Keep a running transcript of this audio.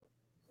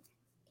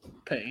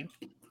pain.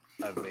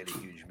 I've made a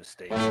huge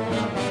mistake.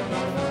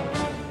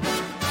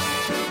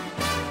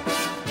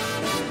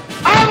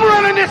 I'm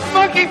running this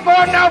monkey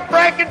farm now,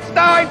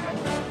 Frankenstein!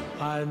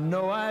 I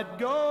know I'd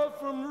go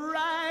from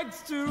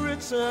rags to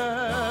riches.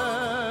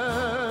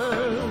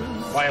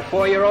 Why, a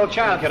 4-year-old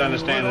child could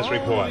understand this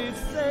report.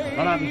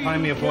 Run out and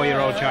find me a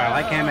 4-year-old child.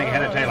 I can't make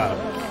head or tail out of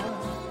it.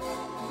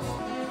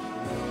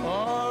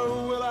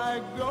 Or will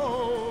I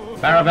go?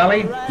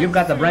 Faravelli, you've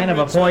got the brain of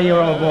a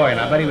 4-year-old boy, and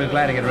I bet he was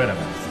glad to get rid of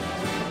it.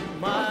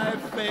 My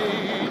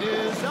fate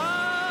is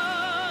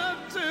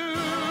up to you.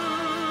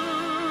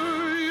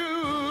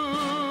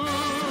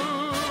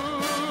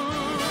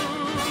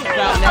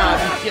 Now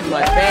I'd be shitting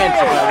my pants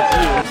if I was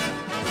you.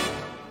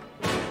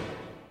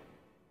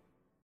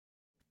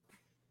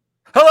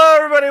 Hello,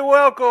 everybody.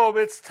 Welcome.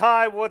 It's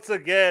time once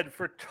again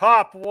for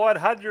Top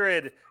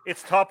 100.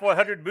 It's Top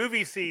 100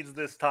 movie scenes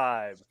this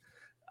time.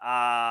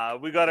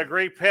 We got a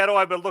great panel.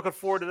 I've been looking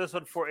forward to this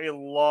one for a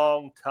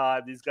long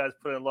time. These guys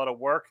put in a lot of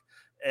work,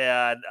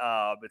 and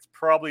it's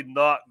probably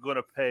not going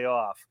to pay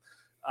off.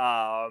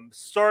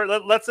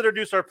 Let's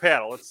introduce our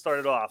panel. Let's start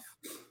it off.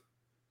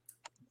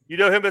 You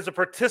know him as a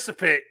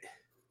participant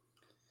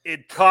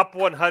in Top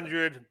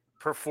 100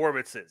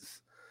 performances.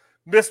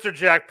 Mr.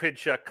 Jack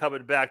Pinchuk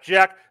coming back.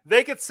 Jack,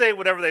 they can say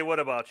whatever they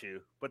want about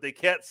you, but they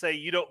can't say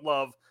you don't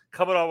love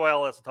coming on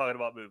YLS and talking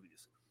about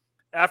movies.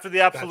 After the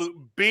absolute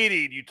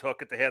beating you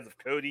took at the hands of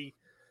Cody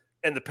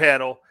and the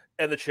panel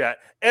and the chat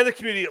and the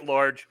community at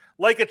large,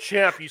 like a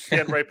champ, you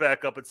stand right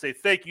back up and say,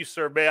 "Thank you,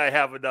 sir. May I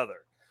have another?"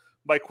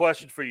 My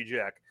question for you,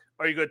 Jack,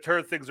 are you going to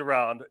turn things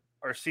around?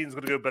 Are scenes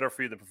going to go better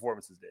for you than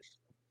performances did?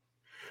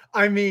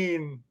 I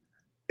mean,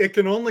 it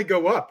can only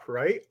go up,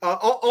 right?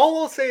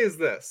 All I'll say is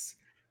this.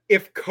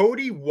 If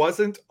Cody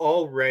wasn't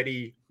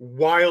already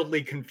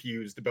wildly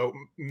confused about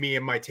me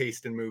and my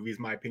taste in movies,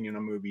 my opinion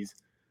on movies,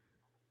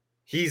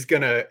 he's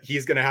gonna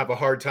have a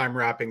hard time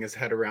wrapping his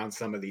head around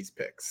some of these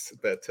picks.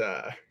 But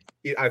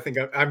I think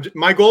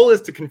my goal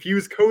is to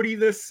confuse Cody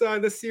this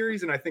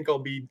series, and I think I'll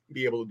be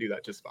able to do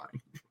that just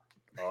fine.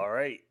 All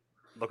right,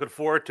 looking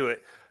forward to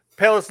it.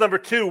 Panelist number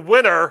 2,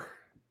 winner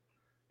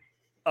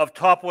of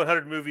Top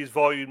 100 Movies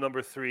Volume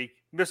number 3,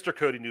 Mr.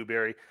 Cody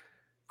Newberry,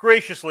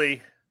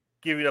 graciously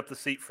giving up the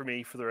seat for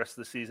me for the rest of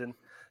the season.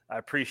 I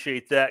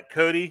appreciate that.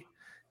 Cody,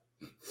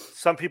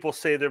 some people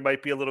say there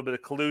might be a little bit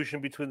of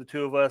collusion between the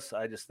two of us.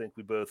 I just think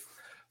we both,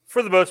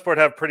 for the most part,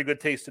 have pretty good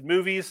taste in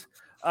movies.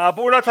 But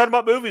we're not talking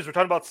about movies. We're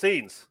talking about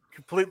scenes.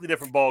 Completely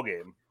different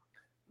ballgame.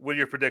 What are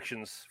your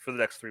predictions for the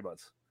next 3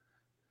 months?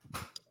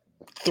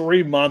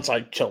 3 months,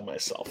 I'd kill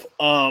myself.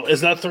 Is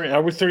that 3?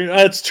 Are we 3?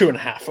 It's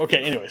 2.5. Okay,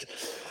 anyways.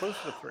 Close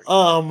to 3.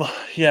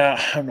 Yeah,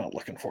 I'm not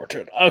looking forward to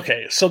it.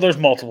 Okay, so there's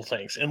multiple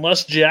things.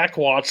 Unless Jack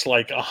watched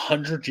like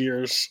 100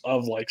 years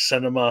of like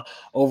cinema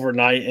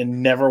overnight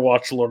and never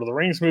watched the Lord of the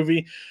Rings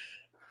movie,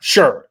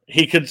 sure,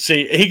 he could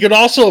see. He could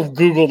also have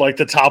Googled like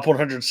the top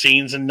 100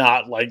 scenes and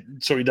not like,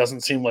 so he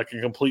doesn't seem like a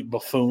complete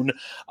buffoon.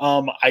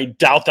 I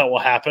doubt that will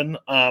happen.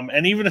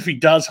 And even if he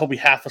does, he'll be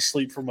half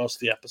asleep for most of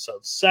the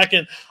episodes.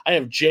 Second, I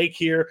have Jake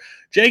here.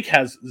 Jake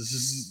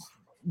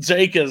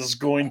is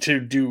going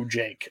to do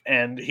Jake,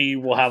 and he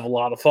will have a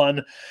lot of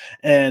fun.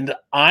 And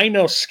I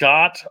know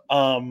Scott,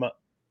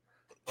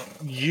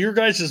 your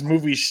guys'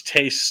 movies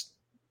taste,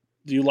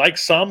 you like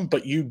some,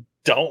 but you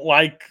don't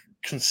like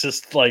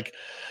consistent.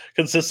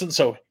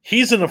 So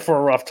he's in for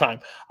a rough time.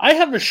 I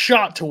have a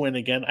shot to win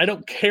again. I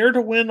don't care to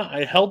win.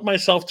 I held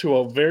myself to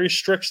a very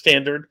strict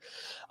standard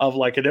of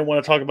like, I didn't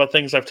want to talk about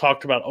things I've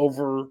talked about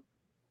over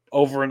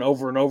and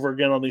over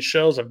again on these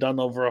shows. I've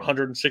done over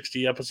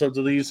 160 episodes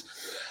of these.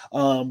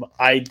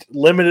 I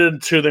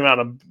limited to the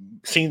amount of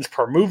scenes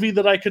per movie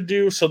that I could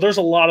do. So there's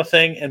a lot of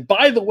thing. And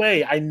by the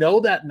way, I know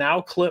that now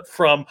clip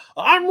from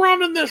I'm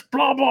running this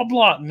blah, blah,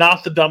 blah,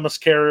 not the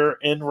dumbest character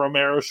in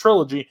Romero's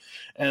trilogy.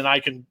 And I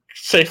can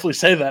safely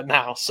say that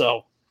now.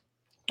 So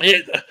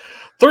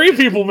 3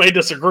 people may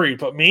disagree,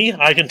 but me,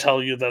 I can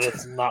tell you that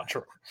it's not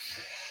true.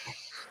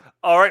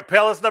 All right,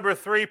 panelist number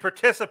 3,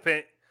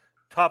 participant,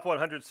 Top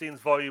 100 Scenes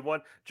Volume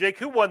 1. Jake,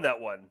 who won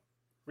that one?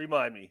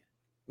 Remind me.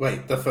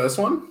 Wait, the first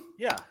one?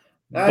 Yeah.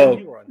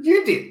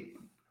 You did.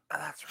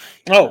 That's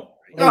right. Oh,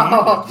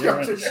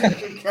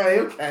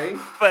 okay.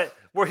 But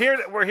we're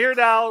here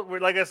now.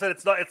 Like I said,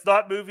 it's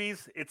not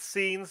movies, it's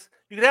scenes.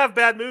 You can have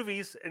bad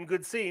movies and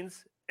good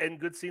scenes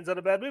out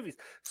of bad movies.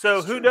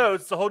 So who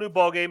knows? It's a whole new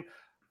ball game.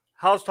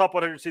 How's Top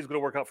 100 Scenes going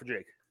to work out for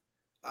Jake?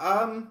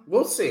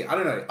 We'll see. I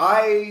don't know.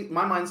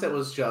 My mindset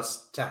was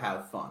just to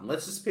have fun.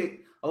 Let's just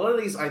pick a lot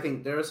of these. I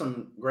think there are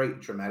some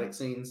great dramatic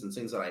scenes and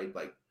scenes that I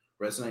like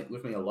resonate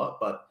with me a lot,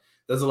 but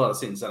there's a lot of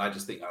scenes that I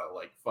just think are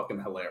like fucking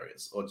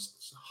hilarious or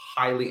just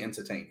highly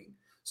entertaining.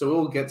 So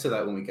we'll get to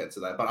that when we get to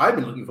that. But I've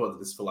been looking forward to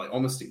this for like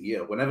almost a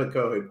year. Whenever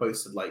Koho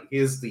posted like,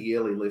 here's the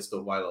yearly list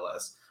of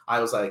YLS, I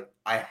was like,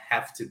 I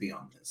have to be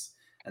on this.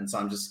 And so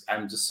I'm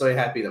just so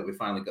happy that we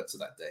finally got to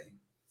that day.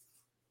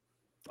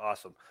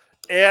 Awesome.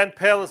 And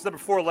panelist number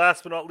 4,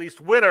 last but not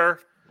least, winner,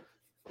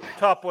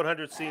 Top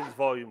 100 Scenes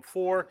Volume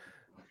 4,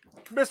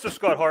 Mr.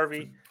 Scott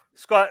Harvey.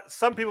 Scott,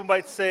 some people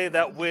might say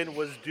that win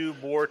was due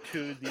more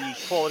to the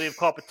quality of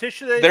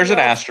competition. There's an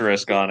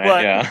asterisk on it,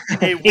 but yeah.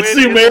 a win It's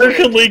the is a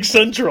American win. League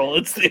Central.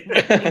 It's the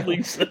American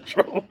League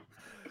Central.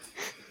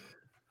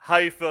 How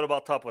you feeling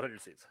about top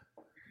 100 seeds?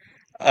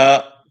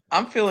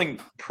 I'm feeling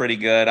pretty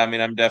good. I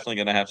mean, I'm definitely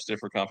going to have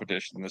stiffer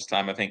competition this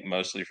time. I think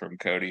mostly from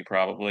Cody,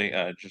 probably,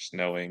 just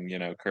knowing,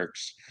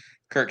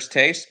 Kirk's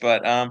taste.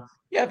 But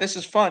yeah, this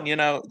is fun.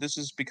 This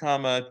has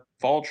become a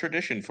fall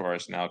tradition for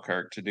us now,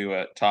 Kirk, to do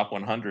a top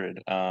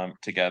 100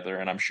 together.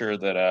 And I'm sure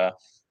that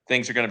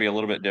things are going to be a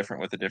little bit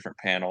different with a different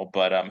panel.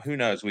 But who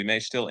knows? We may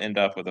still end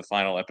up with a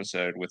final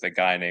episode with a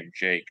guy named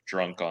Jake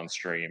drunk on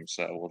stream.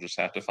 So we'll just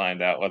have to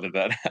find out whether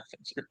that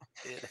happens or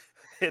not.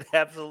 It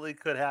absolutely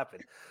could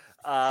happen.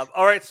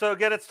 All right, so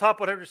again, it's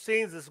top 100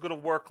 scenes. This is going to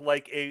work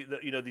like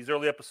these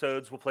early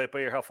episodes. We'll play it by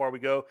ear how far we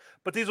go,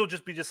 but these will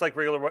just be like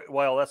regular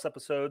YLS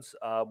episodes.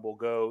 We'll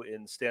go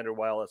in standard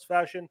YLS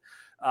fashion.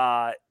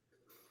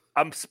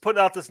 I'm putting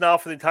out this now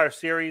for the entire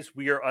series.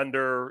 We are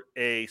under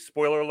a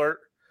spoiler alert.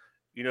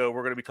 We're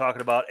going to be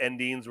talking about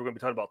endings. We're going to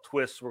be talking about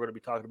twists. We're going to be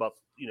talking about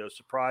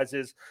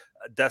surprises,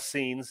 death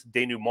scenes,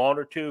 denouement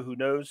or two. Who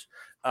knows?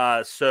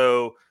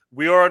 So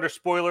we are under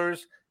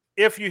spoilers.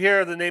 If you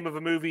hear the name of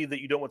a movie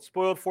that you don't want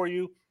spoiled for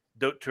you,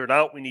 don't turn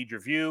out. We need your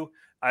view.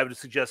 I would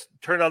suggest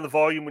turn down the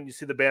volume when you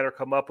see the banner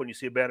come up. When you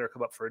see a banner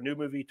come up for a new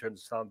movie, turn the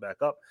sound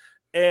back up,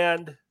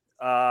 and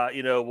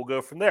we'll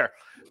go from there.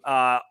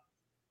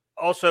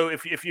 Also,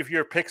 if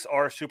your picks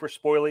are super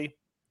spoily,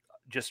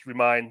 just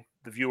remind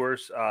the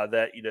viewers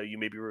that you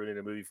may be ruining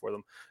a movie for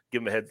them.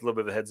 Give them a little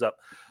bit of a heads up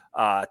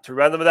to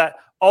remind them of that.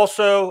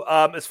 Also,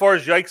 as far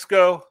as yikes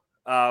go,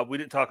 we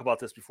didn't talk about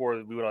this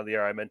before we went on the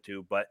air. I meant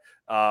to, but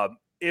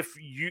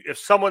if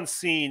someone's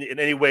scene in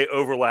any way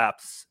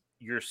overlaps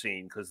your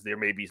scene, because there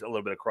may be a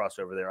little bit of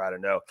crossover there, I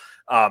don't know.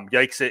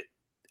 Yikes it,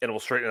 and we'll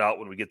straighten it out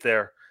when we get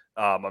there.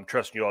 I'm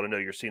trusting you all to know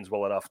your scenes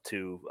well enough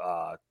to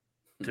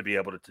be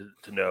able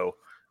to know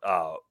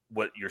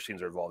what your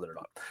scenes are involved in or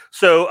not.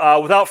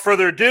 So without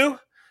further ado,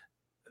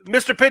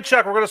 Mr.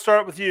 Pinchuk, we're going to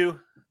start with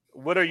you.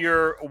 What are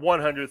your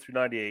 100 through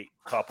 98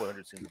 top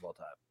 100 scenes of all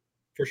time?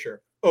 For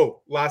sure.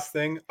 Oh, last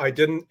thing. I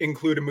didn't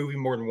include a movie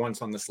more than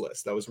once on this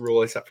list. That was a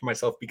rule I set for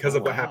myself because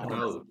of what happened.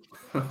 No.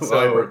 So,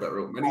 I broke that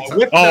rule many times.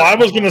 with Oh, that- I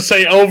was going to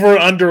say over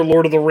under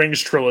Lord of the Rings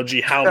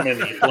trilogy. How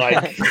many?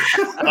 Like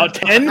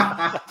 10?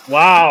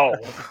 Wow,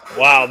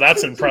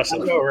 that's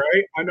impressive.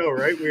 I know,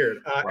 right? Weird.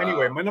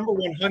 Anyway, my number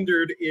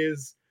 100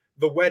 is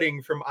The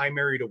Wedding from I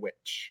Married a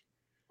Witch.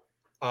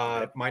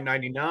 My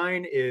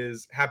 99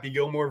 is Happy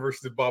Gilmore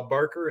versus Bob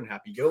Barker and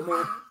Happy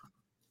Gilmore.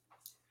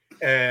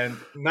 And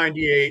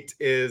 98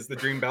 is the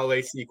Dream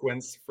Ballet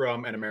sequence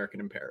from An American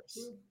in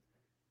Paris.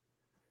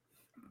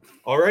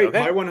 All right, Okay,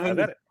 my I 100.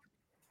 bet it.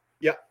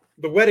 Yeah,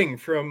 The Wedding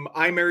from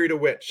I Married a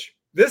Witch.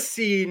 This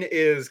scene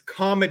is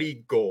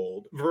comedy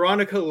gold.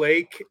 Veronica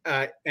Lake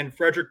and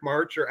Frederick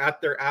March are at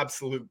their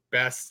absolute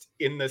best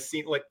in this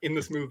scene, like in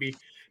this movie,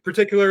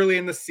 particularly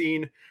in the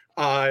scene.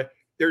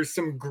 There's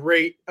some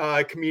great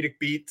comedic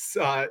beats,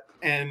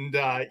 and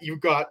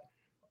you've got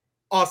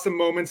awesome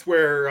moments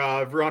where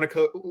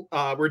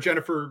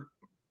Jennifer,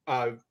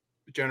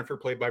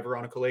 played by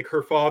Veronica Lake,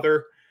 her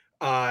father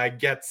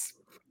gets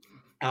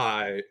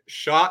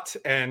shot,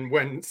 and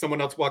when someone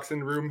else walks in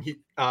the room,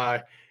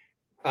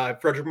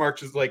 Frederick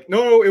March is like,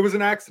 "No, it was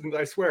an accident,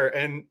 I swear,"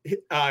 and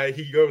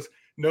he goes,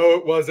 "No,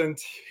 it wasn't.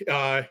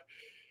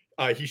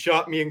 He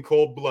shot me in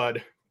cold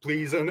blood.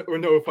 Please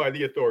notify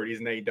the authorities,"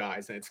 and then he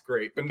dies, and it's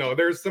great. But no,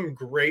 there's some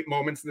great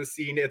moments in the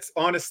scene. It's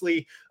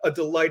honestly a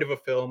delight of a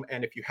film,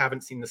 and if you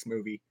haven't seen this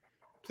movie,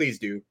 please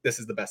do. This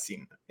is the best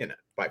scene in it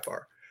by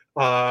far.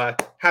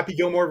 Happy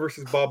Gilmore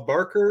versus Bob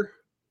Barker.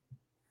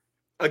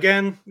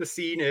 Again, the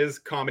scene is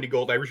comedy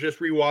gold. I just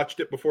rewatched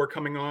it before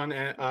coming on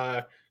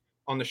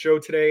the show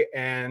today,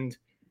 and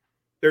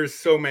there's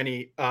so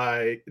many.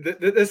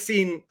 This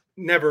scene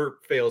never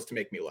fails to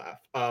make me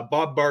laugh.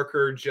 Bob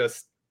Barker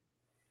just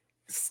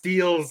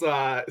steals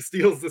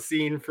the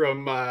scene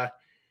from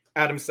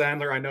Adam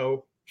Sandler. I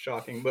know,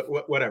 shocking, but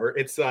whatever.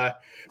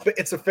 But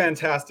it's a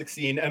fantastic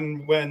scene.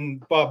 And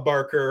when Bob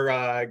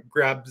Barker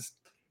grabs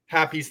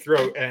Happy's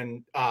throat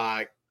and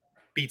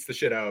beats the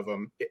shit out of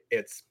him,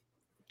 it's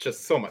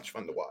just so much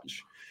fun to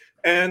watch.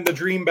 And the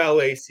Dream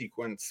Ballet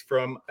sequence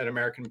from An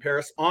American in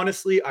Paris.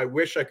 Honestly, I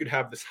wish I could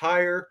have this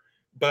higher,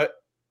 but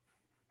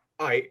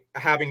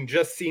having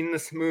just seen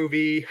this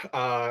movie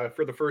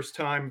for the first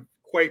time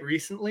quite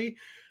recently,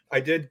 I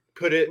did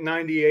put it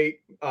 98.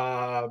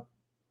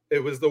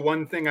 It was the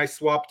one thing I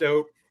swapped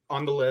out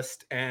on the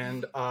list,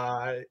 and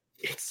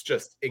it's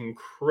just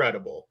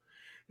incredible.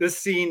 This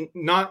scene,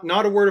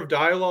 not a word of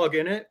dialogue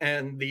in it,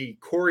 and the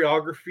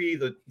choreography,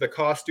 the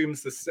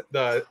costumes,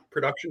 the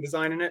production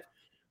design in it,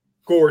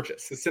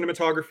 gorgeous. The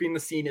cinematography in the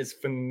scene is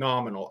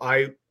phenomenal.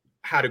 I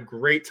had a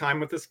great time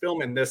with this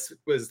film, and this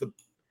was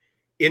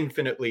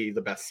infinitely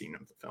the best scene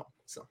of the film.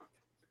 So.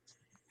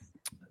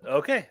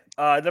 Okay.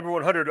 Number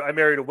 100, I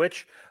Married a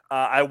Witch.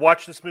 I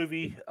watched this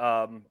movie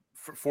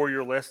for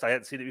your list. I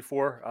hadn't seen it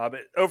before.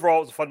 Overall,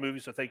 it was a fun movie,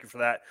 so thank you for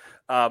that.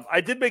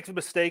 I did make the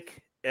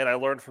mistake and I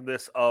learned from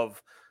this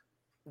of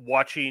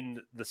watching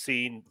the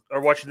scene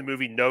or watching the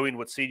movie, knowing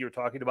what scene you were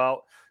talking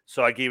about.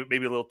 So I gave it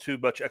maybe a little too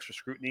much extra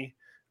scrutiny.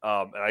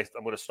 And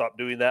I'm going to stop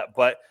doing that.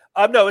 But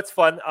no, it's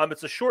fun.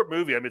 It's a short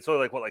movie. I mean, it's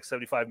only like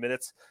 75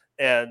 minutes,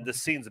 and the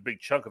scene's a big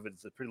chunk of it.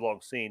 It's a pretty long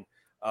scene.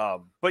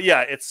 But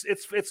yeah, it's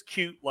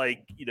cute,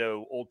 like,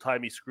 old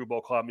timey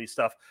screwball comedy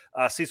stuff.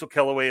 Cecil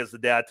Kellaway as the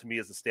dad to me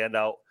is the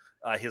standout.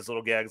 His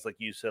little gags, like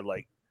you said,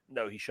 like,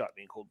 no, he shot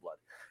me in cold blood.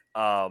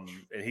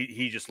 And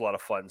he's just a lot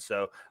of fun.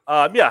 So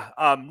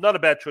not a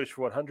bad choice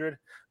for 100.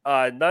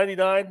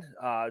 99,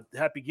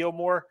 Happy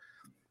Gilmore.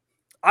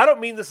 I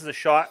don't mean this as a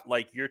shot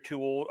like you're too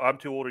old, I'm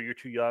too old, or you're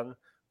too young,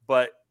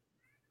 but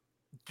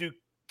do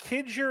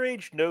kids your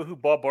age know who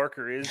Bob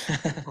Barker is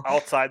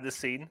outside the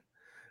scene?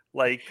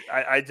 Like,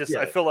 I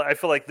feel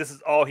like this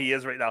is all he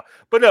is right now.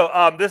 But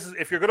no, this is,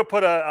 if you're gonna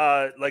put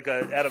a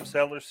Adam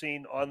Sandler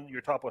scene on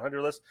your top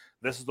 100 list,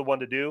 this is the one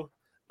to do.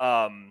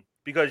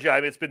 Because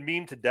I mean, it's been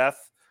memed to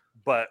death.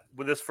 But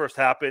when this first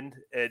happened,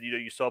 and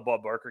you saw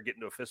Bob Barker get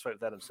into a fist fight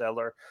with Adam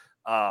Sandler,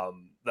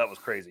 that was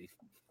crazy,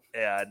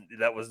 and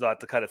that was not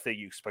the kind of thing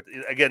you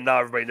expected. Again, now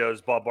everybody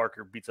knows Bob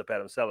Barker beats up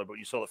Adam Sandler, but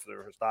you saw it for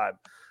the first time.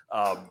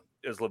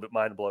 It was a little bit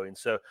mind blowing.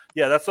 So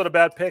yeah, that's not a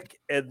bad pick.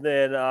 And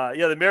then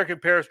the American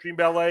Paris Dream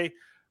Ballet,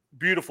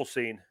 beautiful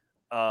scene.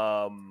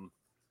 Again,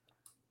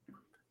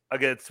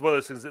 it's one of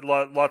those things that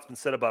lots been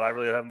said about. I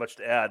really don't have much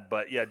to add,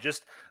 but yeah,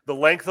 just the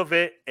length of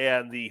it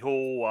and the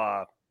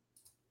whole.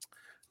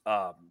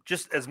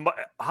 Just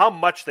how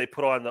much they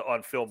put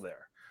on film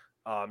there,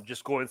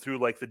 just going through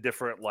like the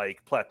different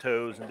like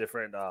plateaus and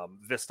different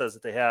vistas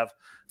that they have.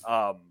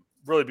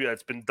 Really,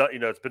 it's been done.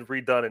 It's been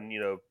redone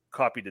and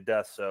copied to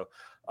death. So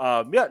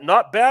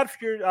not bad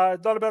for your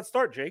not a bad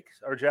start, Jake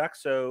or Jack.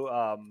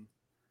 So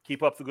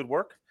keep up the good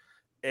work.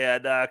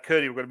 And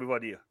Cody, we're going to move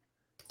on to you.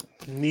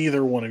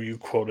 Neither one of you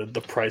quoted "The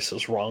Price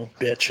is Wrong,"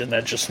 bitch, and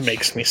that just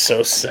makes me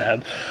so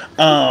sad.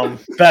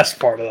 Best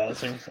part of that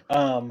thing.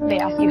 They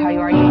ask you how you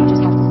are, you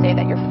just have to say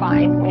that you're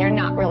fine when you're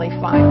not really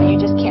fine, but you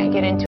just can't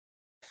get into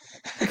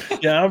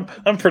it. Yeah,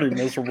 I'm pretty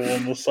miserable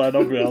on this side,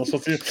 I'll be honest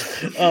with you.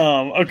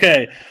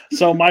 Okay,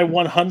 so my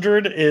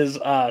 100 is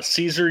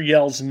Caesar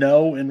yells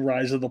no in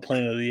Rise of the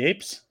Planet of the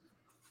Apes.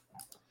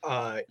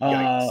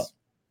 Yikes.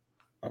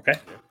 Okay.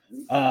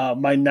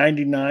 My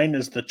 99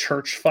 is the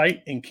church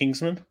fight in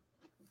Kingsman.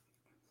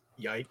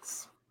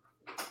 Yikes.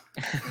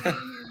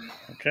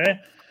 Okay.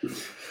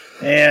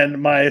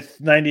 And my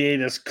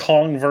 98 is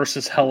Kong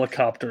versus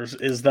helicopters.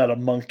 Is that a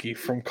monkey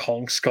from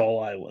Kong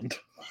Skull Island?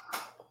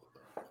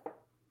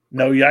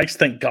 No yikes,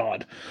 thank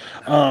God.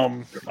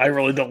 I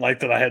really don't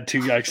like that I had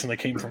 2 yikes and they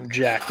came from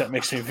Jack. That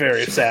makes me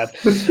very sad.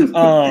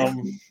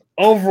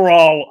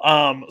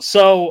 Overall,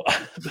 so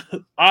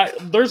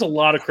there's a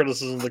lot of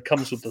criticism that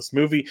comes with this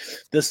movie.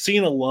 This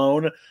scene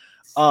alone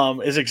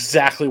is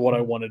exactly what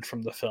I wanted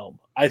from the film.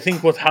 I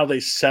think with how they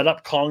set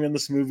up Kong in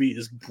this movie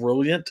is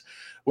brilliant.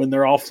 When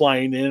they're all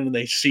flying in and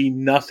they see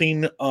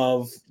nothing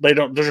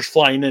they're just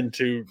flying in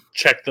to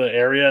check the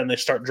area and they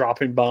start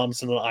dropping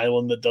bombs in an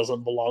island that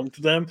doesn't belong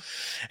to them.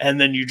 And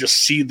then you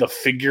just see the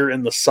figure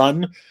in the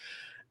sun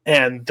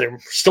and they're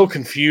still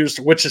confused,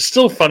 which is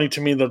still funny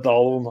to me that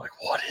all of them like,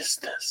 what is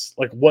this?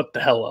 Like, what the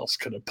hell else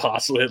could it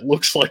possibly? It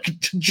looks like a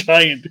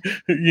giant,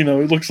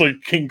 it looks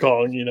like King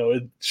Kong,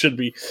 it should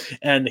be.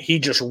 And he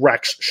just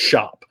wrecks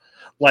shop.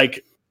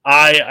 Like,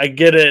 I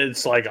get it.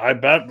 It's like, I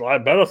bet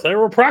if they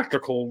were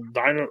practical,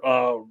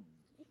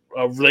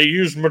 they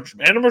used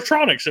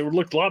animatronics, it would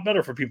look a lot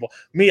better for people.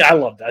 Me, I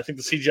loved it. I think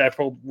the CGI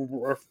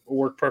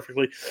worked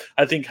perfectly.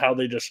 I think how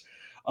they just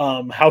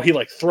how he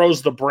like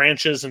throws the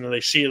branches and then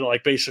they see it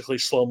like basically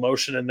slow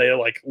motion and they're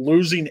like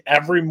losing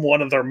every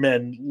one of their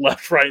men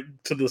left, right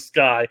to the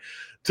sky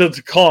to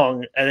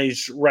Kong and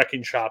he's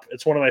wrecking shop.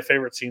 It's one of my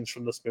favorite scenes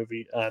from this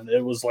movie. And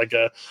it was like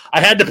I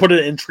had to put an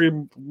entry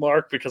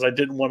mark because I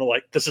didn't want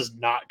to this is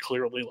not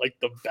clearly like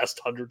the best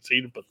 100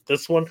 scene, but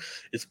this one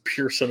is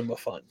pure cinema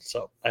fun.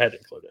 So I had to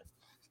include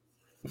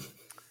it.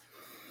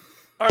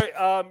 All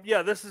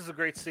right. This is a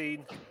great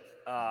scene.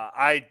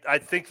 I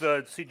think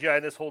the CGI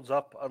in this holds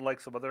up, unlike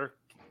some other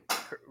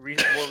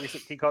more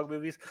recent King Kong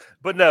movies.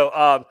 But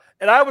no,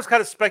 and I was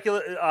kind of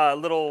a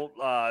little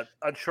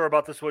unsure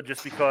about this one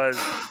just because,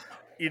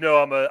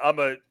 I'm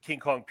a King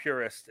Kong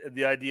purist, and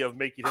the idea of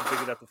making him big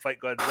enough to fight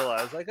Godzilla,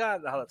 I was like, I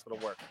don't know how that's going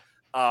to work.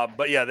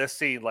 But yeah, this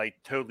scene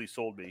totally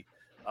sold me.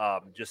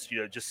 Just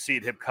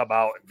seeing him come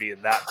out and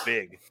being that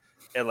big.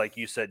 And like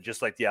you said,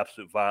 just like the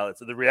absolute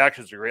violence and the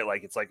reactions are great.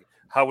 Like, it's like,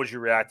 how would you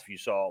react if you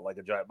saw like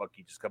a giant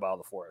monkey just come out of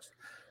the forest?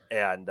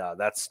 And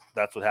that's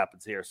what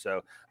happens here.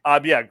 So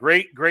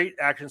great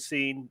action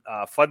scene,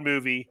 fun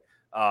movie.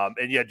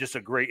 And just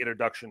a great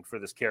introduction for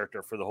this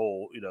character for the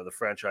whole, the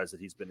franchise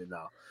that he's been in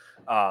now.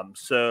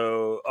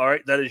 So, all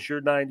right, that is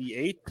your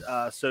 98.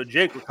 So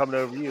Jake, we're coming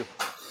over to you.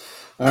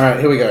 All right,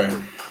 here we go.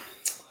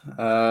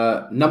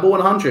 Number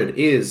 100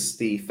 is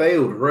the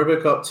failed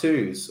RoboCop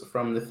 2s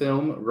from the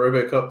film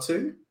RoboCop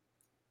 2.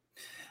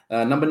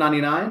 Number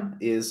 99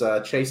 is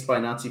chased by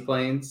Nazi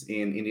planes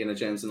in Indiana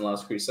Jones and the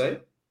Last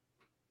Crusade.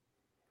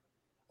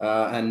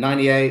 And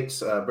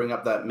 98, bring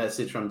up that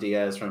message from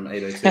Diaz from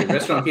 802.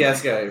 Restaurant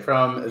Fiasco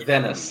from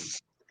Venom.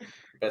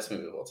 Best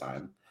movie of all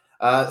time.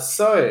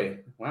 So,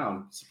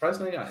 wow,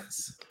 surprisingly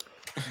nice.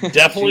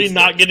 Definitely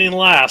not getting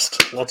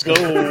last. Let's go.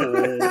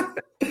 So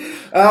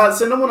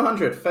number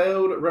 100,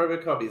 failed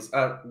RoboCop is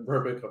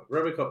RoboCop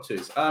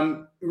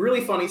 2s.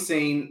 Really funny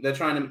scene. They're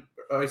trying to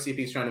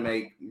OCP's trying to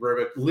make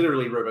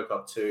literally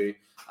RoboCop 2,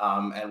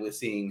 and we're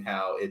seeing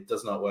how it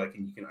does not work,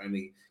 and you can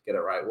only get it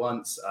right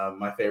once.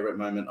 My favorite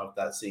moment of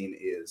that scene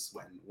is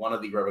when one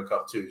of the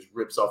RoboCop 2s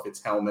rips off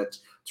its helmet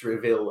to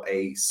reveal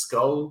a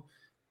skull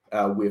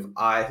with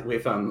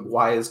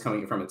wires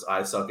coming from its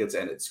eye sockets,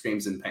 and it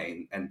screams in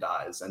pain and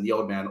dies. And the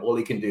old man, all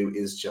he can do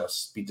is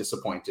just be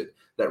disappointed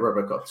that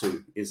RoboCop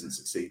 2 isn't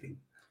succeeding.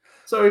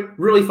 So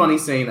really funny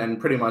scene,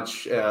 and pretty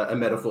much a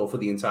metaphor for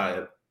the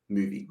entire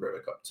movie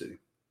RoboCop 2.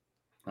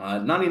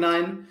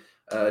 99,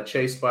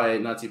 chased by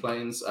Nazi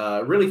planes.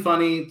 Really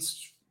funny.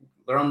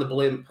 They're on the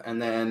blimp, and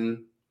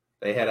then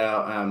they head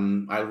out.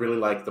 I really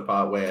like the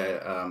part where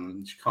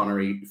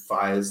Connery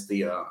fires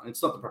the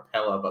it's not the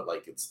propeller, but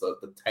like it's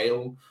the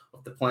tail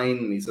of the plane,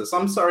 and he says,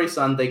 "I'm sorry,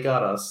 son, they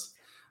got us."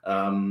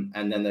 And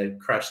then they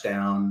crash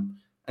down,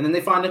 and then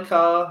they find a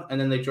car,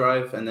 and then they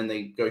drive, and then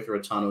they go through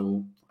a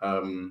tunnel.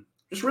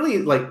 Just really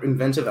like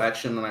inventive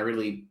action, and I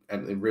really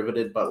am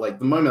riveted. But like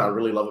the moment I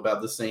really love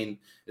about this scene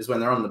is when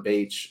they're on the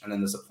beach, and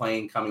then there's a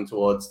plane coming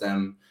towards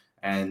them,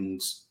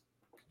 and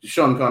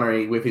Sean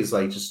Connery, with his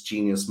like just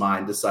genius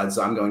mind, decides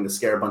I'm going to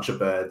scare a bunch of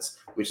birds,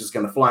 which is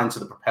going to fly into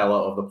the propeller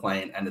of the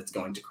plane, and it's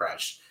going to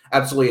crash.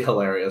 Absolutely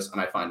hilarious,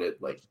 and I find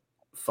it like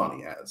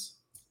funny as.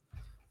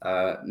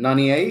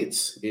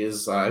 98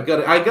 is I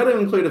got to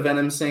include a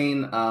Venom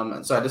scene,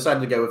 so I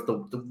decided to go with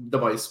the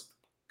most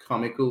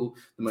comical,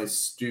 the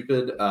most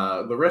stupid.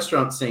 The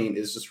restaurant scene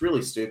is just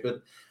really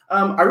stupid.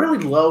 I really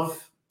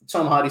love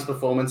Tom Hardy's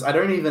performance. I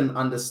don't even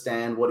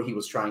understand what he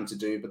was trying to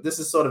do, but this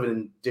is sort of an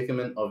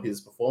indicament of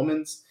his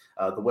performance.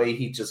 The way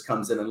he just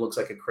comes in and looks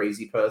like a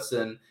crazy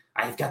person.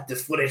 I've got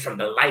this footage from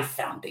the Life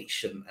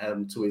Foundation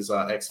to his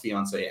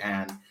ex-fiancée,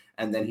 Anne,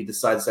 and then he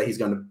decides that he's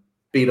going to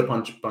beat a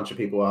bunch of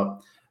people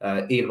up,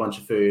 eat a bunch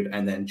of food,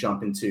 and then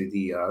jump into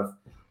the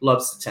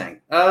lobster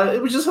tank.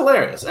 It was just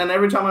hilarious. And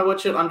every time I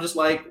watch it, I'm just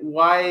like,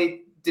 why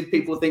did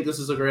people think this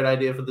is a great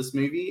idea for this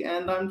movie?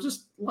 And I'm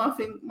just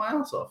laughing my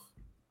ass off.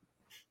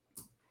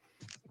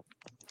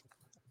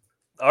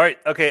 All right.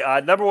 Okay.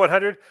 Number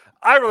 100.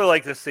 I really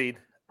like this scene.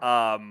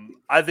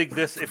 I think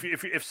this,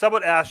 if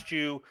someone asked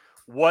you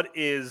what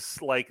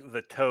is like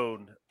the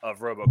tone of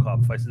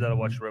RoboCop, if I sit down and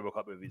watch the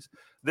RoboCop movies,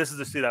 this is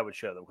the scene I would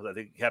show them, because I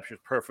think it captures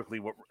perfectly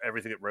what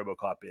everything that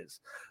RoboCop is.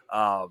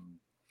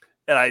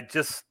 And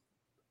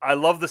I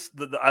love this.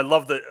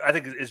 I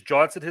think is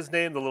Johnson his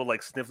name, the little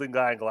like sniffling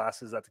guy in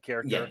glasses. That's the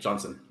character. Yeah,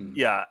 Johnson.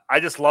 Yeah, I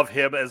just love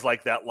him as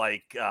like that.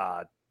 Like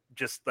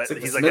just that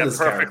he's like a perfect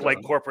character,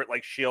 like corporate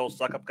like shill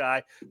suck up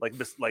guy, like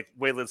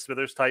Waylon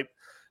Smithers type.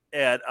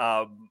 And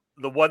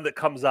the one that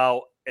comes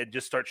out and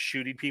just starts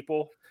shooting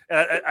people.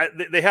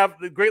 And they have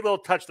the great little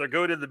touch. They're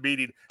going to the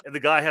meeting, and the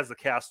guy has the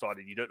cast on,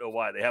 and you don't know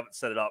why. They haven't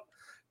set it up.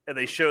 And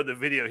they show the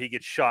video. He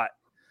gets shot,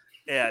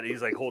 and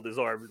he's like holding his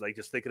arm, like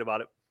just thinking about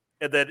it.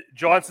 And then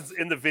Johnson's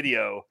in the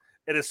video,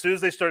 and as soon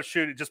as they start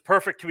shooting, just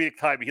perfect comedic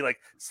timing. He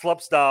like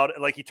slumps down,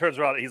 and like he turns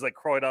around, and he's like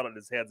crawling out on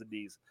his hands and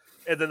knees.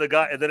 And then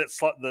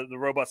the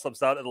robot slumps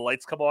down, and the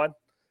lights come on,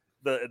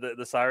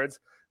 the sirens.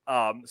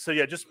 So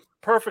yeah, just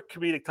perfect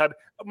comedic timing.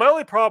 My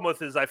only problem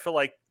with it is I feel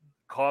like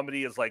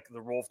comedy is like the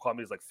role of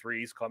comedy is like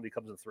threes. Comedy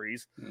comes in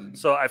threes.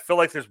 So I feel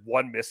like there's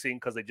one missing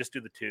because they just do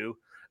the two.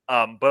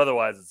 But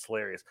otherwise, it's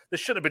hilarious. This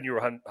should have been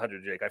your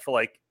 100, Jake. I feel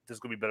like this is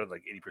going to be better than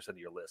like 80% of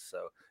your list.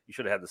 So you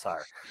should have had this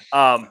higher.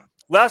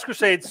 Last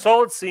Crusade,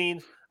 solid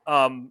scene.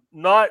 I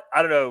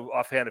don't know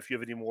offhand if you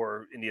have any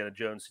more Indiana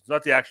Jones. It's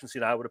not the action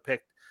scene I would have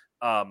picked.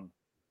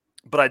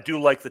 But I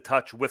do like the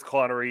touch with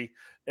Connery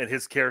and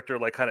his character,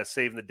 like kind of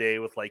saving the day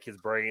with like his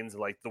brains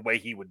and like the way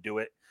he would do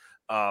it.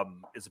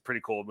 Is a pretty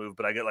cool move.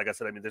 But like I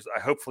said, I mean,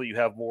 hopefully you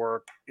have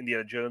more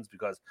Indiana Jones,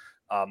 because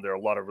there are a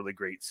lot of really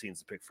great scenes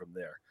to pick from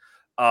there.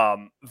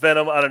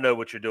 Venom, I don't know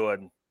what you're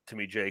doing to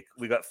me, Jake.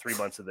 We got 3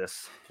 months of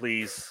this.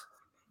 Please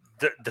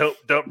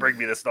don't bring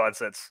me this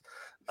nonsense.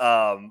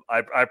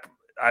 I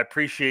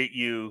appreciate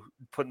you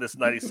putting this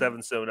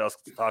 97 so no one else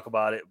can talk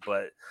about it,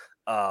 but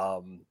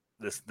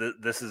this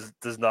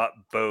does not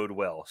bode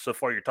well. So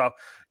far your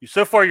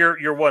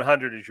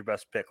 100 is your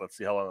best pick. Let's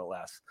see how long it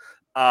lasts.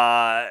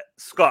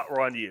 Scott,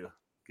 we're on you.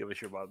 Give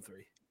us your bottom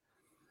 3.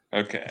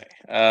 Okay.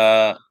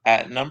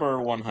 At number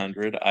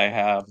 100, I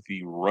have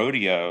the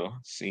rodeo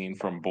scene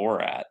from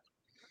Borat.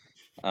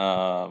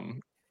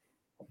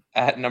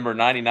 At number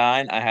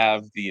 99, I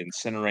have the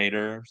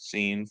incinerator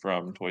scene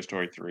from Toy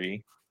Story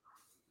 3.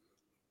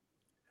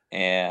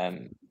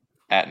 And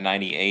at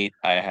 98,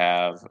 I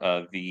have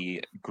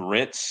the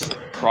grits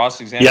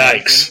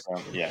cross-examination. Yikes.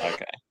 Yeah,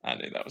 okay. I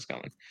knew that was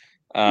coming.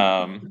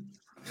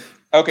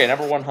 Okay,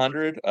 number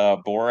 100,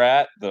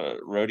 Borat, the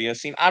rodeo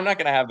scene. I'm not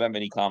going to have that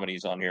many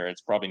comedies on here. It's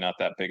probably not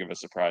that big of a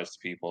surprise to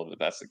people that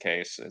that's the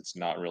case. It's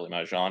not really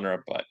my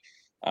genre, but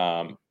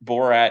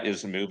Borat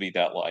is a movie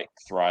that like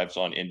thrives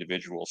on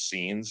individual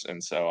scenes,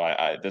 and so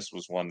I this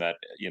was one that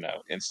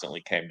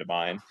instantly came to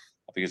mind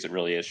because it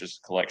really is just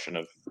a collection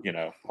of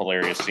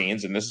hilarious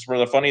scenes, and this is where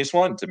the funniest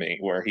one to me,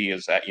 where he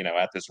is at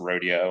at this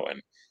rodeo,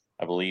 and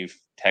I believe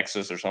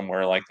Texas or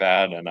somewhere like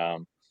that,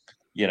 and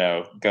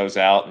goes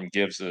out and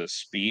gives a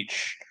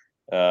speech,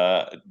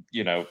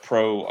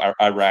 pro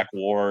Iraq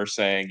war,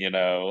 saying,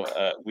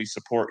 we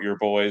support your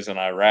boys in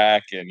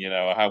Iraq, and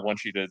I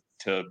want you to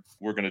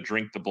we're going to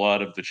drink the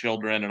blood of the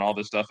children and all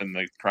this stuff, and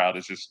the crowd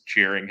is just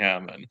cheering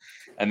him,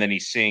 and then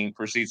he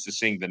proceeds to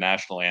sing the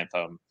national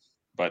anthem,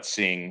 but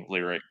sing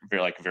very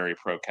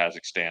pro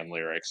Kazakhstan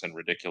lyrics and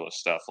ridiculous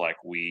stuff like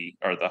we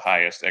are the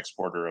highest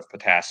exporter of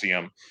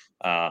potassium,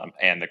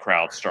 and the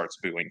crowd starts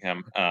booing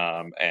him,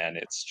 and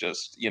it's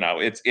just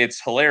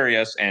it's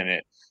hilarious, and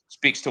it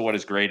speaks to what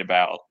is great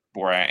about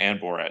Borat and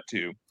Borat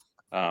 2,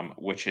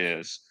 which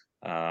is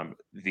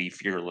the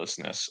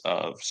fearlessness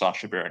of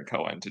Sacha Baron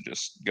Cohen to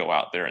just go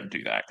out there and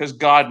do that. Because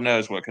God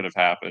knows what could have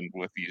happened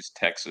with these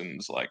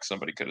Texans. Like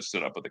somebody could have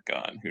stood up with a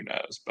gun. Who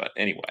knows? But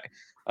anyway,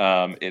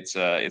 it's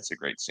a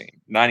great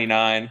scene.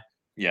 99,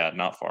 yeah,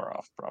 not far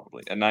off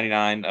probably. And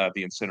 99,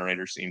 the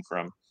incinerator scene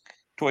from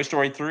Toy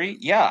Story 3.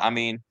 Yeah, I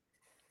mean,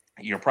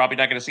 you're probably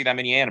not going to see that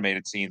many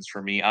animated scenes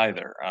for me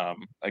either.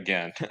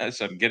 Again,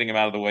 so I'm getting them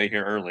out of the way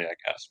here early, I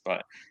guess.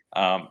 But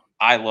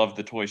I love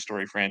the Toy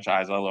Story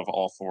franchise. I love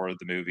all 4 of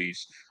the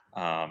movies.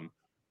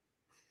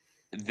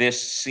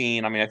 This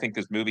scene, I mean, I think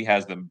this movie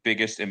has the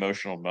biggest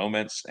emotional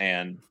moments,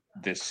 and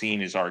this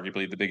scene is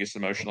arguably the biggest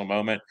emotional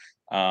moment,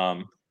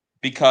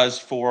 because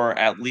for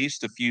at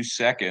least a few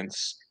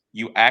seconds,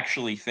 you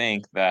actually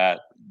think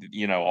that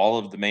all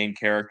of the main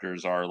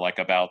characters are like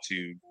about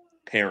to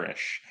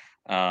perish.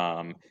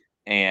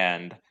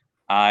 And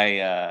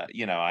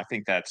I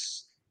think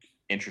that's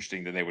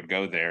interesting that they would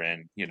go there,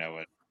 and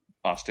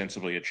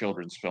ostensibly a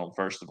children's film,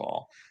 first of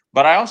all.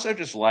 But I also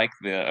just like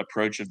the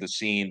approach of the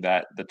scene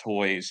that the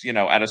toys,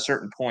 at a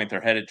certain point, they're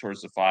headed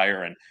towards the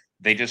fire, and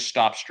they just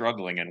stop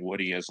struggling, and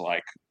Woody is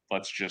like,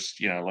 let's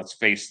just, let's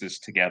face this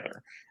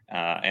together.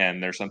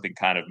 And there's something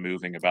kind of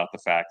moving about the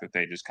fact that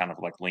they just kind of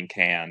like link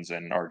hands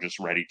and are just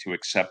ready to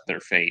accept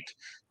their fate.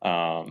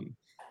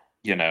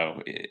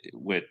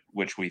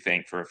 Which we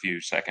think for a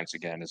few seconds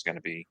again is going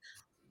to be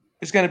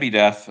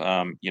death.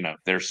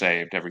 They're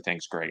saved,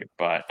 everything's great,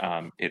 but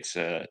it's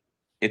a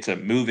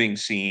moving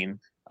scene,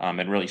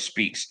 and really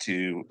speaks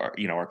to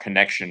our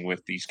connection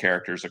with these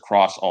characters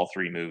across all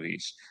 3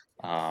 movies.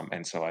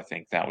 And so I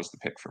think that was the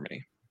pick for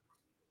me.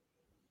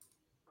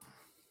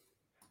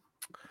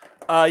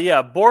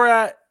 Yeah,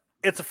 Borat.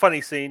 It's a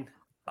funny scene.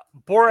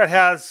 Borat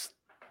has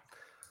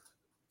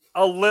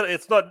a little.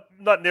 It's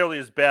not nearly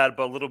as bad,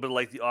 but a little bit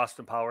like the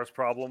Austin Powers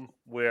problem,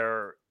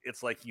 where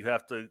it's like you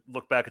have to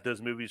look back at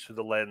those movies through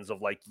the lens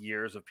of like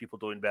years of people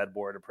doing bad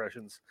Borat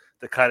impressions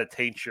that kind of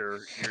taint your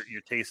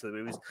taste of the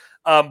movies.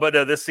 But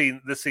no, this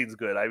scene's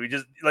good. I mean,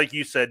 just like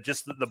you said,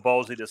 just the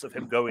ballsiness of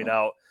him going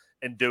out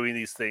and doing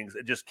these things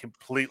and just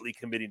completely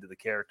committing to the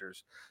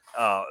characters,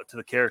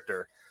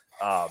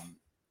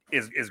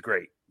 is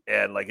great.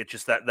 And like it's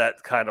just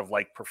that kind of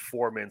like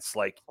performance,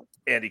 like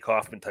Andy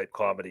Kaufman type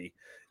comedy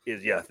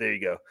is, yeah, there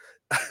you go.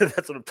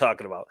 That's what I'm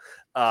talking about.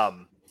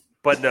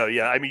 But no,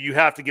 yeah, I mean, you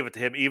have to give it to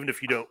him, even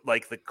if you don't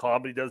like the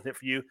comedy doesn't hit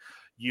for you.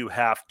 You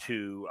have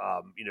to,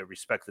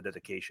 respect the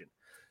dedication.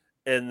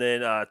 And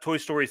then Toy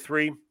Story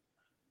 3.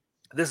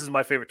 This is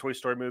my favorite Toy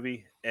Story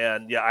movie,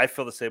 and yeah, I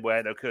feel the same way.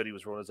 I know Cody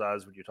was rolling his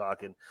eyes when you're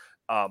talking,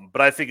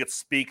 but I think it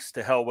speaks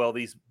to how well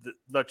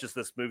not just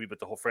this movie, but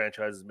the whole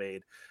franchise is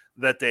made,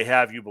 that they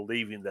have you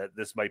believing that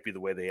this might be the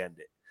way they end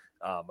it.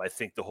 I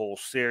think the whole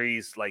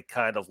series, like,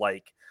 kind of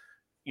like,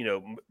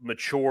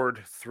 matured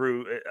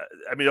through.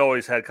 I mean, it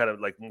always had kind of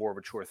like more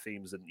mature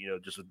themes than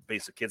just a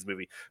basic kids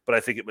movie, but I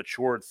think it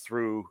matured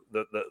through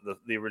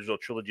the original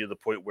trilogy to the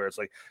point where it's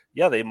like,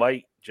 yeah, they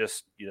might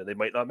just they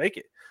might not make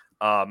it.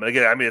 And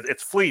again, I mean,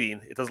 it's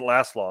fleeting. It doesn't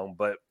last long,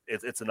 but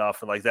it's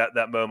enough. And like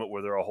that moment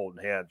where they're all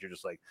holding hands, you're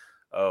just like,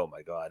 oh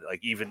my God.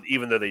 Like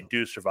even though they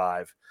do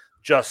survive,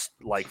 just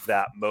like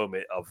that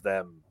moment of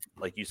them,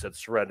 like you said,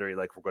 surrendering,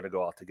 like we're going to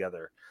go out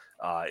together,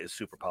 is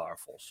super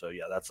powerful. So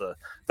yeah,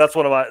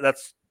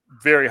 that's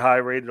very high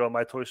rated on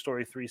my Toy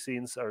Story 3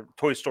 scenes, or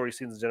Toy Story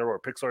scenes in general, or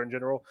Pixar in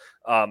general.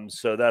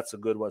 So that's a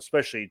good one,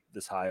 especially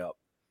this high up.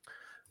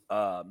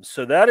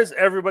 So that is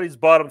everybody's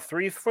bottom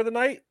 3 for the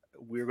night.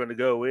 We're going to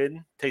go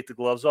in, take the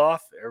gloves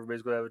off.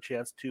 Everybody's going to have a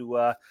chance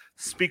to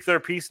speak their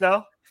piece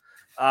now.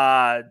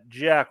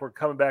 Jack, we're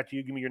coming back to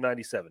you. Give me your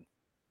 97.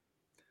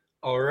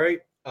 All right.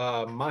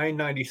 My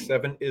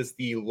 97 is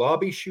the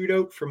lobby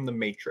shootout from The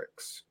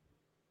Matrix.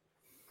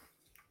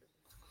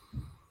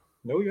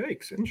 No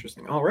yikes.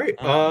 Interesting. All right.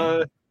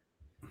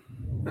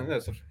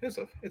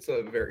 It's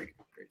a very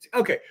great scene.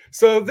 Okay.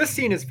 So this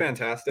scene is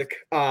fantastic.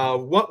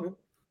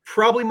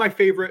 Probably my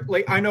favorite.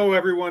 Like, I know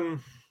everyone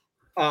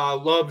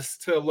loves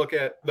to look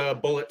at the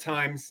bullet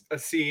times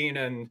scene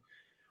and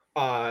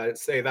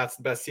say that's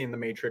the best scene in The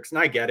Matrix, and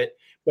I get it,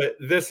 but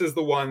this is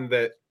the one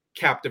that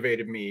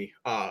captivated me,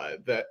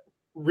 that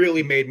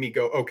really made me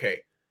go,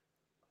 okay,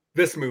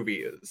 this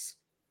movie is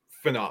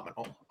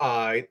phenomenal.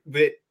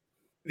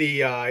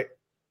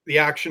 The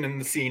action in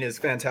the scene is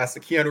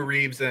fantastic. Keanu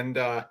Reeves and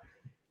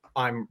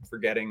I'm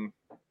forgetting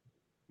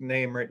the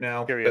name right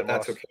now, but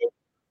that's okay.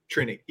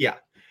 Trinity, yeah.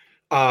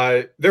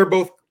 They're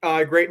both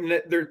great in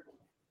it.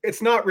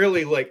 It's not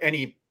really like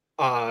any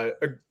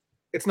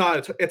it's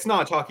not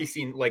a talkie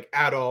scene like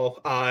at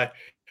all. I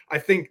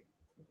think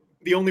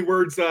the only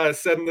words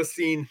said in the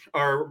scene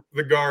are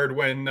the guard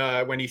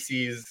when he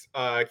sees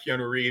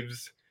Keanu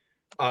Reeves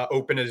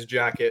open his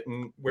jacket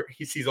and where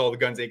he sees all the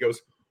guns and he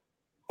goes,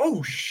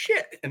 "Oh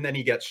shit," and then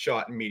he gets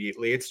shot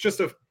immediately. It's just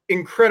a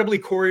incredibly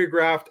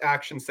choreographed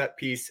action set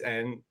piece,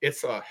 and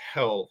it's a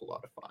hell of a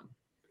lot of fun.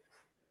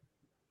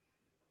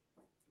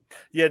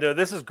 Yeah, no,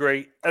 this is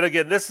great. And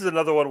again, this is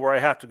another one where I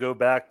have to go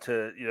back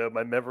to,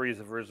 my memories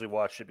of originally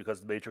watched it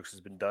because The Matrix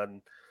has been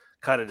done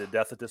kind of to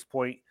death at this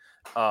point.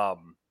 I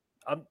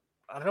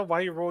don't know why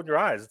you're rolling your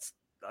eyes.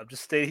 I'm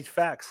just stating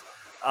facts.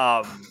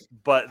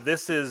 But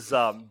this is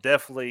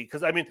definitely,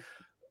 because I mean,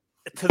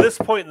 to this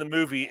point in the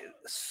movie,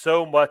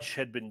 so much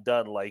had been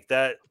done like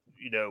that,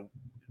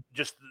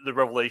 just the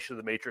revelation of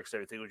the Matrix and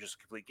everything was just a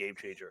complete game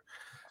changer.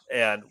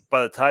 And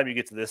by the time you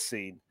get to this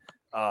scene,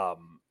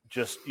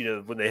 just,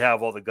 when they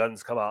have all the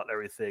guns come out and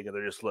everything and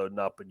they're just loading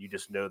up and you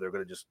just know they're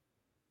going to just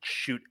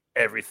shoot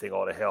everything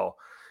all to hell.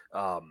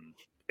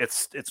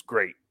 It's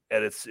great.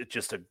 And it's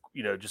just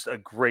a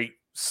great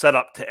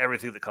setup to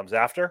everything that comes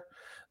after,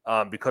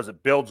 because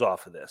it builds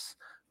off of this.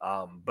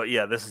 But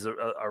yeah, this is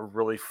a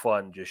really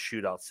fun just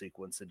shootout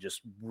sequence and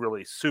just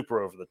really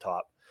super over the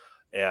top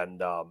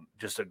and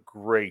just a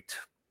great,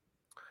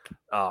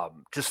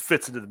 just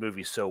fits into the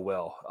movie so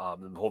well.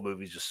 The whole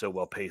movie is just so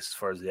well paced as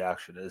far as the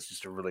action. It's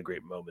just a really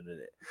great moment in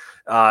it.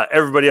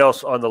 Everybody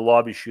else on the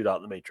lobby shootout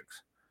in the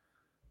Matrix.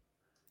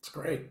 It's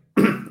great.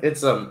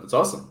 It's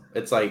awesome.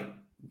 It's like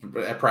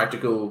a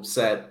practical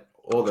set.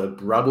 All the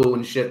rubble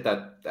and shit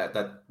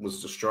that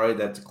was destroyed,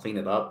 they had to clean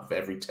it up for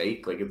every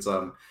take. Like it's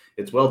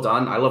well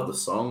done. I love the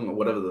song or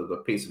whatever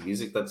the piece of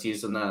music that's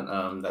used in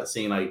that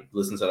scene. I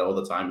listened to that all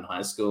the time in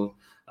high school.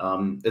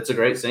 It's a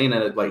great scene,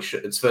 and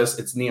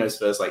it's Neo's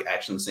first like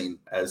action scene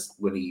as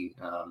when he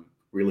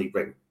really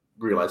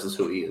realizes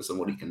who he is and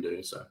what he can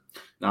do. So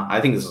no, I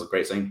think this is a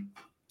great scene.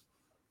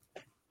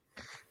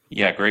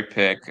 Yeah, great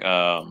pick.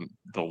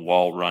 The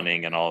wall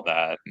running and all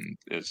that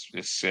is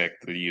sick.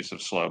 The use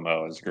of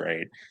slow-mo is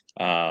great.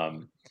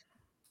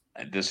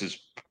 This is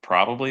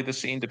probably the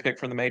scene to pick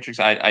from The Matrix.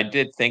 I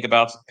did think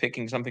about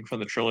picking something from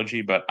the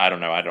trilogy, but I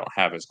don't know. I don't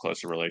have as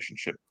close a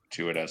relationship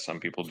to it as some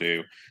people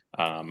do.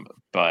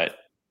 But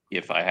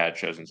if I had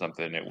chosen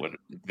something,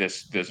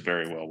 this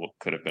very well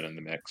could have been in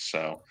the mix.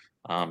 So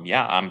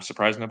yeah, I'm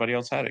surprised nobody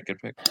else had it. Good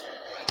pick.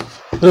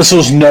 This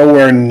was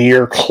nowhere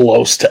near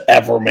close to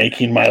ever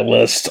making my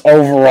list.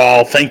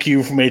 Overall, thank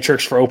you,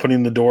 Matrix, for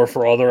opening the door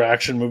for other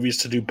action movies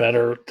to do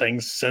better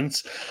things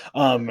since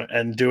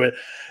and do it.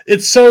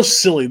 It's so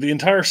silly. The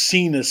entire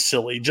scene is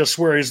silly, just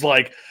where he's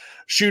like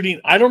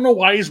shooting. I don't know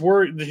why he's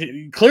worried.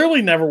 He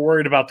clearly never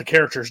worried about the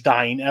characters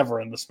dying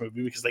ever in this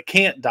movie because they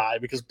can't die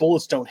because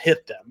bullets don't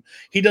hit them.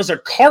 He does a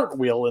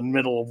cartwheel in the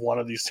middle of one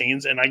of these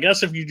scenes, and I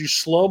guess if you do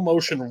slow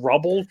motion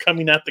rubble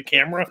coming at the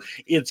camera,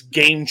 it's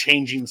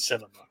game-changing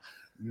cinema.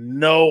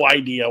 No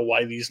idea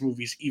why these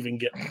movies even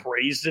get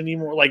praised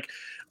anymore. Like,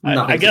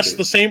 I guess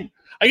the same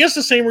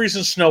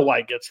reason Snow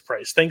White gets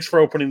praised. Thanks for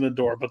opening the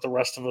door, but the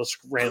rest of us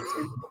ran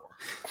through the door.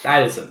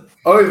 That is an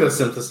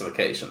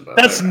oversimplification. But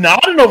that's not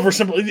an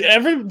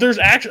oversimplification. There's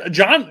action.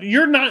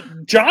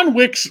 John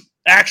Wick's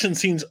action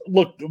scenes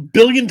look a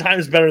billion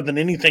times better than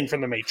anything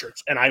from The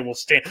Matrix, and I will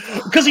stand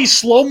because he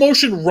slow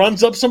motion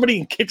runs up somebody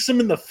and kicks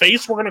him in the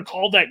face. We're gonna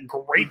call that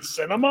great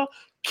cinema.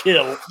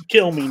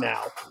 Kill me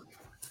now.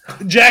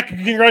 Jack,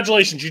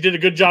 congratulations. You did a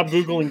good job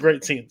Googling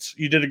great scenes.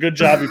 You did a good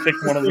job. You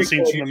picked one of the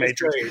scenes from The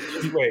Matrix.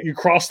 You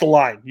crossed the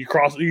line. You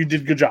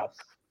did a good job.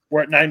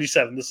 We're at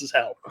 97. This is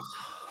hell.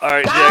 All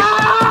right, Jack.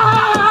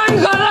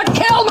 I'm gonna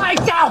kill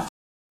myself!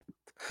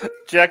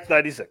 Jack,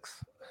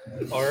 96.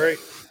 All right.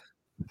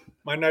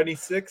 My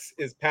 96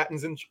 is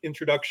Patton's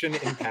introduction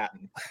in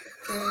Patton.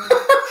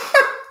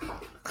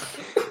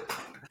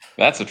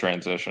 That's a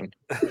transition.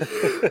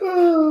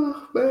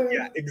 Oh, man.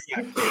 Yeah,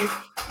 exactly.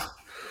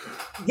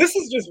 This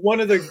is just one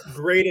of the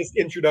greatest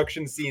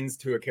introduction scenes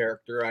to a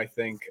character, I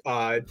think.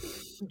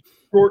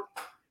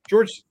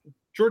 George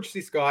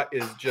C. Scott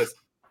is just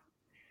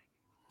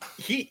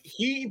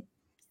he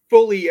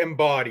fully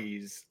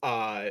embodies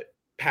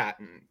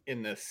Patton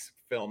in this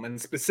film, and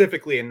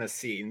specifically in this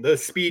scene. The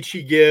speech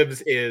he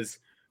gives is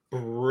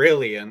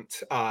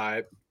brilliant,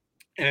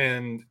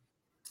 and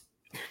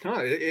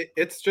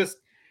it's just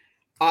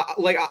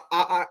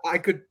I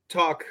could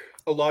talk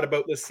a lot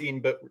about this scene,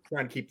 but we're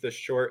trying to keep this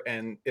short,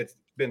 and it's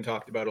been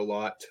talked about a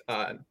lot,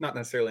 not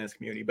necessarily in this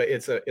community, but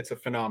it's a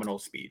phenomenal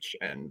speech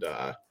and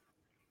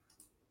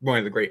one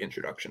of the great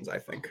introductions, I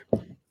think.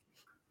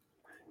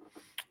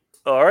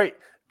 All right.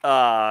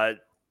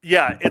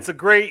 Yeah, it's a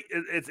great.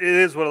 It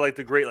is one of like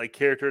the great like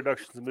character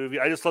introductions in the movie.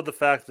 I just love the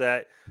fact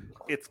that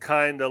it's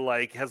kind of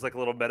like has like a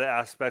little meta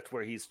aspect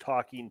where he's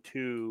talking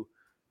to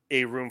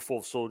a room full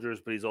of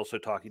soldiers, but he's also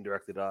talking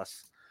directly to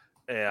us.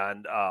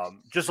 And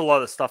just a lot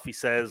of the stuff he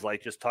says,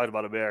 like just talking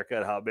about America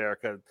and how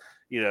America,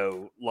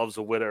 loves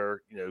a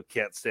winner,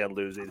 can't stand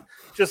losing.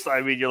 Just,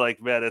 I mean, you're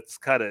like, man, it's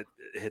kind of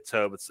hits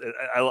home.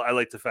 I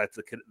like the fact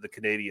that the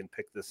Canadian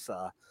picked this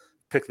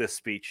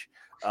speech.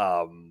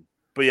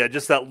 But yeah,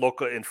 just that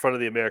look in front of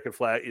the American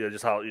flag,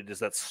 just how just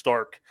that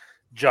stark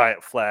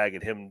giant flag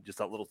and him, just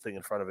that little thing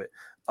in front of it.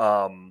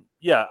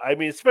 Yeah, I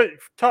mean, it's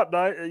top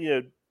 9,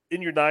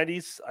 in your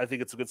 90s, I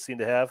think it's a good scene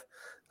to have.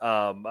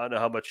 I don't know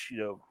how much,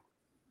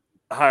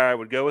 higher I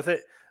would go with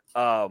it.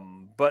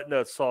 But no,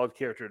 it's solid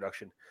character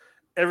introduction.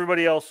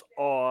 Everybody else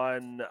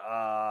on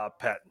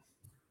Patton.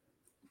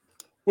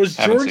 Was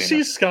George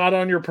C. Scott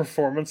on your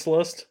performance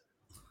list?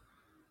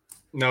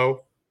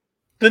 No.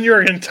 Then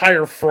you're an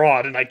entire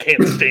fraud, and I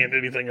can't stand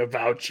anything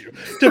about you.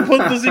 To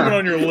put this even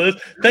on your list,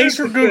 thanks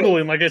for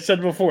Googling, like I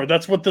said before.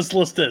 That's what this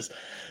list is.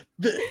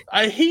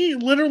 He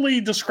literally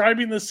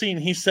describing the scene,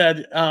 he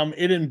said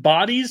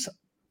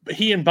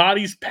he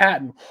embodies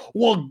Patton.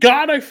 Well,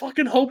 God, I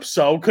fucking hope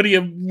so. Could he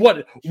have,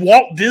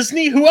 Walt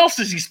Disney? Who else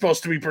is he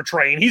supposed to be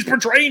portraying? He's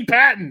portraying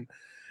Patton.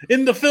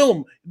 In the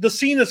film, the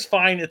scene is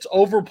fine. It's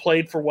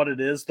overplayed for what it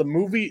is. The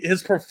movie,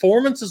 his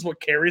performance is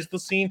what carries the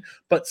scene,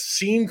 but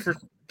scene for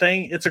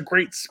thing, it's a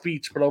great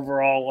speech, but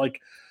overall, like,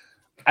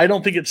 I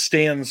don't think it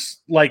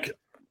stands, like,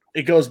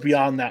 it goes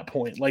beyond that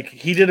point. Like,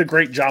 he did a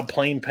great job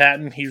playing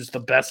Patton. He's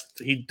the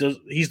best. He's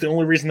the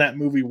only reason that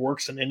movie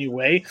works in any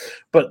way,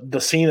 but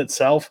the scene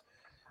itself,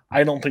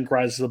 I don't think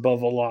rises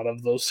above a lot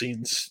of those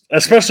scenes,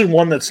 especially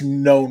one that's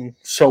known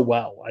so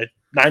well.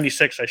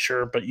 96,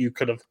 but you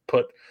could have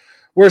put,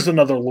 where's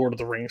another Lord of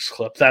the Rings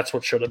clip? That's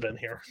what should have been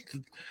here.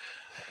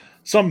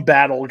 Some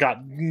battle got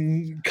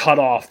cut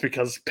off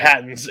because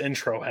Patton's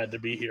intro had to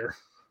be here.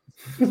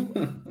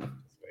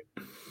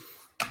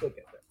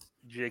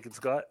 Jake and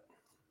Scott?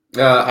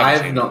 I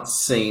have not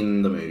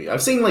seen the movie.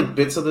 I've seen like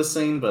bits of the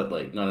scene, but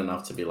like not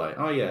enough to be like,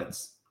 oh yeah,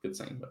 it's a good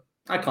scene. But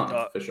I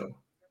can't for sure.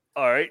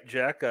 All right,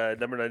 Jack,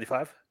 number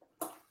 95.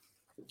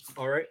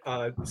 All right.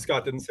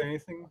 Scott didn't say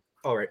anything.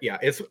 All right. Yeah,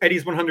 it's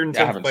Eddie's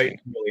 110th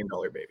fight, $1 million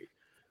baby.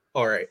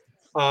 All right.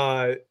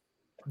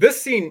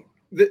 This scene,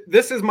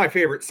 this is my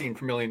favorite scene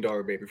from $1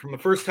 Million Baby. From the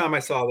first time I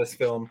saw this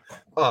film,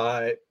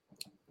 I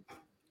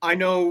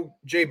know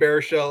Jay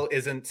Baruchel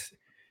isn't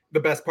the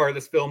best part of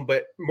this film,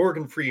 but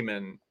Morgan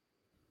Freeman.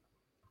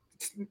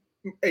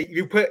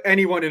 You put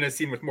anyone in a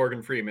scene with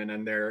Morgan Freeman,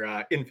 and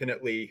they're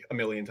infinitely a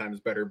million times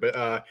better.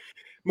 But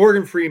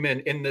Morgan Freeman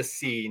in this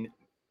scene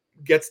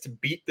gets to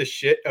beat the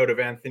shit out of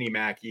Anthony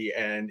Mackie,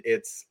 and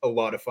it's a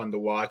lot of fun to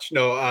watch.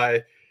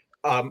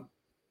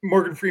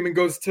 Morgan Freeman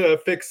goes to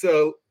fix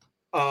a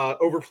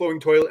overflowing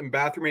toilet and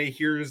bathroom. He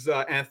hears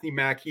Anthony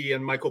Mackie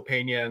and Michael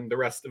Pena and the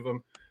rest of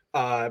them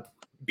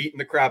beating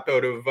the crap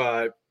out of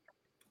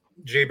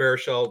Jay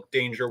Baruchel,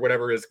 Danger,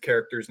 whatever his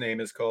character's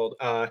name is called.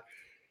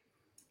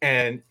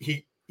 And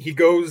he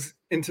goes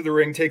into the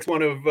ring, takes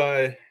one of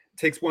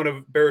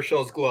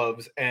Baruchel's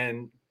gloves,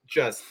 and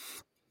just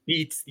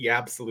beats the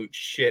absolute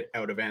shit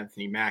out of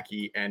Anthony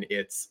Mackie, and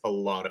it's a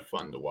lot of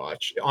fun to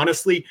watch.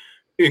 Honestly,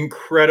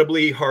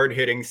 incredibly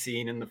hard-hitting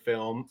scene in the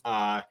film.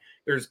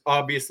 There's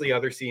obviously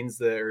other scenes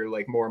that are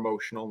like more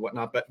emotional and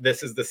whatnot, but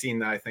this is the scene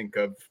that I think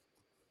of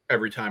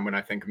every time when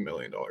I think of $1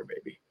 Million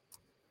Baby.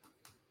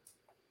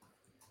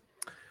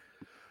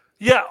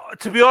 Yeah,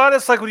 to be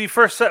honest, like when I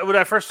first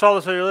saw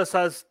this on your list,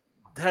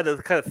 had to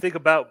kind of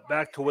think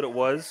back to what it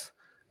was.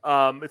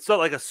 It's not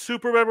like a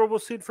super memorable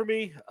scene for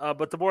me,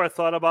 but the more I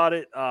thought about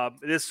it,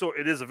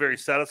 it is a very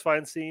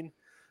satisfying scene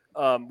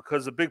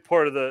because a big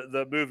part of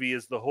the movie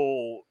is the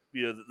whole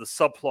the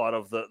subplot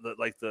of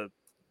the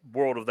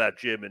world of that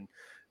gym, and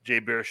Jay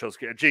Baruchel's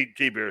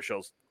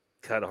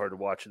kind of hard to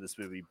watch in this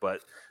movie,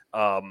 but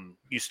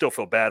you still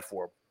feel bad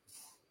for him,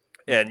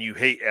 and you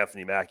hate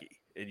Anthony Mackie,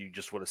 and you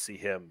just want to see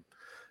him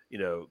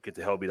get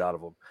the hell beat out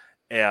of him.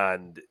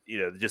 And,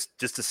 just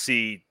to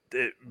see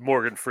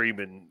Morgan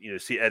Freeman,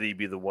 see Eddie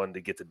be the one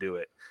to get to do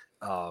it,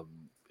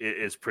 it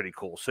is pretty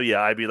cool. So,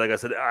 yeah, I mean, like I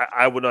said,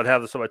 I would not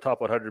have this on my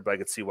top 100, but I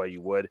could see why you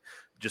would,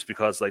 just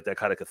because, like, that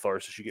kind of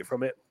catharsis you get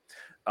from it.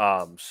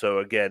 So,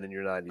 again, in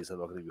your 90s, I'm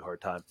not going to give you a hard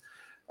time.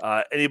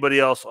 Anybody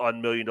else on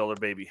 $1 Million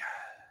Baby?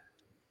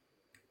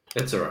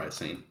 It's a right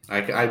scene.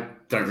 I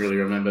don't really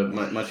remember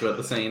much about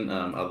the scene,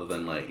 other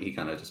than, like, he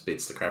kind of just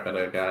beats the crap out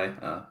of a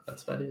guy.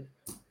 That's about it.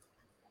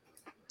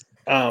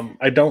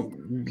 I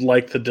don't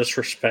like the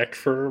disrespect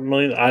for $1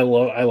 Million. I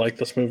like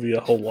this movie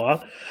a whole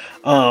lot.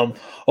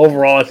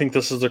 Overall, I think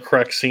this is the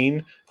correct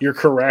scene. You're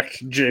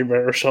correct. Jay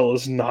Baruchel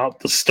is not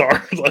the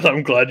star.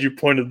 I'm glad you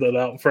pointed that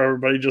out for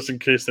everybody, just in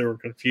case they were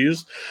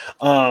confused.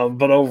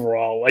 But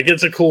overall, like,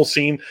 it's a cool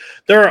scene.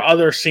 There are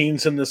other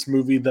scenes in this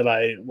movie that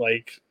I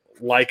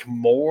like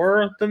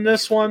more than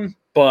this one,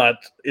 but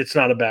it's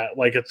not a bad.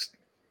 Like, it's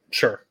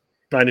sure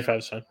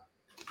 95 cents.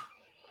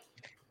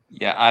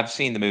 Yeah, I've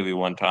seen the movie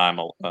one time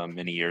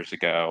many years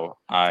ago.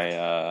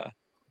 I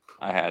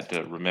had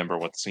to remember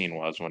what the scene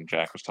was when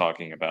Jack was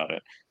talking about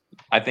it.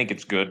 I think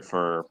it's good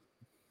for,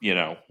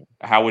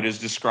 how it is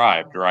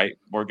described, right?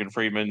 Morgan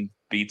Freeman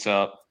beats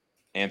up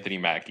Anthony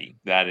Mackie.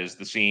 That is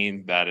the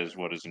scene. That is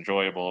what is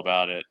enjoyable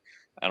about it.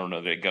 I don't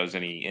know that it goes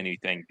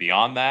anything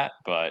beyond that,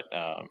 but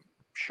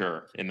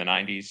sure, in the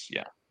 '90s,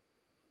 yeah.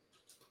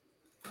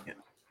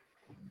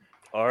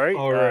 All right,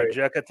 All right.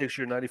 Jack, that takes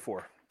your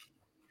 94.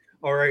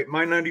 All right,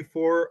 my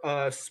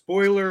 94.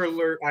 Spoiler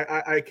alert.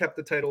 I kept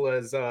the title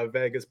as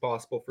vague as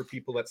possible for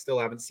people that still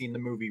haven't seen the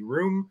movie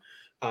Room,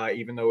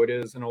 even though it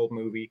is an old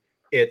movie.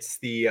 It's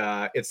the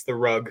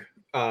rug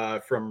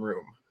from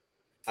Room.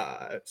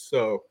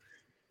 So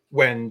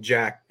when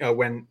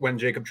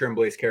Jacob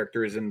Tremblay's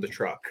character is in the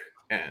truck,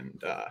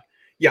 and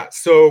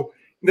so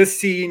this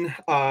scene.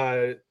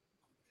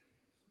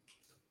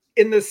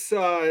 In this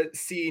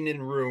scene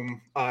in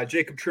Room,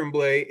 Jacob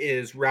Tremblay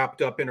is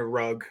wrapped up in a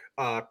rug,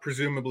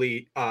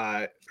 presumably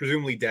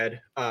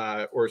dead,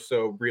 or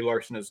so Brie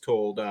Larson has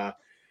told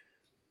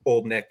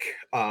old Nick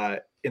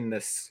in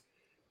this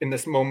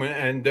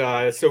moment,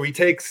 and so he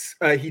takes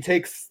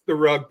the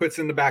rug, puts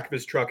it in the back of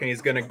his truck, and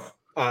he's gonna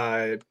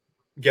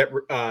get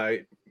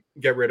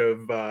rid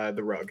of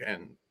the rug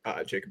and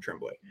Jacob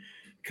Tremblay.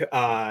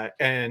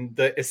 And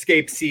the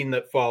escape scene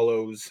that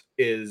follows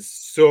is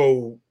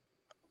so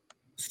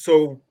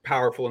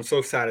powerful and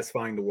so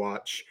satisfying to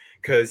watch,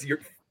 because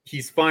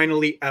he's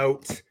finally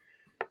out.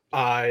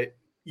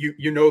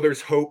 You know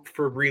there's hope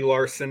for Brie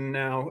Larson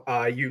now.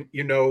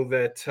 You know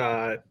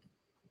that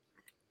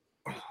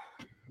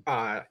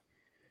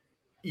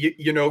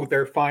you know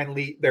they're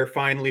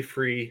finally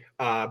free.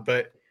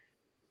 But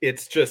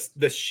it's just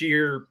the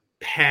sheer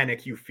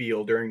panic you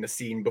feel during the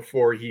scene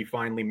before he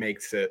finally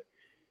makes it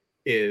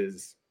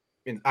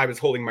I was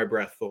holding my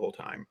breath the whole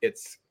time.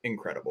 It's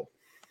incredible.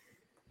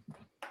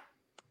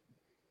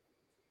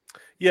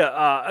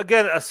 Yeah,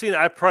 again, a scene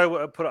I probably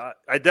wouldn't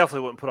I definitely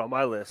wouldn't put on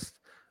my list,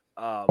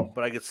 but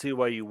I could see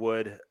why you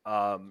would.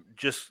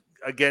 Just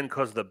again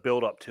because of the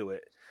build up to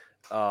it,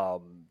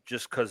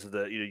 just because of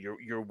the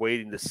you're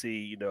waiting to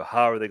see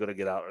how are they going to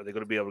get out? Are they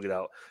going to be able to get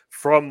out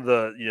from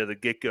the the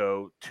get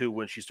go to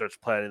when she starts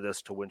planning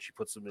this to when she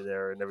puts them in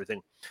there and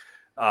everything,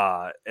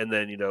 and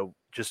then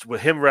just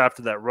with him wrapped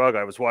in that rug,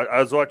 I was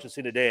watching the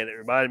scene today and it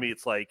reminded me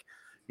it's like.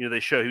 They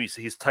show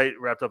he's tight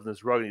wrapped up in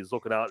this rug and he's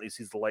looking out and he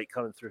sees the light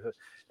coming through.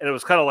 And it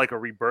was kind of like a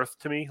rebirth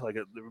to me. Like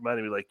it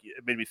reminded me, like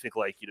it made me think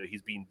like,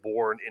 he's being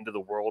born into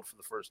the world for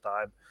the first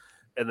time.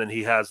 And then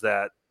he has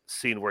that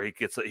scene where he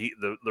gets the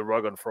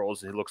rug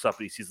unfurls and he looks up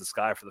and he sees the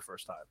sky for the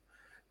first time.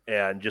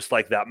 And just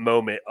like that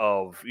moment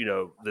of,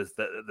 this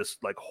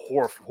like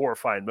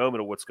horrifying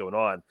moment of what's going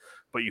on.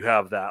 But you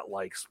have that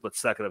like split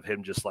second of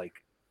him just like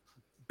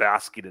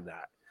basking in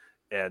that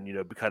and,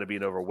 kind of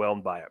being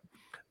overwhelmed by it.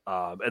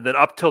 And then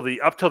up till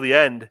the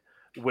end,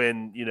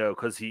 when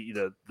because he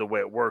the way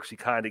it works, he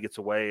kind of gets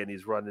away and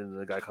he's running, and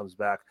the guy comes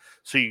back.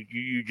 So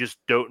you just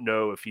don't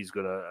know if he's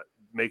gonna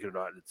make it or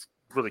not. It's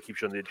really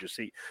keeps you on the edge of your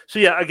seat. So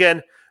yeah,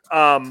 again,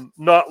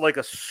 not like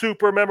a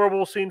super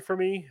memorable scene for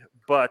me,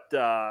 but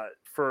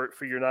for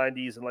your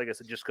 90s, and like I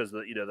said, just because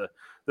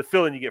the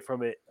feeling you get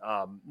from it,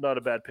 not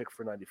a bad pick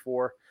for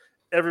 94.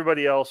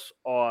 Everybody else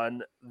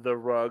on the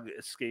rug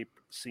escape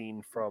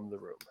scene from the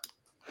Room.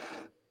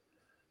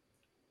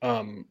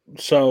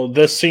 So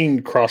this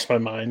scene crossed my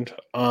mind.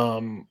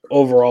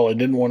 Overall, I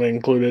didn't want to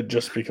include it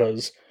just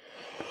because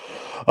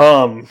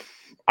I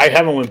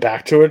haven't went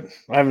back to it.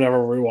 I've never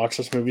rewatched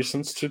this movie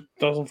since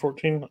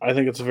 2014. I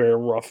think it's a very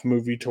rough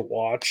movie to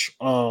watch.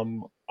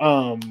 I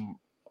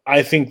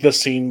think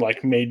this scene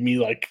like made me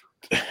like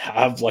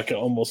have like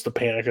almost a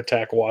panic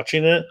attack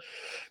watching it,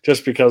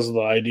 just because of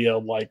the idea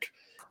of like,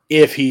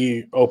 if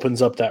he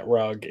opens up that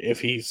rug, if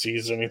he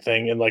sees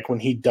anything, and like when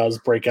he does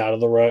break out of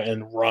the rug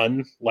and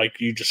run, like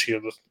you just hear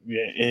this,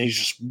 and he's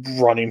just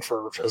running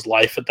for his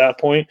life at that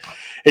point.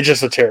 It's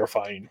just a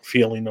terrifying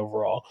feeling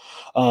overall.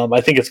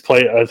 I think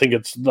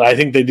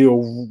they do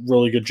a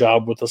really good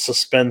job with the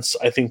suspense.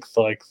 I think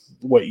like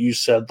what you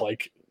said,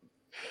 like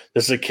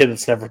this is a kid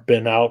that's never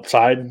been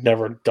outside,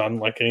 never done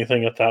like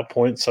anything at that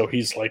point. So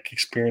he's like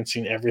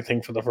experiencing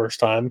everything for the first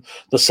time.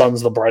 The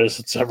sun's the brightest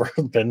it's ever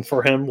been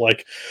for him.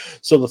 Like,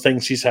 so the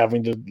things he's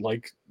having to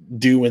like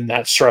do in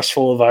that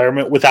stressful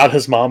environment without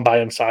his mom by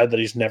his side that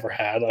he's never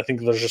had. I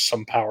think there's just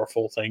some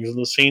powerful things in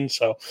the scene.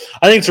 So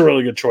I think it's a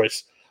really good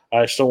choice.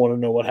 I still want to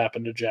know what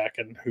happened to Jack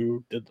and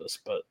who did this,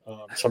 but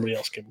somebody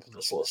else came up with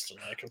this list and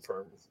I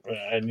confirm.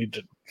 I need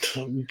to.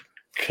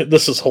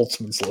 This is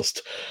Holtzman's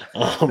list.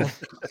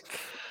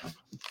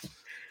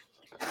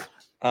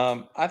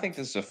 I think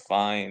this is a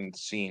fine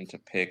scene to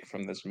pick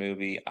from this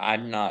movie.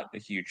 I'm not a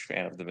huge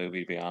fan of the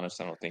movie, to be honest.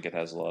 I don't think it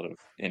has a lot of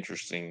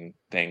interesting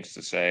things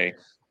to say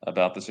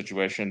about the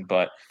situation,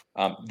 but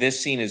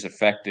this scene is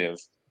effective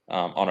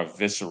on a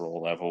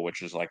visceral level,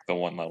 which is like the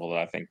one level that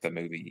I think the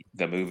movie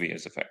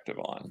is effective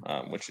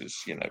on, which is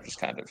just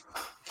kind of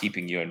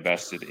keeping you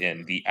invested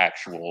in the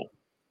actual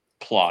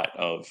plot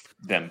of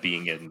them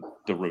being in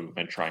the room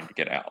and trying to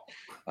get out.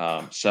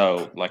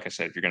 So, like I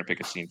said, if you're going to pick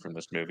a scene from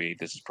this movie,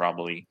 this is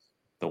probably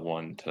the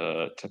one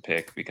to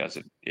pick because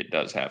it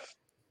does have,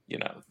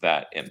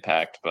 that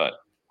impact. But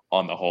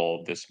on the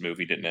whole, this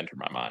movie didn't enter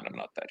my mind. I'm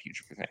not that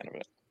huge of a fan of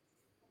it.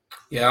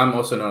 Yeah, I'm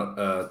also not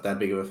that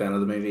big of a fan of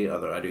the movie,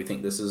 although I do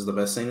think this is the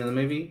best scene in the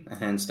movie,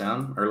 hands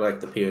down. Or like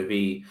the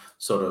POV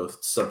sort of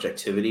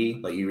subjectivity,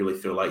 like you really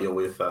feel like you're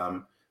with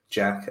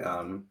Jack.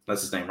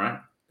 That's his name, right?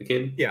 The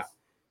kid? Yeah.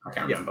 I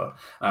can't remember.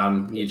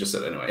 You just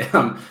said it anyway.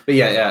 But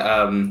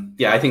yeah,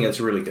 I think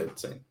it's a really good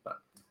scene. But.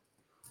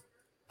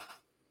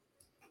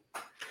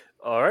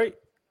 All right.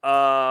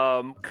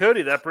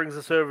 Cody, that brings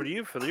us over to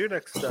you for your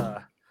next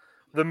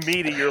the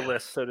meat of your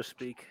list, so to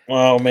speak.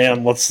 Oh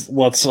man, let's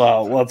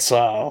I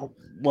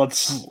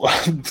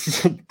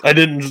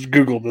didn't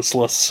Google this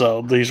list,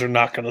 so these are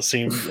not going to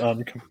seem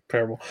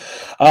comparable.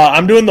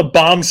 I'm doing the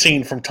bomb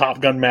scene from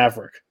Top Gun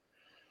Maverick.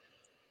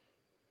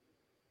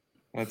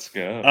 Let's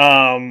go.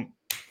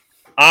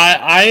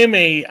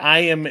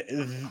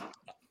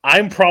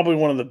 I'm probably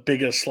one of the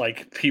biggest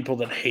people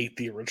that hate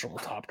the original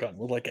Top Gun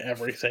with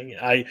everything.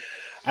 I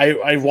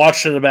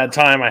watched it at a bad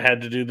time. I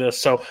had to do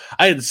this, so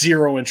I had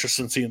zero interest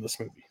in seeing this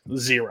movie.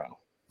 Zero.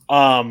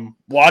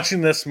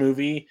 Watching this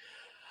movie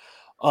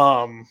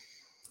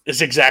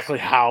is exactly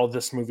how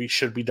this movie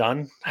should be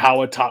done,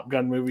 how a Top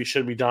Gun movie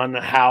should be done,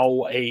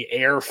 how a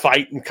air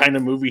fight and kind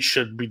of movie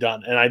should be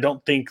done. And I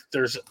don't think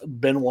there's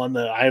been one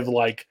that I've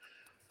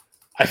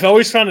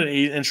always found it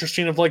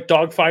interesting of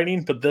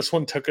dogfighting, but this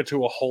one took it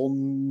to a whole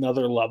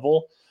nother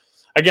level.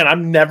 Again,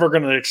 I'm never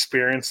going to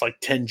experience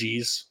 10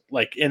 Gs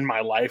in my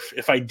life.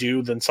 If I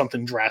do, then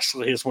something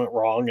drastically has went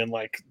wrong and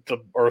the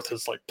earth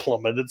has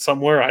plummeted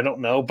somewhere. I don't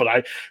know,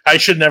 but I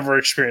should never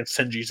experience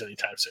 10 Gs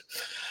anytime soon.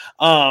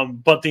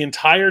 But the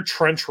entire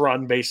trench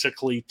run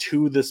basically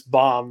to this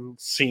bomb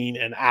scene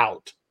and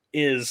out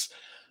is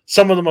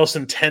some of the most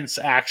intense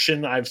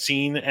action I've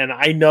seen. And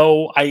I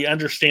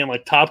understand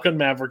Top Gun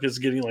Maverick is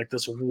getting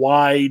this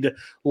wide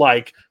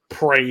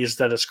praise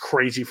that is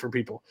crazy for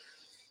people.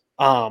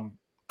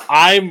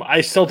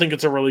 I still think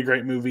it's a really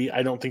great movie.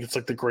 I don't think it's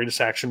the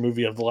greatest action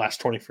movie of the last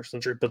 21st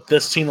century, but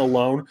this scene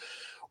alone,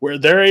 where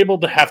they're able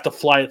to have to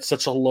fly at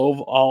such a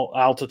low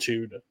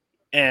altitude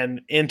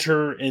and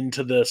enter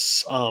into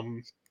this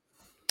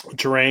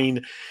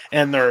terrain,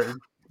 and they're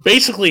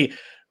basically,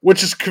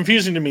 which is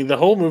confusing to me. The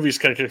whole movie is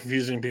kind of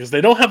confusing because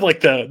they don't have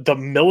the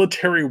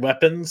military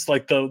weapons,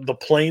 the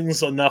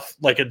planes enough,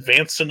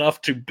 advanced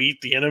enough to beat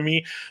the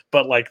enemy,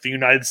 but the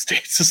United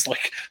States is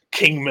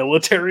king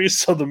military.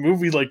 So the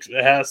movie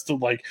has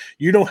to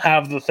you don't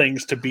have the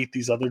things to beat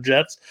these other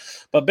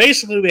jets, but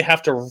basically they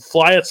have to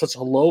fly at such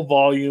a low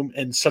volume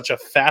and such a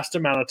fast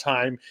amount of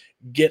time,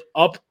 get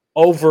up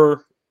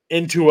over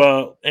into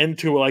a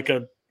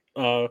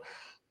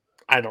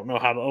I don't know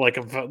how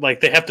to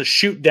they have to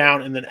shoot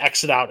down and then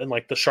exit out in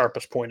the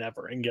sharpest point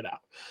ever and get out.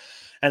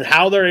 And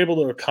how they're able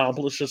to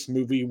accomplish this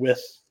movie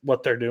with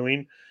what they're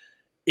doing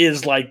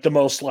is the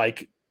most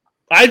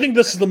I think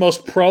this is the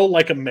most pro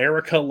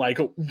America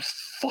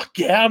fuck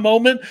yeah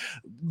moment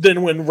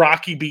than when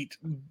Rocky beat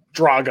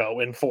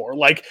Drago in 4.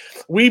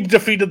 We've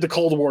defeated the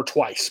Cold War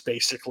twice,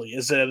 basically,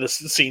 is this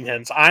scene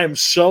ends. I am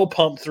so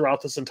pumped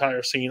throughout this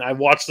entire scene. I've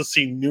watched the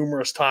scene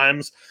numerous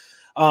times.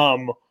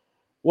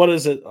 What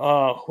is it?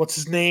 What's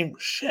his name?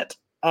 Shit.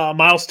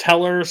 Miles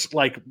Teller's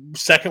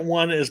second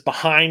one is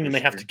behind and they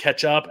have to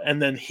catch up,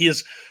 and then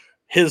his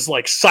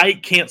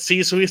sight can't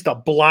see, so he has to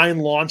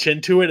blind launch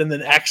into it and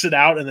then exit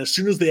out, and as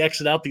soon as they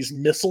exit out, these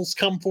missiles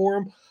come for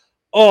him.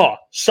 Oh,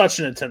 such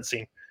an intense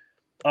scene.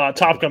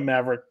 Top Gun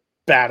Maverick,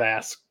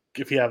 badass.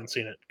 If you haven't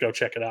seen it, go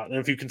check it out. And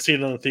if you can see it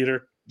in the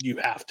theater, you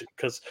have to,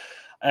 because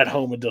at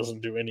home it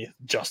doesn't do any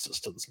justice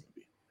to this movie.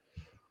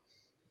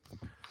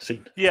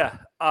 Yeah,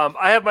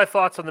 I have my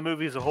thoughts on the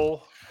movie as a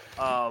whole,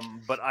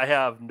 but I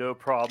have no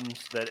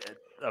problems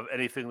of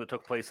anything that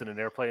took place in an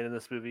airplane in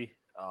this movie.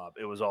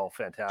 It was all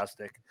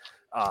fantastic,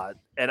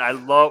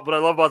 and what I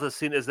love about this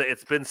scene is that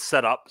it's been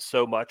set up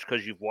so much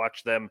because you've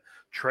watched them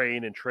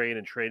train, and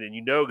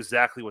you know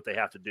exactly what they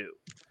have to do.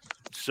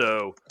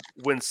 So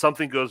when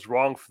something goes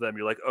wrong for them,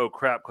 you're like, "Oh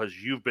crap!" because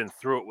you've been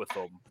through it with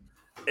them,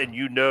 and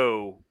you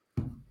know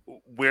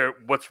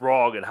what's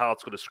wrong and how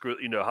it's going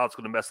to how it's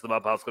going to mess them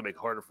up, how it's going to make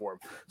it harder for them.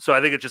 So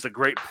I think it's just a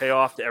great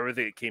payoff to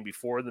everything that came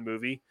before in the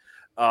movie.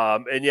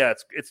 And yeah,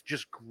 it's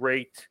just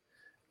great.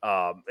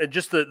 And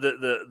just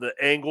the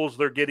angles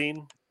they're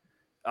getting,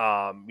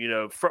 from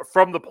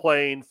the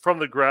plane, from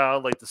the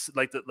ground, like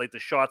the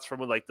shots from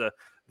when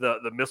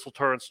the missile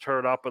turrets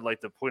turn up and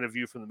the point of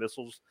view from the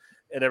missiles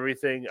and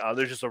everything.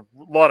 There's just a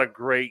lot of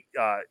great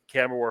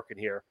camera work in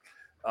here.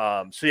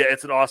 So yeah,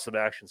 it's an awesome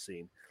action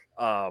scene.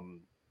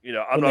 I'm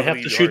they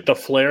have to shoot the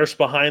flares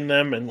behind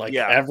them and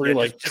how every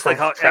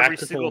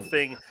single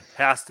thing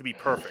has to be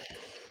perfect,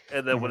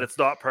 and then when it's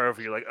not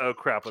perfect, you're like, oh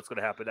crap, what's going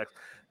to happen next?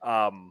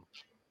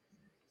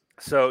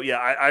 So yeah,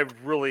 I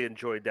really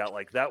enjoyed that.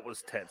 That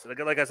was tense. And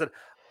like I said,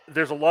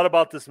 there's a lot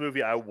about this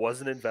movie I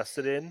wasn't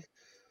invested in,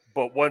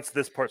 But once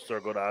this part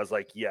started going on, I was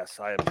like, yes,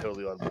 I am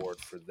totally on board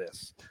for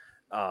this.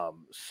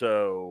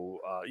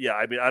 Yeah,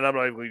 I mean, and I'm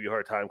not even going to give you a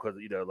hard time because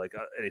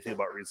anything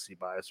about recency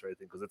bias or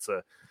anything,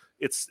 because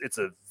it's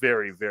a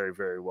very, very,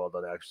 very well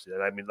done action.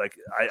 And I mean,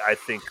 I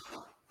think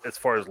as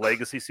far as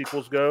legacy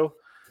sequels go,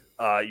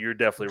 you're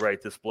definitely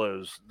right. This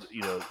blows,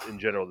 in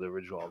general, the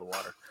original out of the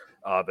water.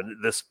 But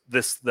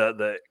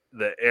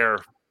the air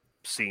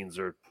scenes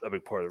are a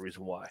big part of the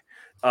reason why.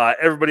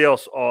 Everybody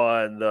else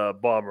on the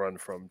bomb run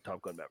from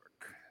Top Gun Maverick.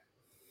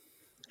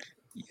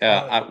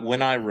 Yeah,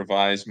 when I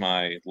revise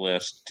my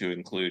list to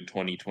include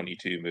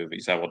 2022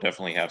 movies, I will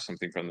definitely have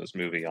something from this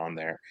movie on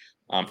there.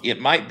 It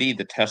might be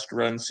the test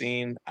run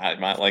scene. I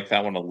might like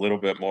that one a little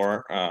bit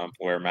more,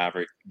 where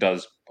Maverick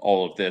does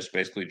all of this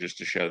basically just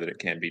to show that it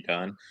can be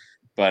done.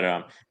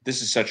 But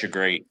this is such a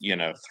great,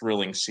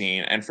 thrilling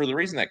scene. And for the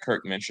reason that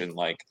Kirk mentioned,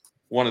 like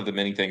one of the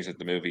many things that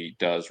the movie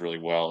does really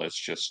well is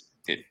just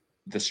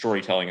the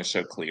storytelling is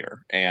so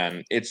clear.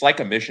 And it's like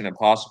a Mission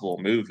Impossible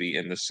movie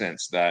in the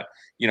sense that,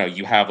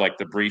 you have like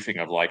the briefing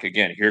of like,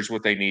 again, here's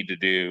what they need to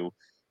do,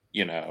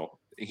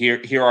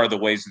 here are the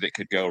ways that it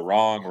could go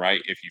wrong,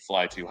 right? If you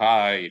fly too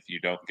high, if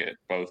you don't get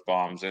both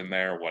bombs in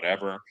there,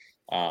 whatever.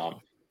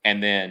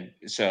 And then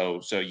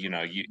so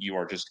you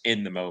are just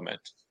in the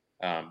moment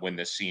when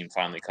this scene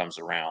finally comes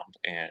around,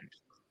 and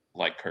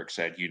like Kirk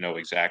said,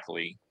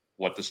 exactly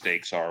what the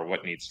stakes are,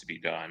 what needs to be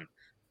done,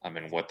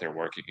 and what they're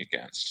working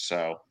against.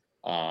 So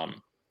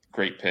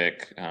great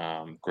pick,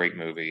 great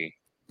movie,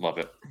 love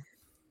it.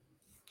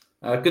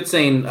 Good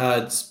scene.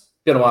 It's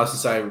been a while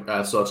since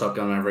I saw Top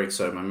Gun Maverick,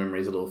 so my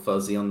memory's a little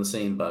fuzzy on the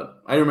scene,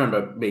 but I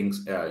remember being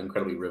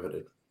incredibly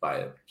riveted by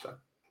it. So.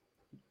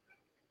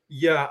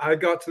 Yeah, I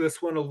got to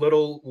this one a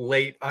little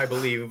late, I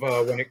believe,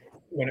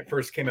 when it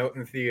first came out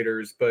in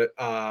theaters, but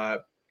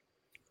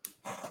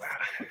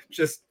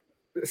just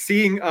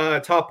seeing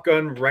Top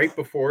Gun right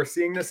before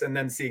seeing this and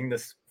then seeing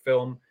this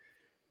film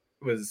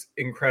was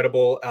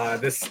incredible.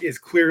 This is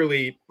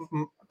clearly,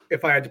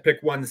 if I had to pick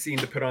one scene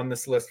to put on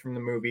this list from the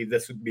movie,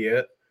 this would be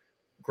it.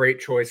 Great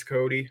choice,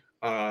 Cody.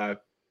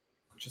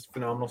 Just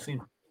phenomenal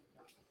scene.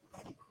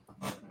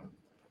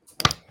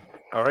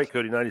 All right,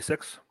 Cody,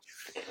 96.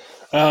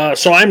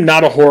 So I'm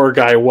not a horror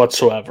guy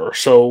whatsoever.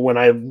 So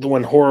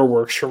when horror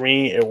works for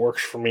me, it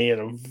works for me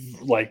in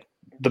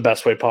the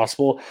best way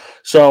possible.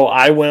 So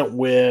I went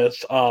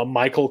with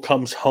Michael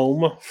Comes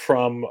Home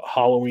from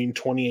Halloween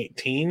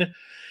 2018.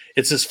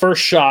 It's his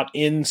first shot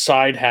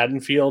inside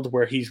Haddonfield,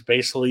 where he's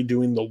basically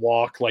doing the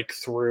walk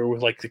through,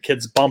 the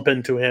kids bump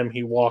into him.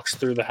 He walks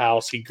through the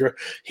house. He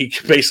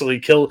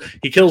basically kills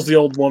the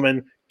old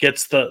woman,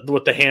 gets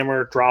with the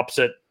hammer, drops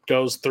it,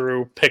 goes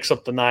through, picks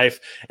up the knife,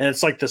 and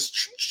it's like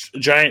this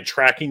giant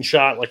tracking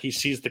shot. Like he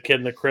sees the kid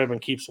in the crib and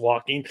keeps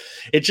walking.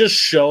 It just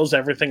shows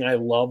everything I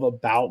love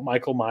about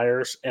Michael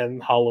Myers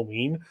and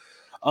Halloween.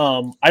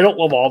 I don't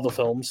love all the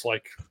films.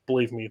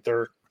 Believe me,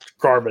 they're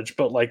garbage,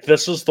 but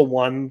this is the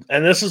one,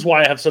 and this is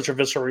why I have such a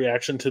visceral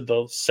reaction to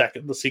the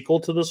sequel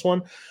to this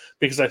one,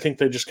 because I think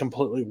they just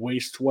completely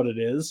waste what it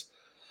is.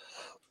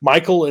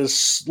 Michael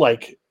is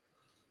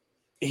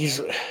he's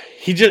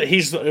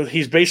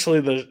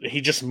basically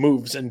he just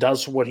moves and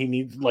does what he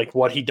needs,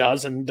 what he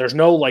does, and there's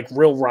no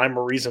real rhyme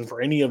or reason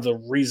for any of the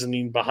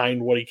reasoning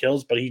behind what he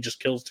kills, but he just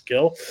kills to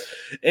kill.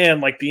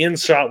 And the end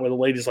shot where the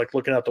lady's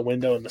looking out the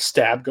window and the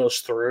stab goes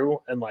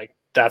through, and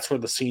that's where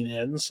the scene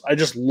ends. I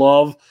just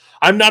love.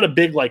 I'm not a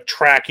big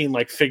tracking,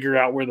 figure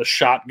out where the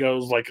shot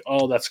goes.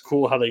 Oh, that's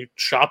cool how they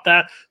shot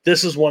that.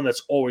 This is one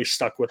that's always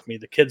stuck with me.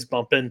 The kids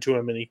bump into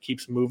him and he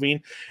keeps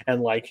moving,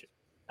 and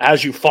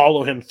as you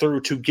follow him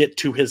through to get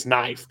to his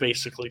knife,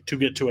 basically to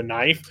get to a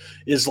knife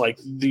is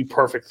the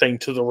perfect thing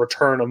to the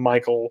return of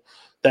Michael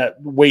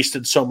that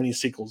wasted so many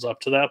sequels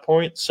up to that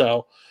point.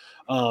 So,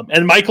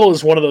 and Michael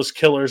is one of those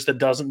killers that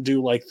doesn't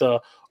do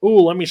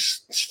let me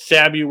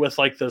stab you with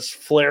this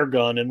flare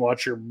gun and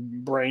watch your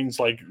brains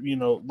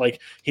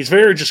he's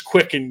very just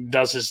quick and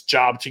does his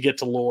job to get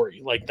to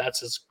Laurie.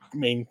 That's his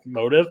main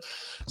motive.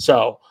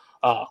 So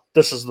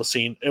this is the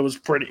scene. It was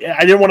pretty. I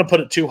didn't want to put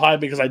it too high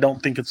because I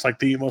don't think it's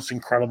the most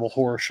incredible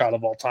horror shot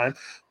of all time,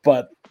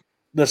 but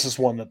this is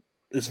one that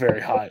is very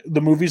high. The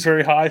movie's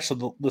very high,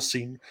 so the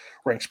scene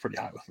ranks pretty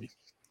high with me.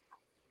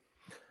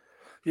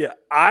 Yeah,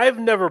 I've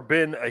never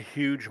been a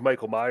huge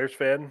Michael Myers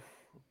fan.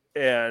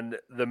 And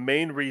the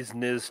main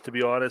reason is, to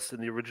be honest,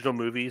 in the original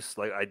movies,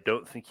 I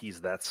don't think he's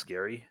that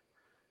scary.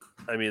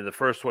 I mean, the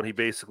first one, he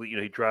basically,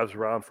 he drives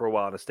around for a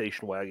while in a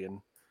station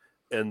wagon,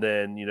 and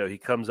then, he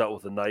comes out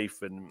with a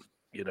knife, and,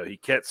 he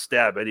can't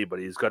stab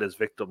anybody. He's got his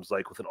victims,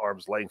 within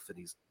arm's length, and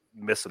he's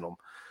missing them.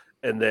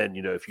 And then,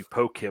 if you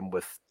poke him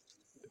with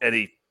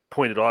any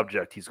pointed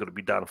object, he's going to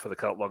be down for the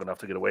count long enough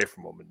to get away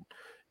from him, and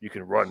you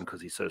can run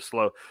because he's so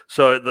slow.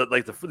 So,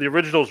 the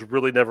originals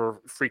really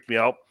never freaked me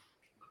out.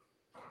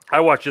 I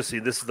watched this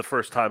scene. This is the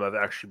first time I've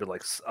actually been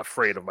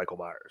afraid of Michael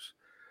Myers,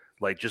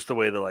 just the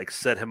way they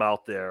set him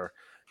out there,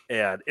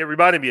 and it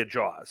reminded me of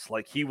Jaws.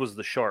 He was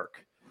the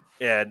shark,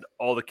 and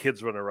all the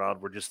kids running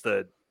around were just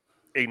the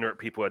ignorant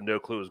people who had no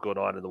clue what was going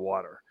on in the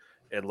water,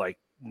 and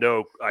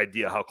no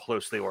idea how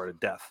close they are to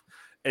death,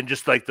 and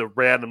just like the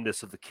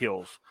randomness of the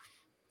kills,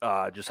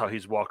 just how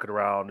he's walking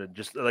around, and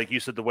just like you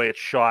said, the way it's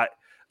shot.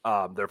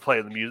 They're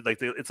playing the music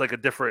like it's like a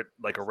different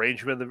like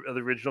arrangement of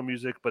the original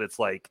music, but it's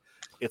like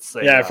it's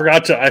a, I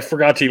forgot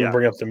to even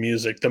bring up the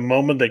music. The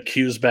moment that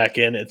cues back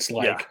in, it's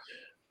like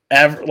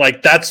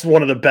like that's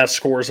one of the best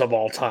scores of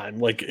all time.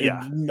 Like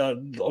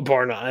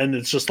bar none, and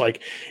it's just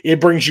like it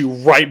brings you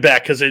right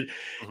back because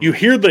you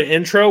hear the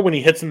intro when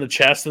he hits in the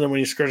chest, and then when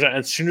he screams out,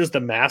 as soon as the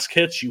mask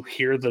hits, you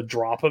hear the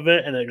drop of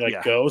it, and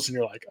it goes, and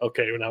you're like,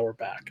 okay, well, now we're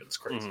back. It's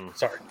crazy.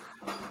 Sorry.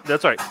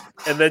 That's right.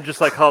 And then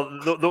just like how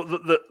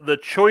the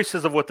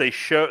choices of what they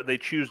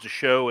choose to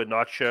show and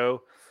not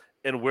show,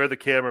 and where the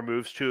camera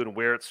moves to, and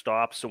where it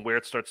stops, and where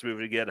it starts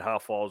moving again, and how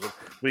it falls. And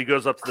when he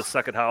goes up to the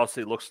second house,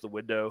 he looks at the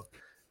window,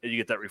 and you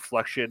get that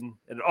reflection,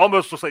 and it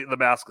almost looks like the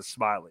mask is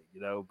smiling,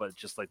 but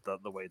just like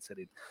the way it's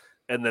hitting,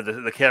 and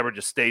then the camera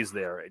just stays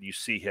there, and you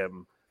see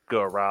him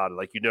go around, and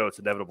like it's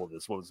inevitable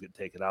this woman's getting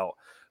taken out.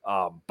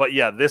 But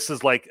yeah, this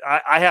is like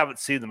I haven't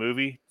seen the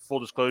movie. Full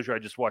disclosure, I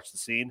just watched the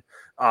scene,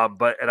 and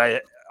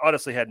I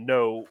honestly had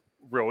no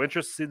real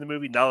interest in seeing the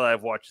movie. Now that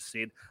I've watched the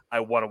scene,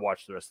 I want to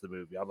watch the rest of the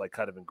movie. I'm like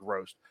kind of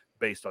engrossed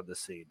based on this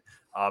scene.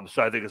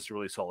 So I think it's a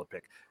really solid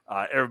pick.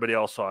 Everybody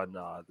else on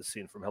the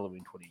scene from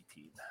Halloween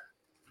 2018?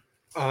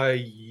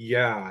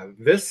 Yeah,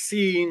 this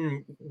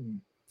scene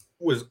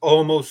was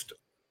almost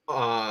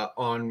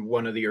on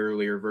one of the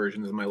earlier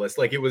versions of my list.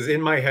 Like it was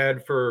in my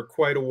head for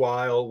quite a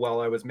while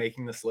I was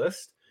making this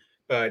list.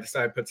 But I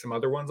decided to put some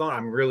other ones on.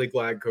 I'm really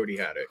glad Cody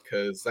had it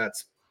because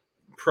that's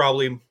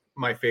probably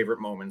my favorite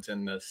moment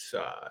in this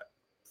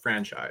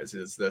franchise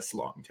is this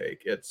long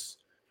take. It's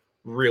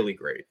really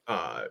great.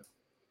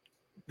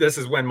 This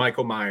is when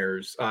Michael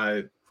Myers,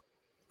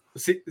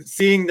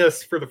 seeing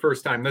this for the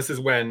first time, this is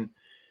when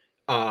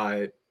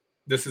I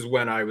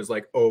was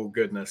like, oh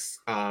goodness,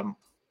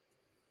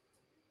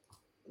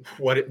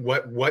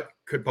 what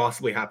could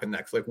possibly happen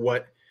next? Like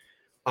what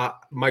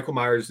Michael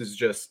Myers is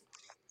just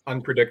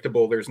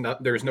unpredictable. There's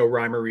no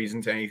rhyme or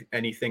reason to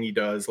anything he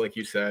does. Like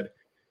you said,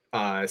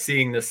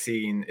 seeing this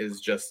scene is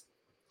just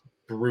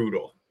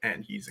brutal,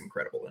 and he's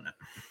incredible in it.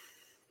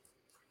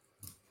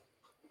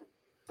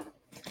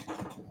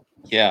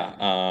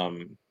 Yeah,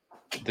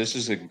 this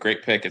is a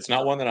great pick. It's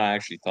not one that I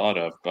actually thought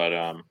of,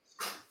 but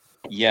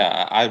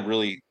yeah, I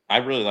really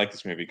like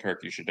this movie.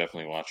 Kirk, you should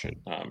definitely watch it.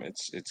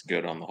 It's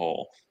good on the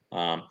whole.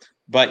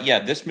 But yeah,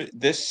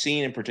 this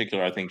scene in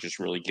particular, I think, just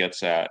really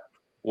gets at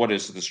what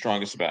is the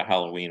strongest about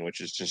Halloween, which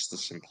is just the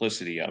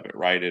simplicity of it,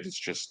 right? It is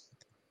just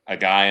a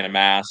guy in a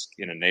mask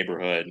in a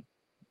neighborhood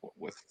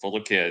full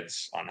of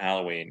kids on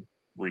Halloween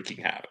wreaking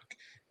havoc.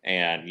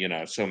 And,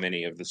 so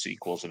many of the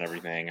sequels and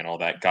everything and all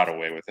that got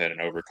away with it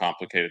and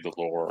overcomplicated the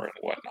lore and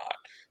whatnot.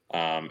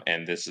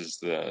 And this is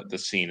the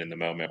scene in the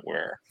moment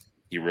where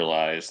he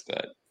realized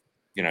that,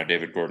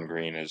 David Gordon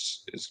Green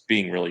is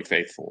being really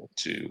faithful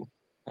to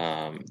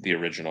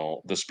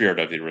the spirit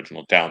of the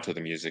original, down to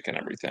the music and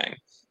everything.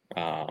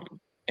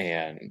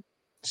 And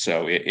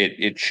so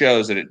it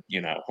shows that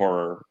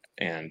horror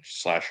and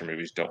slasher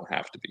movies don't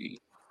have to be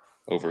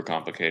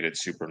overcomplicated,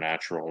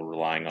 supernatural,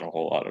 relying on a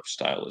whole lot of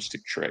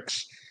stylistic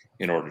tricks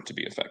in order to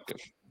be effective.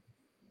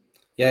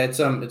 Yeah, it's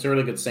a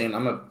really good scene.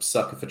 I'm a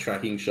sucker for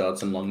tracking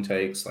shots and long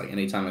takes. Like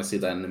anytime I see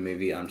that in the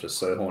movie, I'm just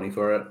so horny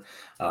for it.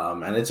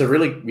 And it's a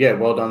really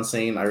well done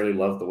scene. I really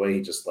love the way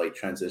he just like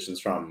transitions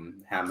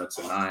from hammer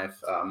to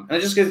knife. And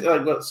it just goes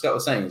like what Scott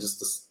was saying. It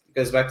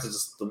goes back to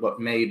just what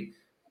made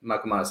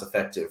Michael Myers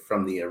effective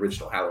from the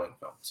original Halloween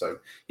film. So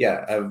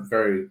yeah, a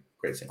very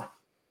great scene.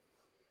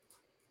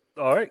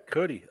 All right,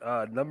 Cody,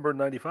 number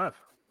 95.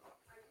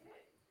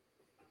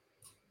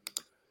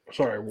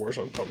 Sorry,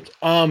 Warzone comes.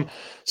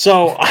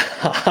 So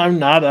I'm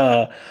not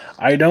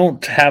I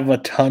don't have a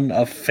ton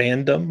of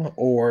fandom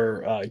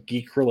or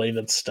geek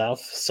related stuff.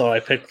 So I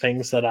pick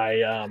things that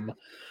I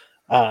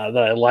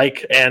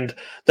like, and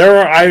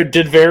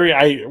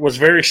I was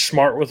very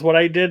smart with what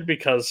I did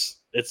because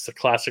it's the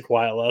classic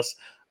YLS.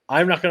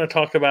 I'm not going to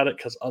talk about it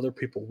because other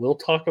people will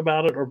talk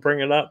about it or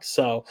bring it up.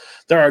 So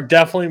there are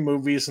definitely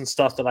movies and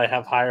stuff that I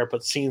have higher,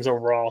 but scenes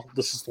overall,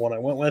 this is the one I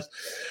went with.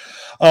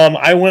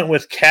 I went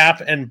with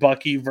Cap and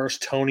Bucky versus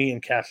Tony in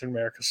Captain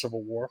America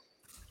Civil War.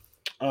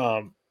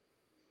 No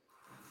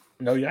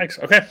yikes.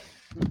 Okay.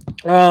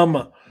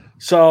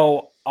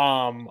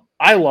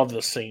 I love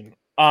this scene.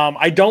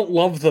 I don't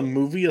love the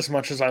movie as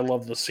much as I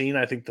love the scene.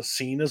 I think the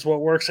scene is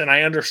what works, and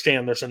I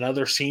understand there's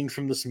another scene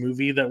from this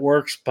movie that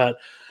works, but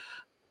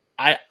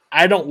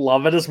I don't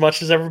love it as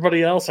much as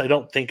everybody else. I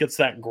don't think it's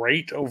that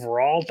great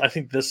overall. I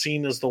think this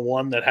scene is the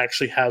one that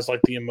actually has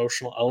like the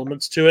emotional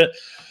elements to it.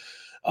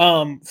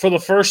 For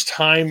the first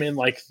time in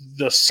like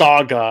the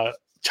saga,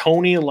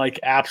 Tony like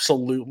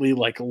absolutely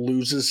like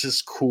loses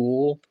his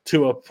cool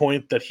to a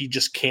point that he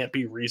just can't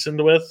be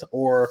reasoned with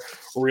or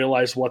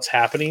realize what's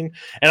happening.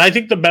 And I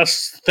think the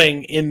best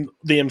thing in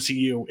the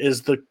MCU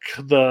is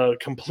the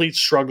complete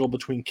struggle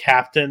between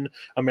Captain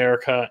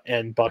America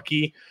and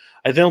Bucky.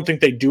 I don't think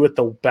they do it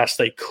the best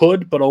they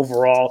could, but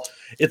overall,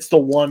 it's the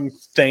one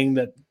thing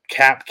that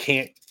Cap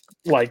can't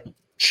like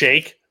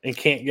Jake and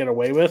can't get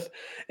away with.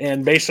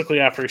 And basically,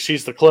 after he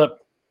sees the clip,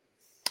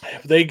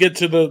 they get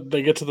to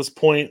this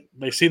point.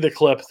 They see the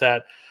clip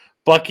that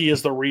Bucky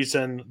is the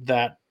reason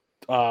that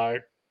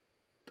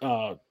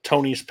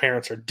Tony's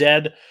parents are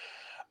dead.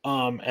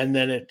 And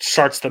then it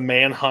starts the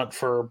manhunt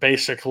for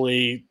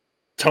basically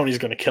Tony's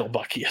going to kill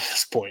Bucky at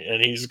this point,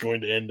 and he's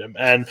going to end him.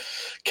 And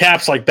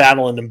Cap's like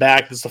battling him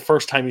back. This is the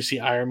first time you see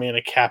Iron Man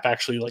and Cap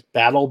actually like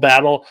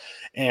battle.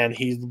 And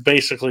he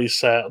basically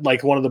said,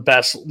 like, one of the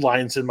best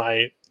lines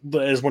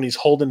is when he's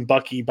holding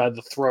Bucky by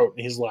the throat,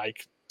 and he's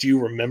like, "Do you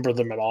remember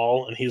them at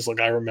all?" And he's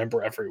like, "I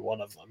remember every one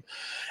of them."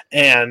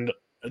 And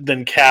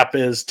then Cap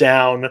is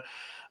down,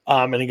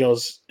 and he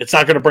goes, "It's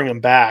not going to bring him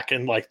back."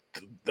 And like,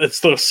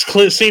 it's the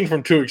scene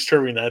from 2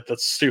 Exterminate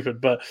that's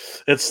stupid, but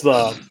it's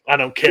the "I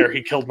don't care,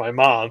 he killed my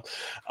mom."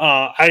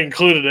 I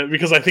included it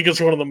because I think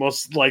it's one of the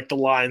most like the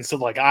lines that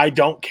like, I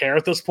don't care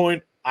at this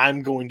point.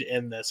 I'm going to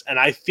end this. And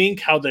I think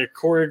how they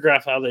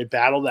choreograph, how they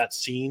battle that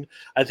scene,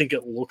 I think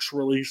it looks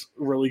really,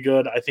 really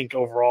good. I think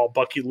overall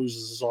Bucky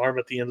loses his arm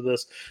at the end of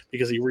this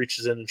because he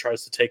reaches in and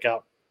tries to take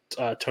out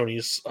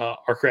Tony's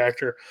arc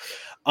reactor.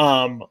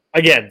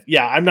 Again,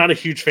 yeah, I'm not a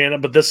huge fan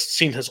of, but this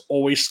scene has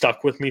always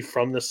stuck with me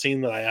from this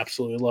scene that I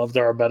absolutely love.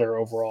 There are better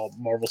overall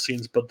Marvel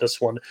scenes, but this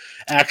one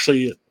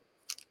actually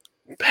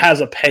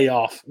has a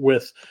payoff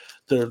with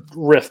the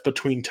rift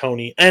between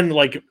Tony, and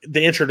like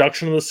the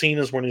introduction of the scene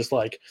is when he's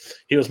like,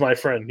 "He was my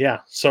friend."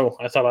 Yeah. So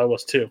I thought I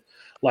was too.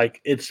 Like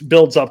it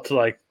builds up to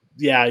like,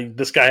 yeah,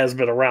 this guy hasn't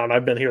been around.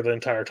 I've been here the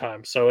entire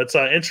time. So it's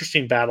an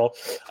interesting battle.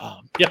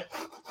 Yeah.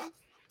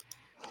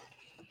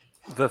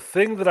 The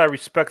thing that I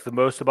respect the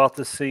most about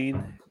this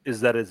scene is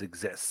that it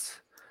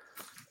exists,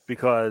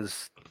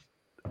 because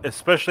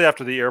especially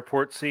after the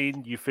airport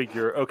scene, you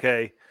figure,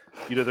 okay,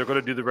 they're going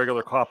to do the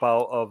regular cop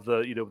out of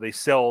the,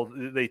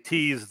 they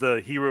tease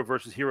the hero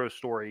versus hero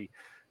story,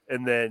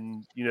 and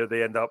then,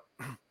 they end up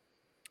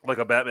like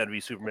a Batman v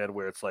Superman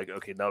where it's like,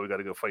 okay, now we got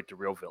to go fight the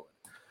real villain.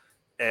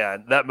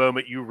 And that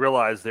moment you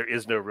realize there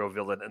is no real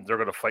villain and they're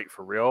going to fight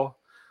for real.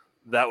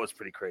 That was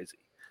pretty crazy.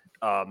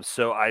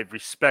 So I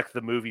respect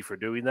the movie for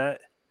doing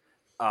that.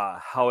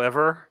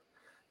 However,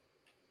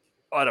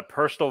 on a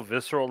personal,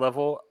 visceral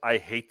level, I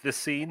hate this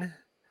scene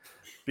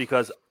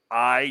because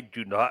I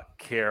do not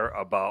care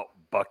about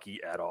Bucky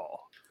at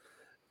all.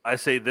 I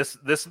say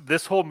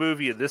this whole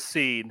movie and this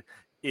scene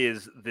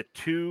is the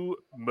 2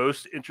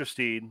 most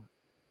interesting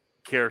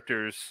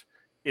characters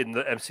in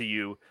the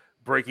MCU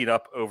breaking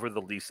up over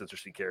the least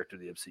interesting character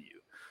in the MCU.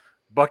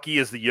 Bucky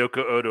is the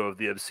Yoko Ono of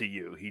the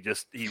MCU.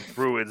 He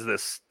ruins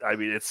this. I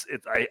mean,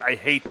 I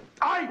hate.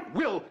 I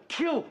will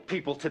kill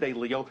people today,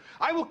 Leo.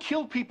 I will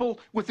kill people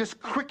with this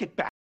cricket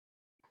bat.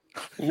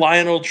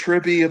 Lionel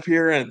Tribby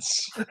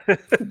appearance.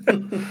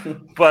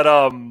 But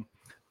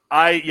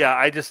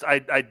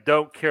I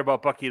don't care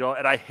about Bucky at all,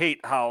 and I hate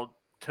how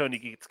Tony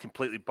gets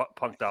completely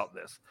punked out in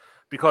this,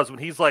 because when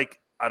he's like,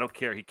 "I don't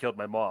care, he killed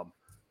my mom,"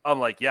 I'm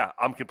like, yeah,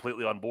 I'm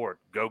completely on board.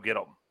 Go get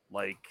him.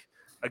 Like,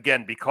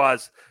 again,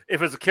 because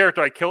if it's a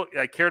character I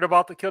cared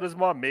about that killed his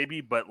mom,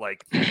 maybe, but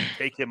like,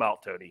 take him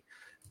out, Tony.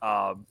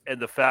 And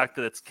the fact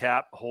that it's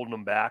Cap holding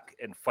him back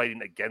and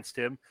fighting against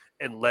him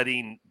and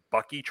letting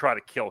Bucky try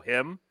to kill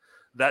him,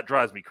 that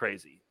drives me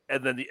crazy.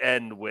 And then the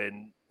end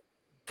when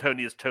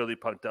Tony is totally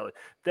punked out.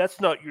 That's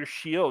not your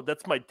shield.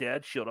 That's my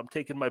dad's shield. I'm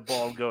taking my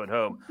ball and going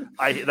home.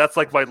 That's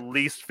like my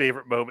least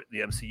favorite moment in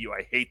the MCU.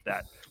 I hate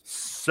that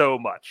so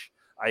much.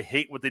 I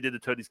hate what they did to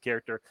Tony's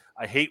character.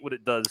 I hate what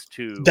it does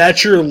to...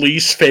 That's your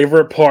least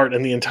favorite part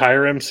in the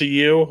entire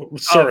MCU?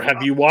 Sir,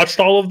 have you watched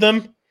all of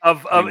them?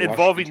 Of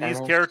involving these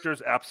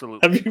characters,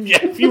 absolutely.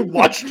 Have you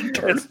watched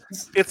Eternals?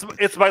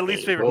 It's my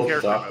least favorite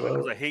character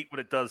because I hate what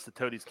it does to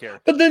Tony's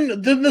character. But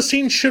then the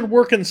scene should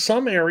work in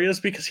some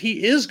areas because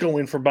he is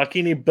going for Bucky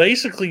and he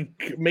basically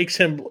makes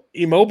him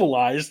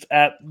immobilized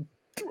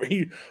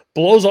he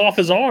blows off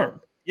his arm.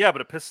 Yeah,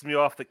 but it pisses me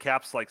off that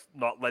Cap's like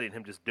not letting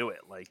him just do it.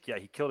 Like, yeah,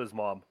 he killed his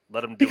mom.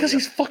 Let him do it. Because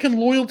he's fucking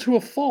loyal to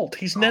a fault.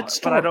 He's Ned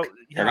Stark.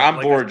 I'm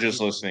bored just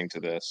listening to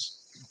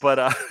this.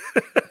 But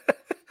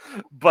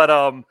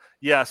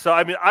yeah, so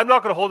I mean, I'm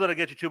not going to hold it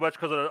against you too much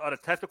because on a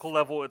technical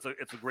level, it's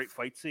a great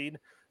fight scene.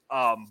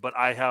 But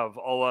I have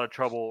a lot of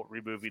trouble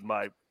removing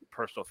my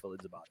personal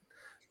feelings about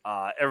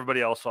it.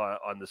 Everybody else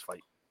on this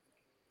fight.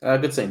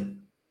 Good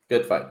scene,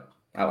 good fight.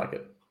 I like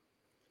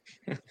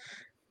it.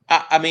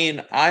 I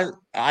mean,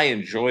 I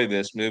enjoy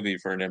this movie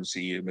for an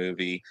MCU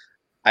movie.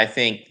 I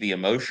think the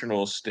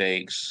emotional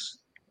stakes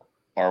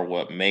are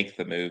what make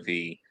the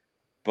movie.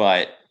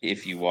 But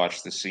if you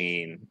watch the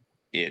scene,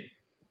 it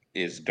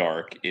is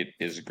dark, it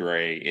is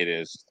gray, it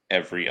is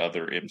every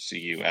other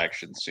MCU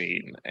action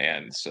scene,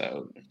 and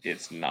so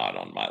it's not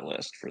on my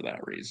list for that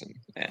reason.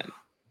 And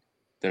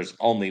there's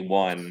only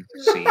one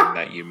scene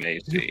that you may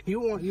see. You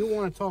want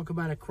to talk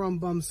about a crumb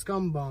bum,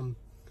 scum bum,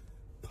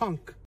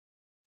 punk.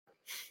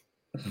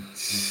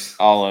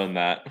 I'll own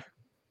that.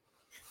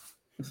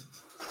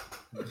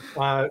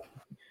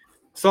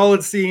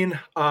 Solid scene.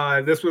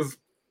 This was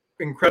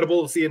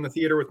incredible to see in the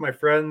theater with my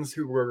friends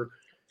who were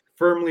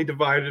firmly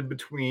divided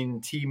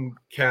between Team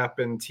Cap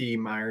and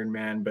Team Iron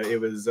Man, but it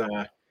was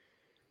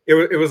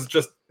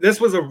just, this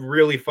was a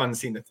really fun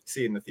scene to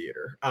see in the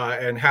theater.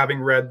 And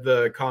having read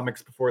the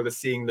comics before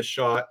seeing the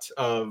shot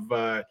of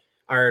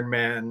Iron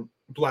Man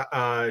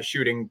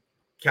shooting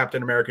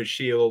Captain America's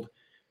shield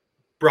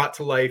brought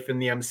to life in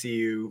the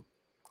MCU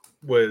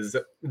was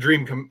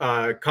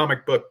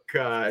comic book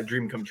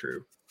dream come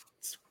true.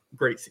 It's a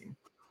great scene.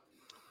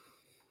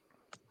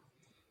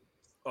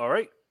 All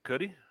right,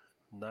 Cody,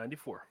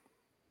 94.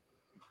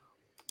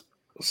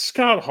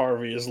 Scott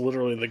Harvey is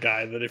literally the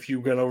guy that if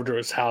you went over to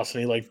his house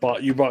and he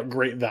bought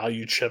great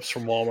value chips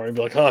from Walmart and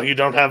be like, oh, you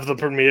don't have the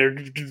premier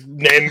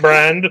name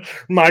brand?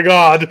 My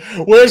God,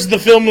 where's the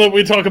film that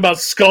we talk about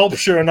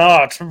sculpture and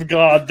art?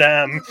 God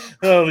damn.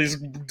 Oh, these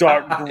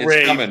dark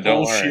gray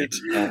bullshit.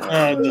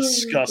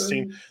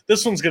 Disgusting.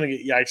 This one's going to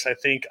get yikes, I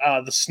think.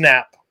 The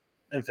Snap,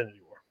 Infinity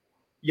War.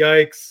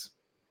 Yikes.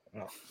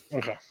 Oh,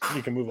 okay,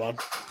 you can move on.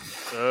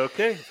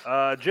 Okay,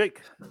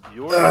 Jake,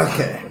 yours.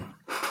 Okay.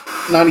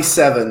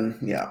 97,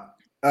 yeah.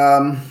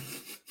 I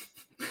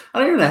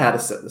don't even know how to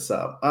set this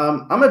up.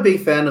 I'm a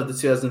big fan of the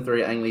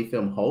 2003 Ang Lee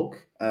film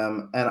Hulk,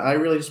 and I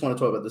really just want to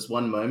talk about this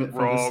one moment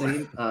from the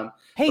scene.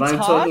 Hey, but I'm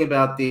Todd? talking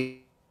about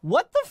the...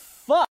 What the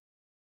fuck?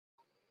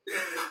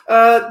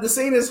 The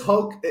scene is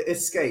Hulk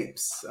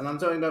escapes, and I'm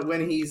talking about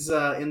when he's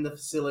in the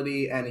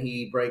facility and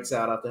he breaks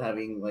out after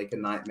having like a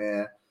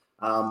nightmare.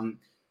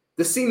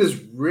 The scene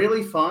is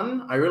really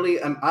fun.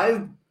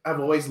 I've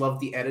always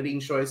loved the editing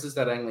choices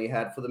that Ang Lee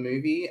had for the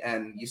movie,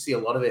 and you see a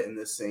lot of it in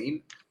this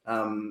scene.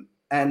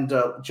 And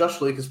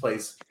Josh Lucas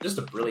plays just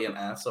a brilliant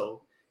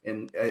asshole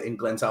in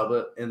Glenn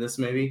Talbot in this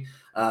movie.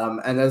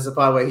 And there's a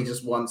part where he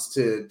just wants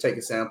to take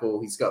a sample.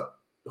 He's got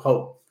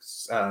Hulk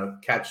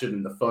captured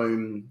in the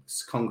foam,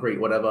 concrete,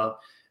 whatever,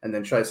 and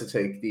then tries to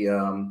take the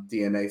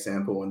DNA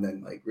sample, and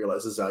then like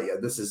realizes, oh yeah,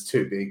 this is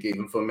too big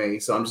even for me,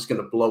 so I'm just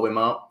gonna blow him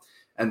up,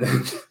 and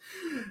then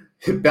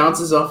it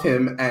bounces off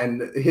him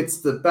and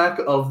hits the back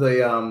of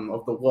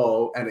the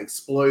wall and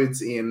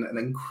explodes in an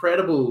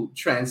incredible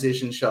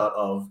transition shot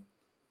of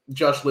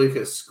Josh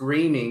Lucas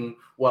screaming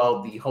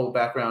while the whole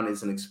background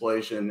is an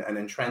explosion, and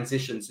then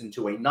transitions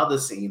into another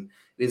scene.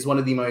 It is one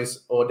of the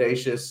most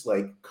audacious,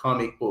 like,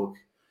 comic book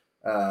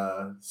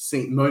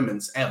scene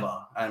moments ever,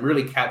 and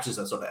really captures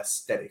that sort of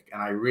aesthetic.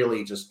 And I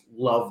really just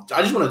love.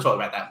 I just want to talk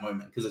about that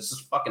moment because it's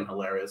just fucking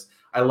hilarious.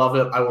 I love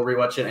it. I will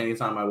rewatch it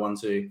anytime I want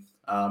to.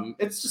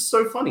 It's just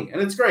so funny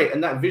and it's great,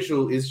 and that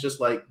visual is just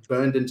like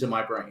burned into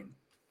my brain.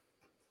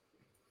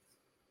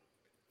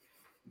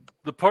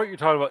 The part you're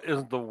talking about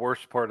isn't the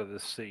worst part of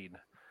this scene.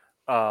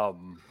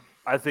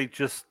 I think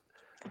just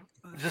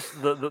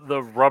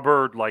the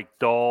rubber like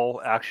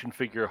doll action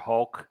figure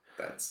Hulk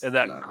and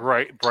that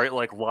bright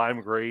like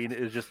lime green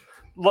is just,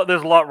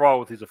 there's a lot wrong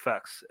with these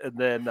effects. And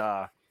then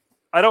I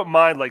don't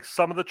mind like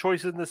some of the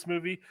choices in this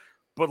movie,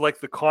 but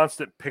like the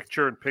constant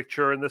picture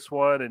in this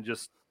one and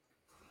just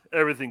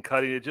everything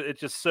cutting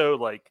it's just so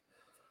like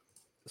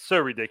so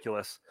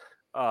ridiculous.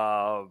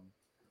 I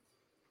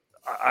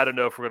don't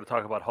know if we're going to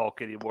talk about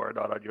Hulk anymore or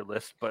not on your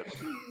list, but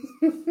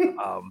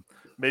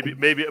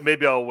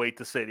maybe I'll wait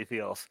to say anything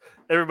else.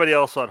 Everybody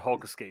else on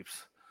Hulk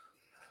escapes.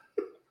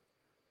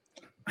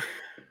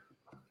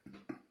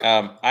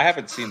 I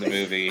haven't seen the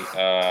movie.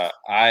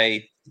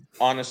 I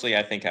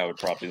think I would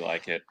probably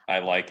like it. I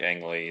like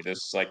Ang Lee. This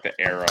is like the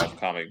era of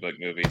comic book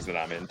movies that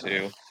I'm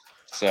into.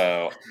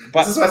 So,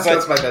 but this is why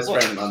Scott's my best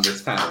friend on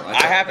this panel.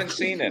 I haven't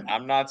seen it.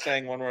 I'm not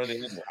saying one way or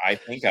the other. I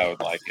think I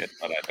would like it,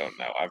 but I don't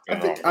know. I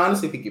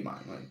honestly think you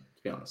might, like,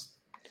 to be honest.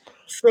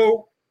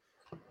 So,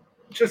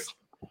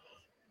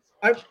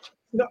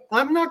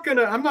 I'm not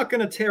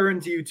gonna tear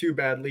into you too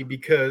badly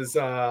because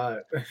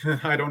I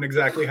don't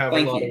exactly have a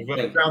lot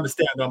of ground to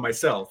stand on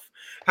myself.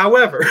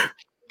 However,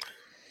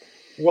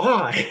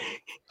 why?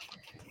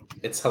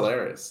 It's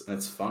hilarious and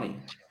it's funny.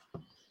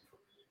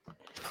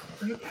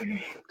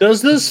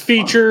 Does this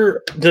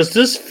feature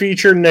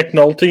Nick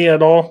Nolte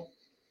at all?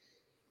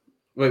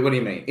 Wait, what do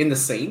you mean? In the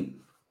scene?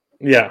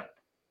 Yeah.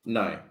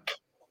 No.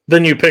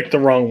 Then you picked the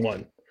wrong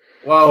one.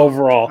 Well,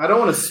 overall, I don't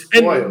want to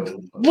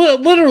spoil.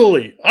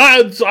 Literally,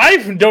 I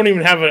don't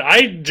even have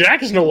it.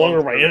 Jack is no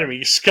longer my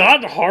enemy.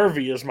 Scott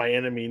Harvey is my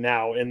enemy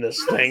now in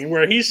this thing,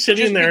 where he's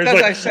sitting there.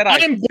 Like,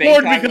 I'm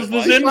bored because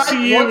this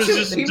MCU is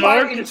just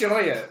dark.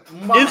 Enjoy it.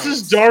 It's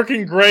just dark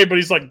and gray. But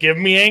he's like, give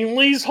me Ang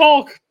Lee's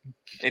Hulk.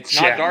 It's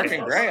not dark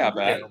and gray, I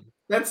bet.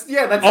 That's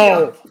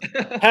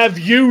have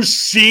you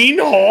seen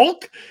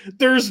Hulk?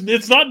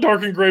 It's not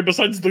dark and gray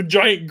besides the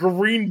giant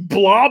green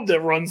blob that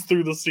runs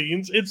through the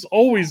scenes. It's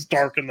always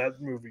dark in that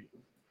movie.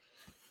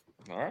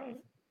 All right.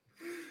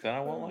 Then I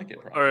won't like it.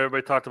 Probably. All right,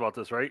 everybody talked about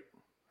this, right?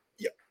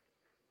 Yeah.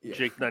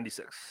 Jake,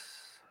 96.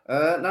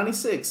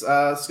 96.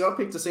 Scott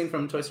picked a scene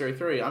from Toy Story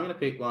 3. I'm going to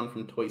pick one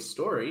from Toy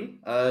Story.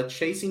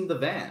 Chasing the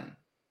van.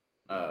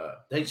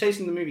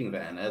 Chasing the moving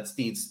van. It's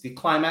the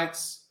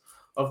climax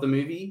of the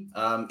movie.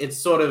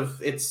 It's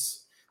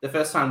the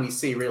first time we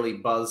see really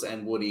Buzz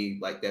and Woody,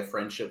 like their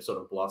friendship sort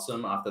of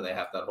blossom after they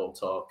have that whole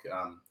talk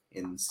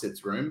in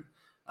Sid's room.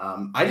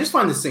 I just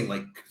find this scene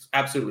like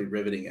absolutely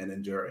riveting and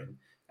enduring.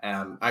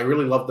 I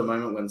really love the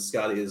moment when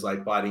Scotty is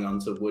like biting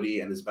onto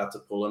Woody and is about to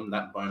pull him.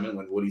 That moment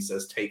when Woody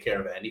says, "Take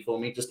care of Andy for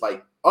me," just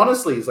like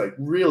honestly is like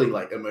really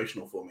like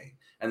emotional for me.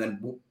 And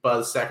then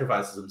Buzz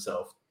sacrifices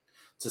himself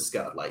to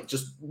Scud. Like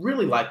just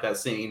really like that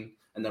scene.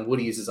 And then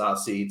Woody uses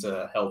RC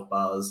to help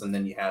Buzz, and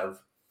then you have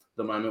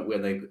the moment where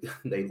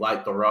they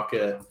light the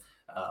rocket,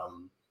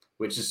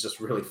 which is just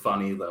really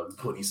funny. The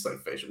Woody's like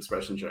facial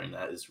expression during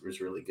that is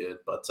really good.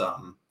 But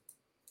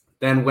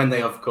then when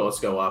they of course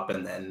go up,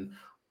 and then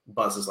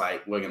Buzz is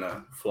like, "We're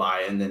gonna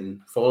fly," and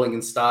then falling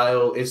in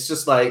style. It's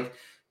just like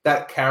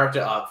that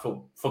character arc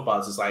for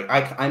Buzz is like,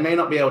 I may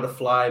not be able to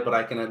fly, but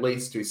I can at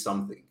least do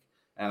something.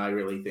 And I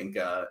really think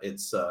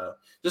it's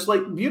just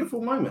like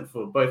beautiful moment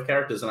for both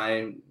characters. And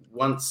I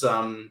once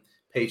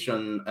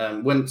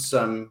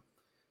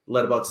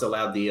Letterboxd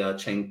allowed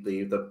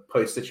the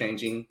poster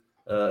changing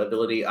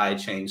ability, I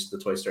changed the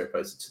Toy Story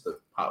poster to the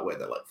part where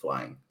they're like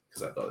flying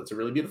because I thought it's a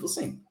really beautiful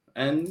scene.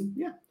 And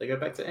yeah, they go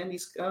back to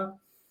Andy's care.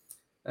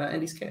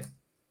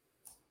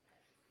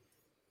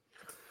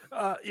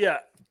 Yeah.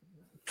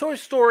 Toy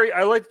Story.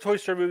 I like the Toy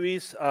Story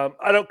movies.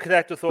 I don't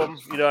connect with them.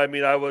 You know, I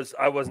mean, I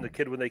wasn't a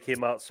kid when they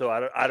came out, so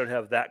I don't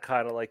have that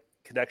kind of like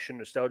connection,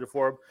 nostalgia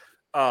for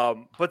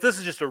them. But this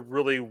is just a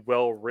really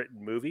well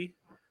written movie.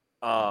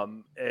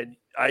 And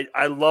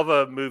I love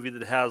a movie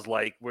that has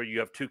like where you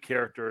have two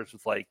characters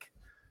with like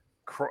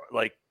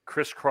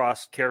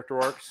crisscross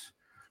character arcs.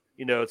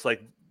 You know, it's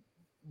like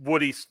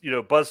Woody's. You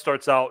know, Buzz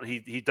starts out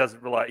he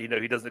doesn't realize. You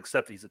know, he doesn't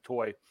accept that he's a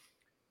toy,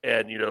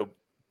 and you know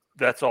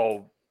that's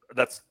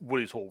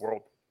Woody's whole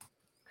world.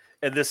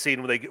 And this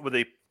scene when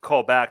they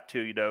call back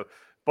to, you know,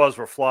 Buzz,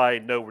 we're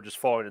flying, no, we're just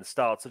falling in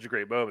style. It's such a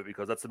great moment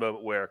because that's the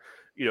moment where,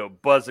 you know,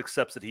 Buzz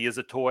accepts that he is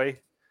a toy,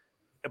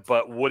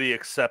 but Woody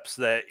accepts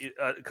that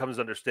comes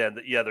to understand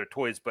that, yeah, they're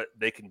toys, but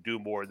they can do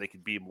more and they can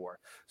be more.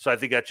 So I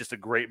think that's just a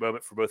great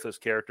moment for both those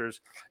characters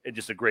and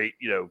just a great,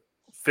 you know,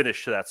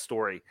 finish to that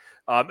story.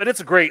 And it's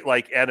a great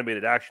like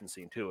animated action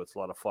scene too. It's a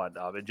lot of fun.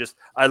 And just,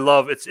 I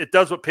love it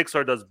does what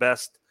Pixar does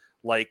best,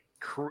 like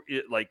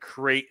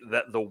create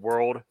the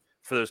world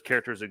for those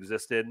characters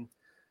exist in,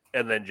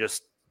 and then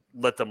just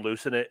let them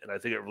loose in it. And I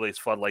think it really is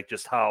fun, like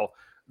just how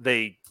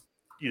they,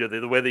 you know,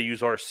 the way they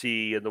use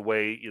RC and the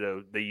way, you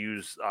know, they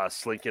use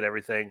Slink and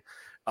everything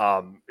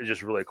is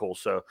just really cool.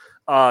 So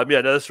yeah,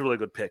 no, that's a really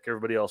good pick.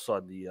 Everybody else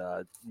on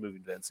the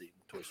moving van scene,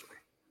 Toy Story.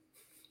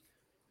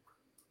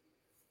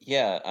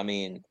 Yeah, I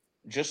mean,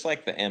 just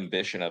like the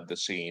ambition of the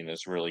scene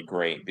is really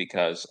great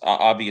because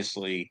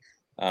obviously,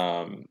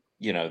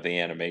 you know, the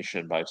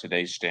animation by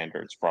today's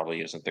standards probably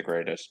isn't the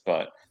greatest,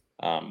 but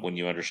when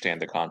you understand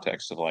the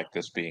context of like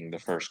this being the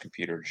first fully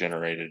computer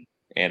generated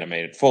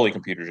animated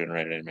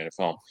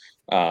film,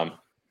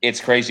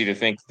 it's crazy to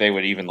think they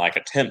would even like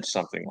attempt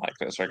something like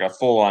this, like a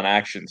full on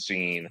action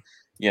scene,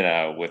 you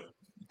know, with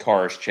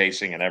cars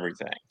chasing and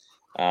everything.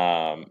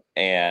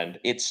 And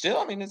it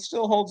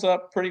still holds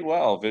up pretty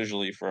well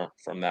visually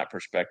from that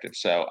perspective.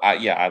 So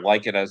I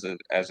like it as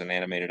an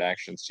animated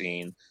action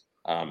scene,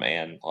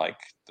 and like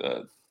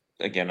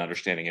again,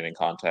 understanding it in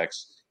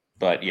context.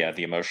 But yeah,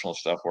 the emotional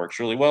stuff works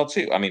really well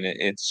too. I mean,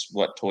 it's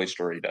what Toy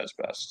Story does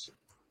best.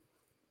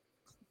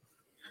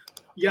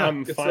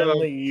 Yeah,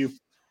 finally you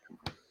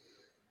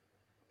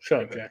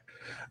shut up, Jack.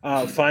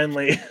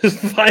 Finally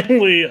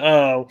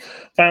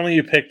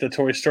you picked the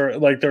Toy Story.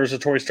 Like there's a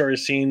Toy Story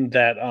scene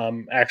that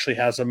actually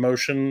has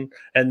emotion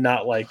and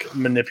not like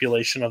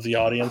manipulation of the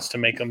audience to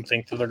make them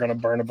think that they're going to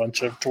burn a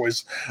bunch of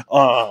toys,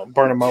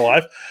 burn them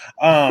alive.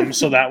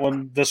 So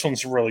this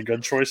one's a really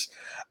good choice.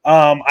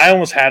 I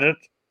almost had it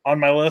on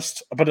my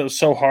list, but it was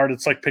so hard.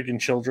 It's like picking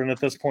children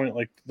at this point.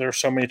 Like there's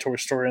so many Toy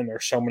Story and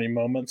there's so many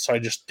moments. So I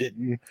just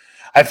didn't.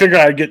 I figured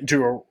I'd get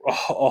into a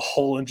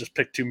hole and just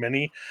pick too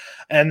many,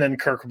 and then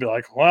Kirk would be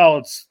like,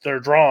 "Well, they're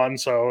drawn.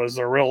 So is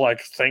there real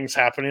like things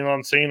happening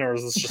on scene, or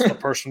is this just the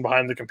person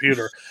behind the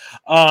computer?"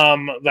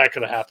 That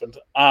could have happened.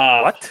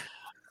 What?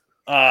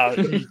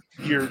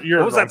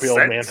 You're a grumpy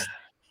old man.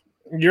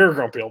 You're a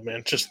grumpy old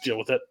man. Just deal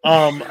with it.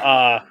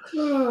 But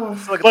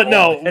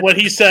no, what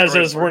he says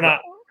is we're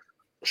not.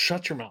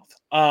 Shut your mouth.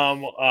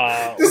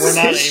 We're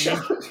not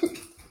aiming.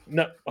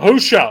 No,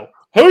 whose show?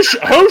 Whose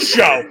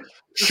show?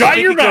 Shut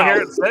your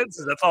mouth.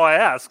 That's all I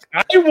ask.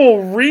 I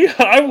will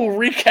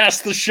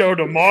recast the show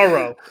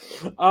tomorrow.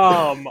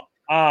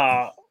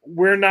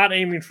 We're not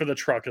aiming for the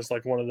truck is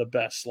like one of the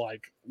best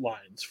like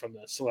lines from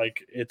this.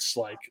 Like it's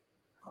like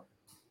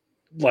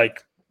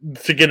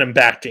to get him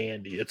back to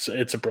Andy. It's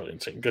a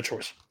brilliant scene. Good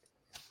choice.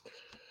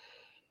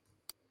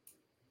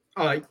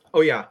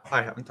 Oh yeah,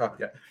 I haven't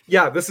talked yet.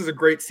 Yeah, this is a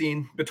great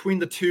scene. Between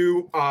the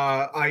two,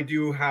 I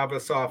do have a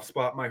soft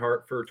spot in my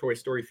heart for Toy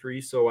Story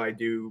 3, so I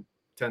do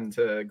tend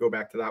to go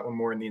back to that one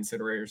more. And the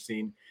incinerator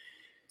scene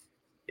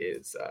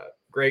is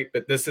great,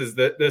 but this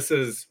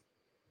is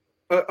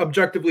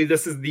objectively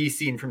this is the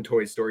scene from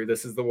Toy Story.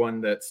 This is the one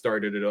that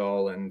started it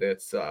all, and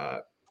it's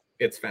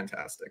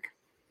fantastic.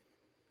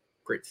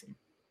 Great scene.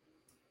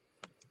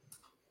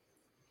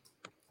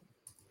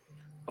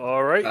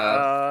 All right,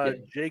 Yeah.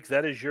 Jake,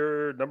 that is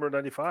your number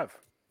 95.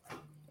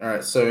 All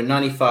right, so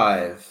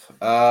 95.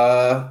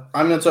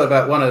 I'm going to talk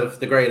about one of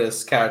the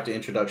greatest character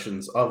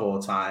introductions of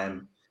all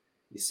time.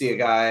 You see a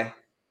guy,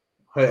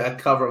 a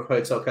cover of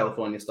Hotel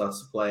California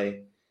starts to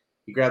play.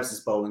 He grabs his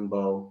bowling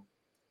ball,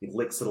 he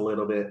licks it a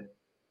little bit,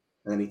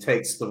 and then he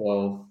takes the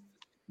ball.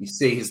 You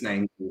see his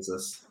name,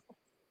 Jesus.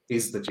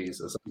 He's the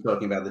Jesus. I'm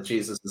talking about the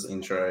Jesus'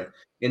 intro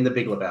in The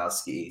Big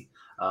Lebowski.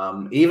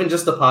 Even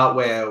just the part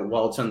where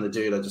Walter and the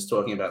dude are just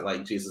talking about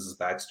like Jesus'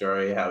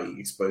 backstory, how he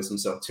exposed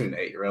himself to an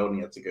 8-year-old and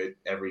he had to go to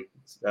every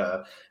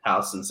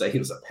house and say he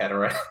was a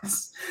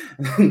pederast.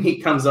 And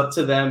he comes up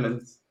to them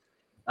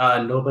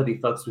and nobody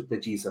fucks with the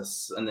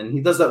Jesus. And then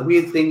he does that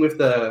weird thing with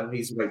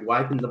he's like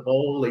wiping the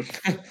bowl. Like,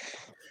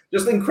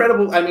 just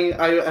incredible. I mean,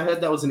 I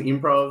heard that was an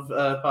improv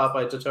part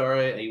by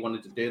Totoro and he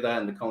wanted to do that.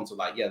 And the comments were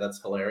like, yeah,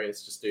 that's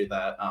hilarious. Just do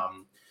that.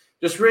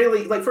 Just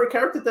really, like, for a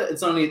character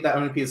that only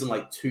appears in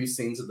like 2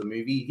 scenes of the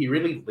movie, he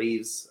really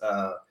leaves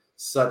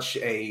such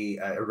a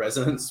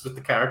resonance with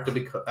the character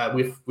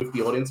with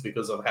the audience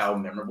because of how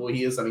memorable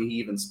he is. I mean, he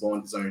even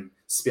spawned his own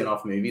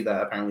spin-off movie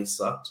that apparently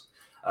sucked.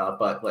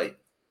 But like,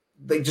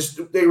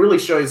 they really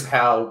shows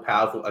how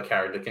powerful a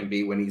character can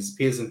be when he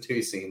appears in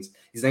 2 scenes.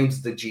 His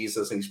name's the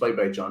Jesus, and he's played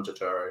by John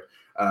Turturro.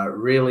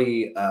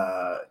 Really,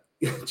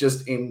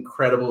 just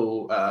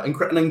incredible,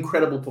 an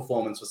incredible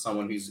performance for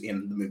someone who's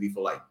in the movie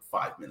for like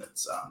 5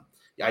 minutes.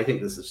 Yeah, I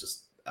think this is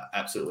just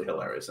absolutely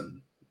hilarious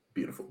and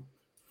beautiful.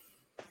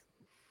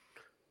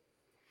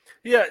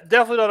 Yeah,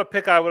 definitely not a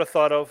pick I would have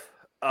thought of,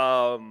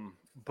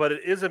 but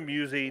it is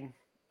amusing.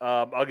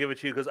 I'll give it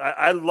to you because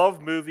I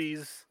love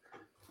movies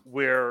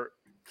where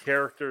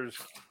characters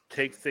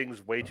take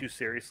things way too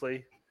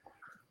seriously.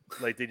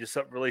 Like they just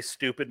something really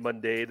stupid,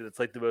 mundane, and it's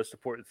like the most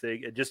important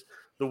thing. And just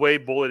the way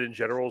Bullet in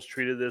general is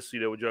treated this,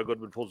 when John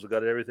Goodman pulls the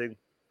gun and everything.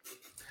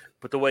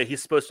 But the way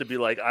he's supposed to be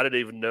like, I don't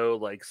even know,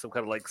 like some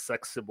kind of like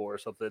sex symbol or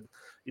something,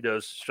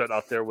 strut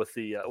out there with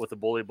the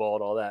bully ball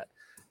and all that.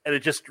 And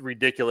it's just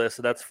ridiculous,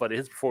 and that's funny.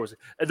 His performance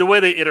and the way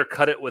they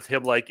intercut it with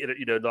him, like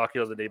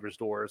knocking on the neighbors'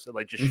 doors and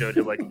like just showed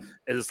him like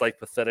as this like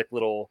pathetic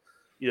little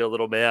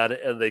man,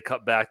 and they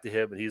cut back to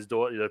him, and he's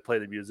doing,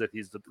 playing the music.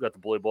 He's got the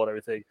bully ball and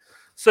everything.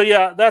 So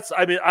yeah,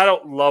 I I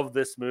don't love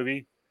this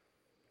movie,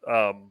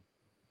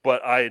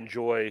 but I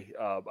enjoy.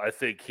 I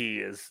think he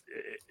is.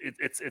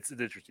 It's an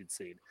interesting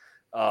scene.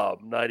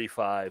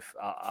 95.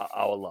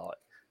 I'll allow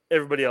it.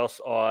 Everybody else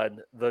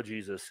on the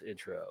Jesus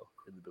intro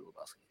in the Big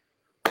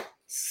Lebowski.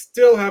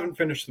 Still haven't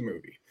finished the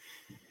movie.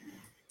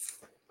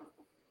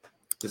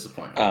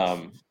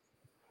 Disappointing.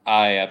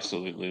 I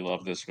absolutely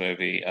love this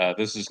movie.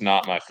 This is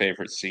not my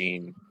favorite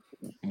scene.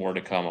 More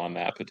to come on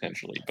that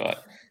potentially,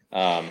 but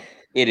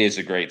it is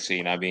a great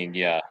scene. I mean,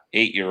 yeah,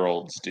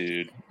 8-year-olds,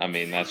 dude. I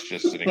mean, that's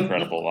just an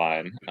incredible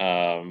line.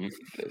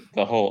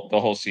 The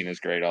whole scene is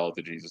great. All of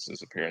the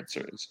Jesus's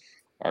appearances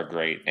are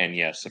great, and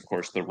yes, of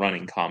course, the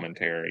running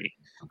commentary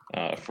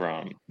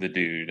from the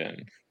dude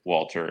and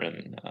Walter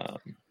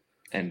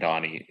and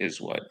Donnie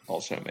is what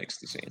also makes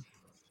the scene.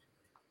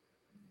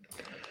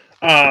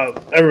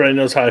 Everybody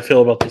knows how I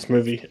feel about this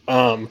movie.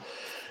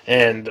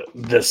 And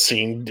this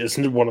scene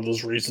isn't one of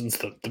those reasons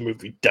that the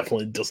movie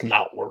definitely does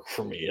not work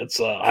for me. It's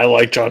I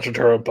like John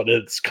Turturro, but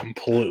it's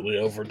completely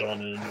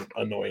overdone and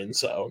annoying.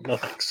 So no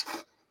thanks.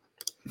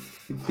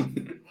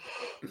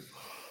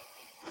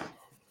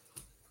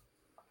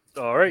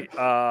 All right,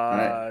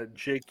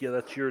 Jake. Yeah,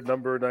 that's your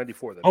number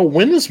 94. Then. Oh,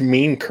 when is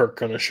Mean Kirk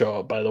going to show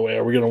up? By the way,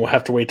 are we going to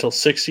have to wait till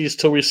 60s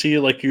till we see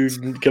like you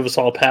give us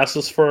all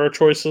passes for our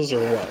choices, or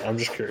what? I'm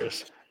just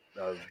curious.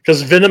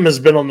 Because Venom has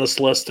been on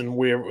this list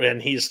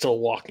and he's still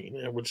walking,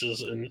 which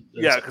is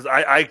yeah. Because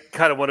I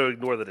kind of want to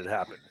ignore that it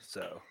happened.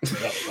 So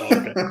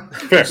okay.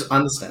 Fair.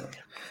 Understand.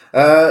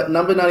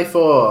 Number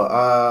 94.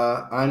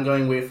 I'm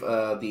going with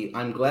the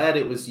 "I'm Glad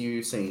It Was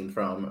You" scene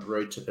from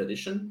Road to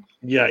Perdition.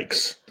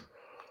 Yikes!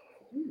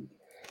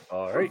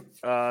 All right,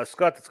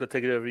 Scott, that's going to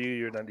take it over you.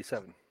 You're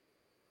 97.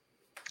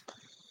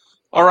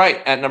 All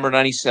right, at number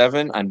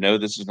 97, I know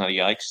this is not a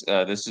yikes.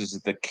 This is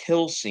the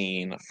kill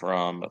scene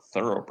from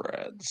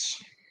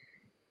Thoroughbreds.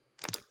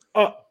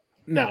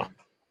 No.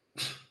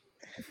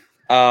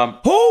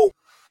 Who?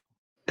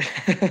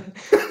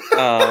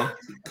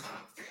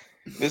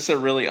 This is a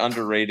really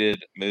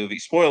underrated movie.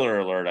 Spoiler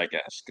alert, I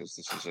guess, because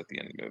this is at the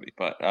end of the movie.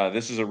 But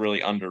this is a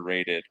really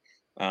underrated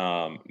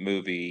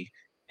movie,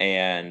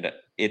 and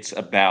it's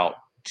about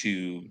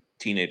 2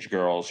 teenage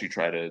girls who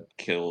try to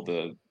kill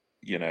the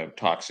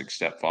toxic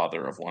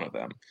stepfather of one of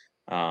them.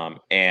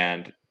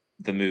 And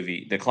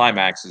the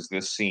climax is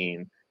this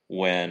scene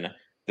when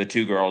the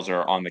 2 girls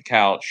are on the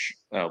couch,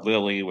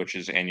 Lily, which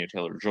is Anya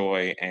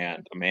Taylor-Joy,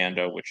 and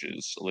Amanda, which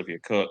is Olivia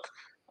Cook.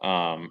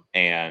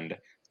 And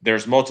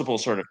there's multiple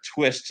sort of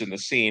twists in the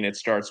scene. It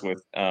starts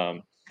with,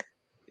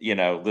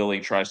 Lily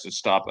tries to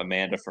stop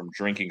Amanda from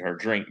drinking her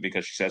drink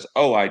because she says,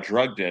 "Oh, I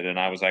drugged it, and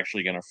I was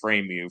actually going to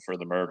frame you for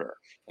the murder."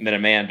 And then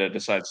Amanda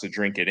decides to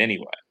drink it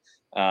anyway.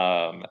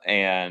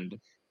 And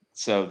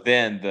so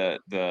then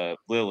the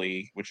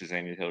Lily, which is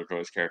Anya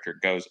Taylor-Joy's character,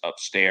 goes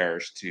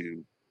upstairs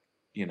to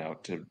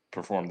to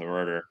perform the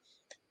murder,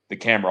 the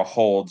camera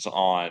holds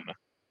on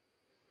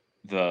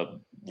the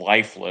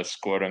lifeless,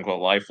 quote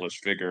unquote, lifeless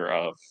figure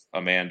of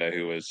Amanda,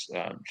 who is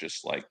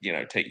just like,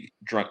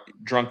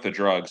 drunk the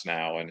drugs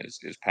now and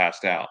is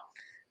passed out.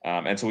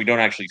 And so we don't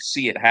actually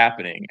see it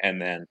happening.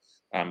 And then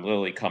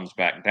Lily comes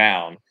back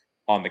down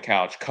on the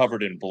couch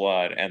covered in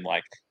blood and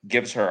like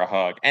gives her a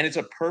hug. And it's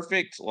a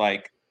perfect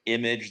like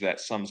image that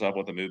sums up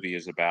what the movie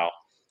is about.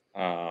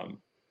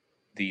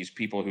 These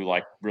people who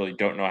like really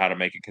don't know how to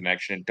make a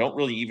connection, don't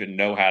really even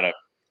know how to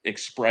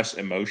express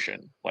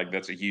emotion. Like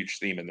that's a huge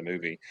theme in the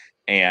movie.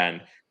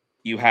 And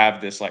you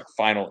have this like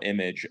final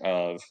image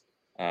of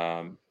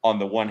on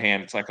the one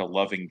hand, it's like a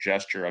loving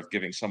gesture of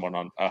giving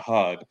someone a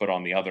hug, but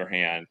on the other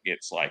hand,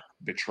 it's like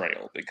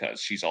betrayal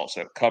because she's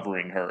also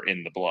covering her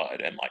in the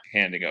blood and like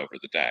handing over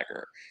the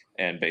dagger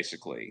and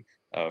basically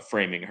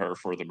framing her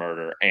for the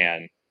murder.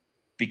 And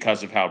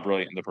because of how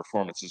brilliant the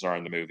performances are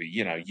in the movie,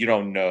 you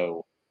don't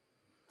know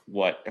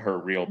what her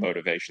real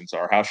motivations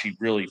are, how she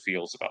really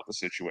feels about the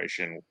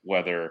situation,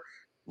 whether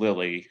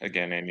Lily,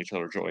 again, Anya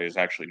Taylor-Joy, is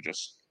actually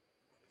just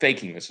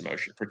faking this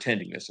emotion,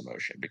 pretending this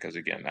emotion, because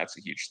again, that's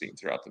a huge theme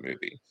throughout the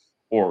movie.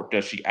 Or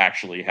does she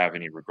actually have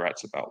any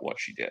regrets about what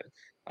she did?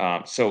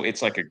 So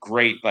it's like a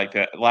great, like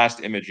that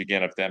last image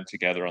again of them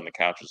together on the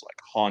couch is like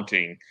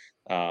haunting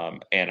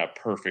and a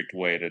perfect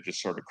way to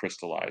just sort of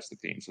crystallize the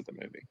themes of the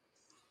movie.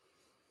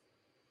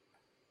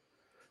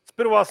 It's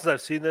been a while since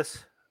I've seen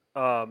this,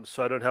 so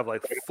I don't have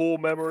like full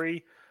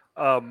memory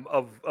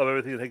of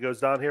everything that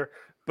goes down here.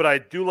 But I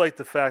do like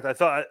the fact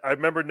I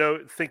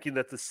remember thinking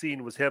that the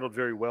scene was handled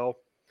very well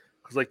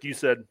because, like you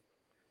said,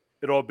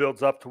 it all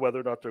builds up to whether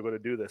or not they're going to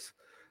do this,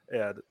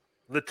 and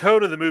the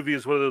tone of the movie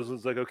is one of those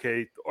ones like,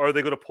 okay, are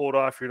they going to pull it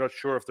off? You're not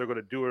sure if they're going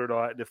to do it or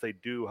not, and if they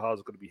do, how is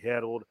it going to be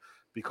handled?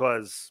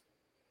 Because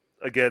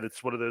again,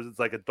 it's one of those. It's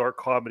like a dark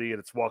comedy, and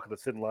it's walking a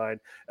thin line.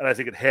 And I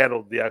think it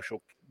handled the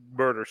actual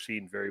murder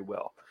scene very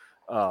well.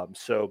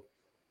 So,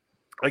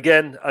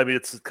 again, I mean,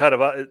 it's kind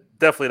of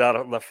definitely not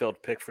a left field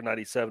pick for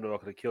 97. I'm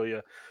not going to kill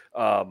you.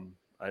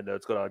 I know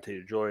it's got Anya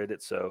Taylor-Joy in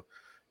it, so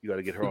you got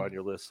to get her on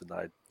your list, and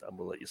I'm going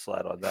to let you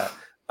slide on that.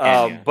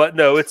 But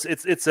no, it's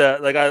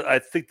like I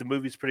think the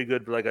movie's pretty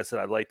good. But like I said,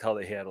 I liked how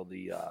they handled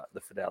the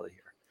finale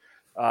here.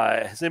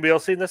 Has anybody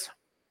else seen this?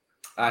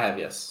 I have,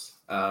 yes.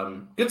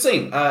 Good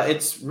scene.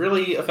 It's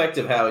really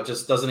effective how it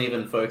just doesn't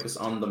even focus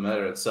on the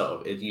murder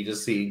itself. You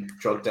just see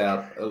drugged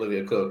out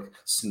Olivia Cook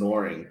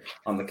snoring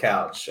on the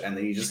couch, and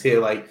then you just hear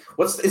like,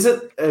 it's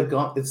the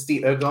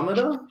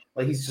ergometer?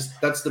 Like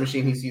that's the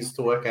machine he's used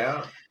to work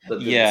out. You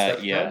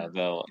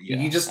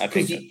just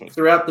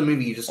throughout the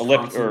movie you just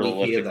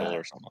constantly hear that.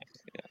 Or something like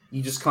that. Yeah.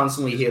 You just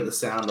constantly hear the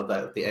sound of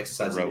the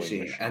exercising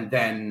machine, and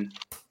then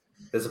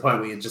there's a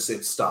point where it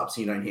stops.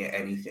 And you don't hear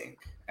anything.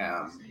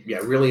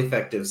 Really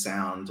effective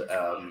sound,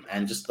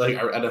 and just like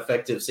an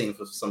effective scene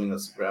for something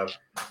that's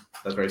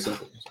very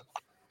simple.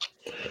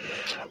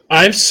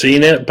 I've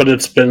seen it, but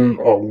it's been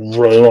a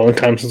really long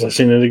time since I've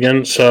seen it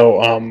again. So,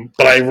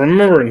 but I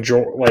remember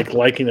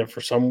liking it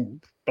for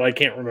some, but I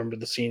can't remember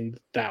the scene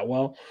that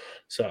well.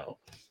 So,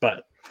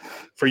 but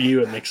for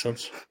you, it makes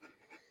sense.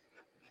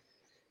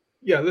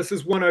 Yeah, this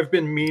is one I've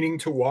been meaning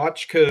to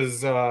watch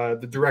because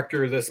the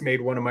director of this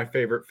made one of my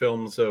favorite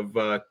films of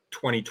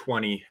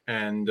 2020,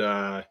 and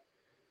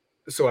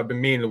so I've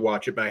been meaning to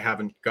watch it, but I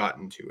haven't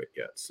gotten to it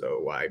yet.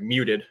 So I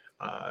muted,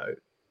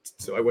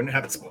 so I wouldn't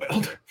have it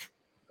spoiled.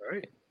 All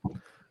right.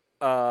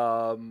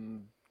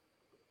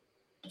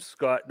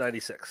 Scott,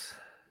 96.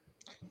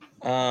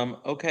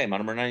 Okay, my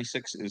number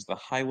 96 is The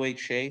Highway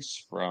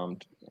Chase from...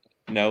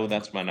 No,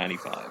 that's my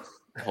 95,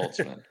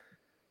 Holtzman.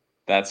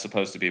 That's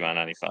supposed to be my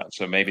 95,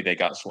 so maybe they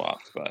got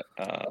swapped. But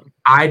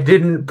I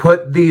didn't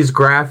put these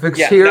graphics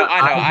here. No,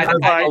 I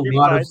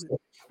know.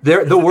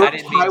 The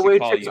worst highway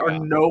chicks are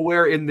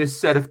nowhere in this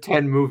set of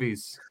 10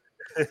 movies.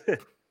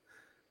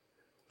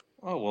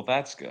 Oh well,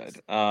 that's good.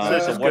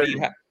 So what do you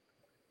have?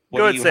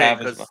 What do you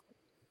have?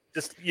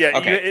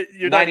 Okay.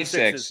 Your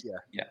 96.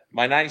 Yeah,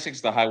 my 96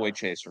 is The Highway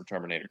Chase from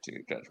Terminator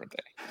 2: Judgment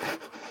Day.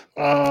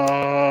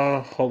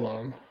 Hold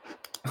on.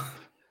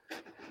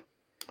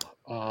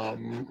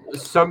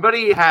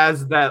 Somebody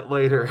has that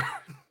later.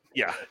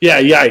 Yeah.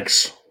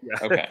 Yikes. Yeah.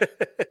 Okay.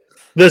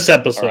 This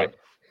episode. Right.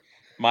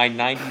 My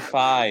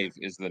 95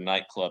 is the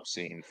nightclub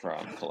scene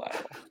from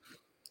Collateral.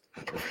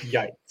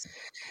 Yikes.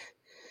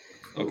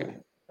 Okay.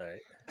 All right.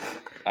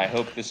 I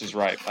hope this is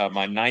right.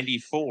 My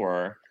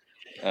 94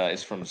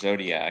 is from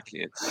Zodiac.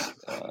 It's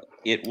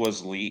It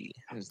Was Lee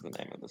is the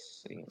name of the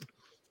scene.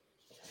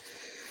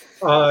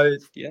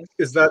 Yes.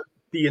 Is that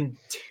the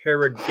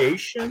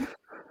interrogation?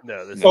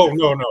 No.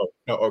 No.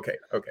 Okay.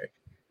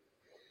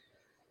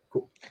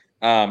 Cool.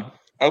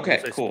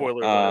 Okay. Cool.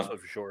 Spoiler alert,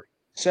 for sure.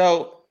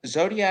 So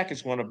Zodiac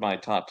is one of my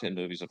top 10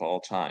 movies of all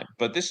time,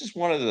 but this is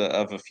one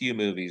of a few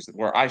movies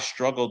where I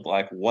struggled.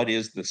 Like, what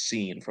is the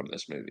scene from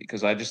this movie?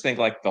 Because I just think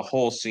like the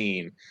whole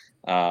scene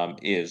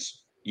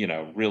is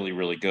really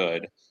really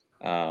good,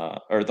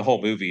 or the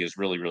whole movie is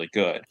really really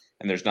good,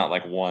 and there's not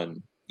like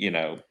one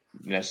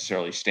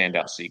necessarily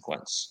standout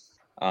sequence.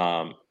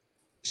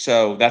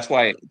 so that's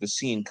why the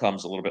scene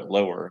comes a little bit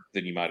lower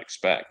than you might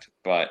expect.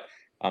 But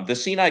the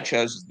scene I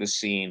chose is this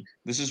scene.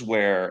 This is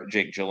where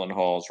Jake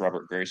Gyllenhaal's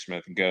Robert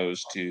Graysmith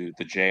goes to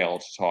the jail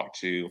to talk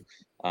to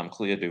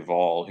Clea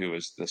Duvall, who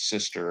is the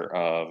sister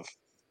of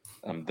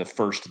the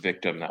first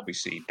victim that we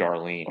see,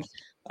 Darlene,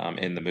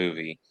 in the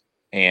movie,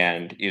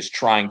 and is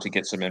trying to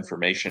get some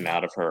information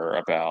out of her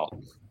about,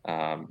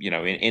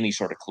 any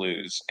sort of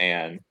clues.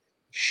 And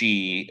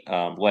she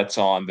lets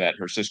on that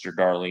her sister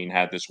Darlene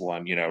had this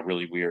one,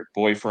 really weird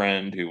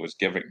boyfriend who was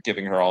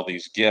giving her all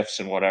these gifts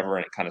and whatever,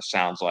 and it kind of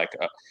sounds like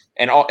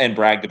and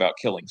bragged about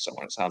killing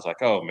someone. It sounds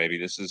like, oh, maybe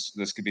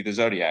this could be the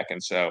Zodiac.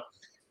 And so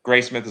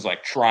Graysmith is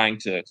like trying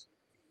to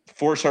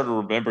force her to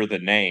remember the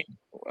name.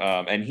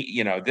 And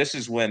he, this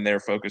is when they're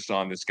focused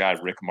on this guy,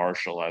 Rick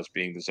Marshall, as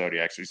being the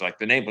Zodiac. So he's like,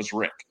 the name was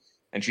Rick.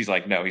 And she's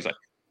like, no. He's like,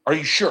 are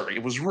you sure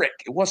it was Rick?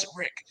 It wasn't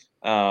Rick.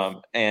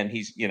 And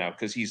he's,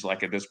 because he's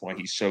like, at this point,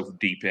 he's so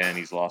deep in,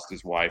 he's lost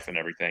his wife and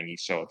everything.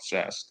 He's so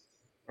obsessed.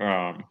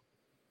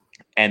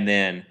 And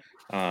then,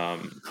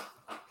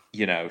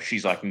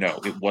 she's like, no,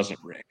 it wasn't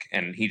Rick.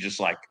 And he just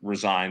like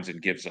resigns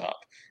and gives up.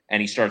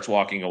 And he starts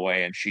walking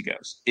away and she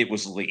goes, it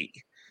was Lee.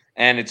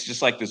 And it's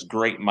just like this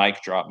great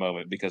mic drop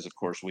moment because, of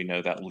course, we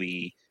know that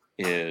Lee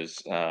is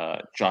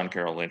John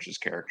Carroll Lynch's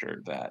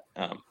character that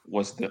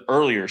was the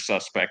earlier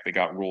suspect that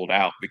got ruled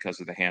out because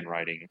of the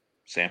handwriting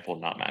sample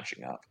not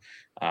matching up.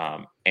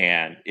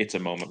 And it's a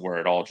moment where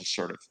it all just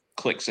sort of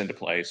clicks into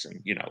place. And,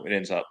 it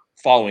ends up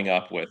following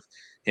up with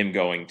him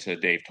going to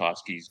Dave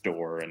Totsky's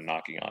door and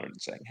knocking on it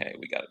and saying, hey,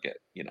 we got to get,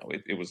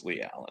 it was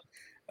Lee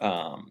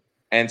Allen.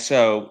 And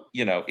so,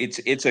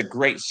 it's a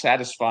great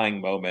satisfying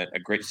moment, a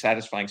great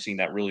satisfying scene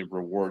that really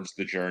rewards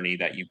the journey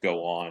that you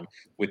go on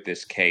with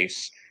this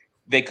case.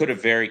 They could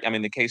have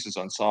the case is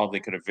unsolved. They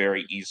could have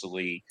very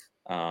easily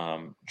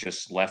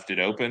just left it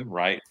open,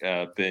 right?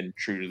 Been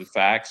true to the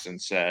facts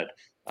and said,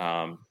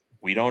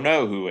 we don't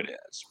know who it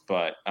is.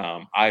 But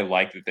I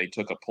like that they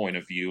took a point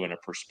of view and a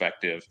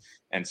perspective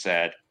and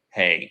said,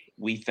 hey,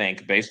 we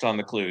think based on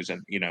the clues,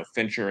 and,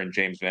 Fincher and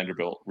James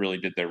Vanderbilt really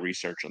did their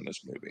research on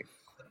this movie.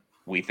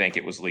 We think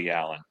it was Lee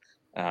Allen.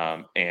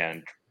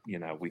 And,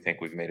 we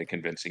think we've made a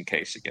convincing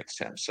case against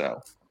him. So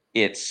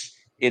it's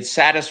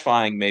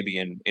satisfying maybe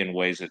in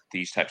ways that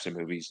these types of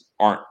movies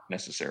aren't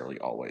necessarily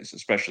always,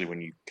 especially when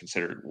you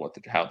consider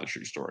how the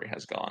true story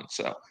has gone.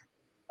 So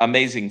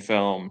amazing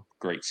film,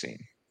 great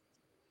scene.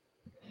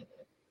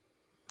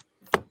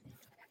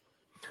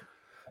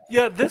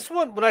 Yeah, this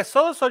one, when I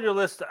saw this on your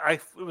list,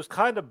 it was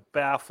kind of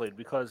baffling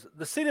because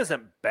the scene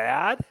isn't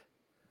bad,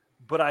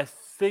 but I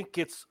think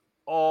it's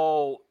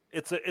a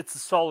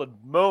solid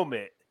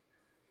moment,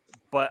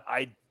 but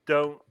I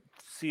don't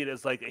see it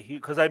as like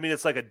because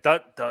it's like a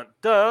dun dun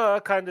duh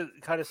kind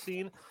of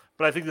scene,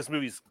 but I think this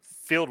movie's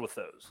filled with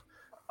those,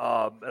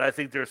 and I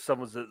think there's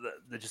some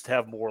that just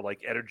have more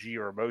like energy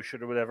or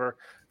emotion or whatever.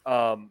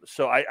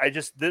 So I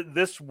just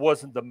this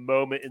wasn't the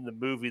moment in the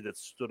movie that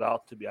stood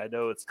out to me. I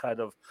know it's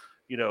kind of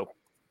an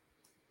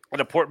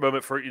important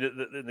moment for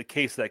in the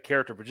case of that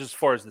character, but just as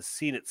far as the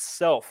scene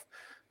itself,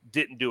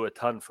 didn't do a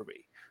ton for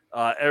me.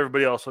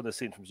 Everybody else on the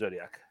scene from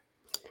Zodiac.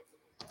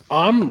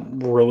 I'm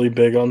really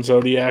big on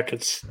Zodiac.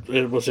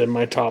 It was in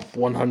my top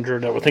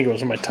 100. I would think it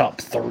was in my top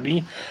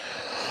 30.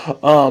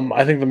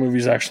 I think the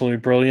movie's actually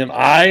brilliant.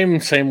 I'm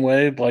same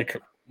way. Like,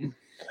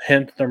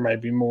 hint, there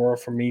might be more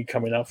for me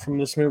coming up from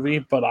this movie,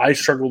 but I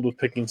struggled with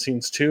picking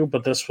scenes too.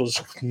 But this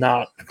was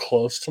not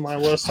close to my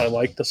list. I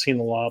liked the scene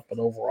a lot, but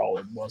overall,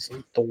 it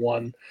wasn't the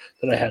one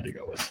that I had to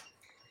go with.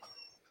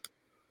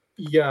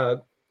 Yeah,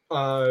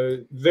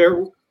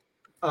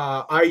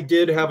 I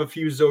did have a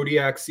few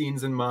Zodiac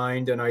scenes in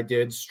mind, and I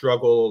did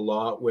struggle a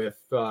lot with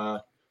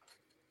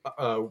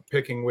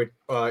picking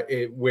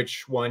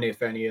which one,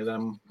 if any of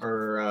them,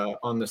 are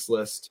on this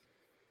list.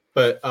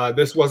 But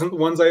this wasn't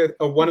one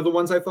of the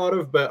ones I thought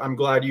of. But I'm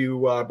glad you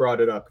brought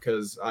it up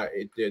because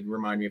it did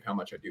remind me of how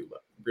much I do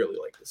really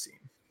like the scene.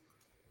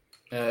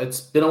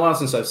 It's been a while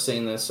since I've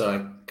seen this, so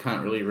I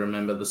can't really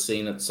remember the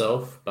scene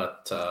itself.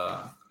 But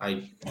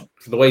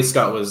the way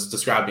Scott was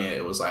describing it,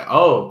 it was like,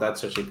 oh,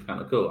 that's actually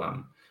kind of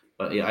cool.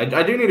 But yeah,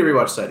 I do need to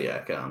rewatch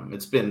Zodiac.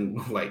 It's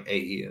been like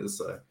 8 years.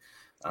 So,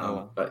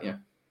 but yeah.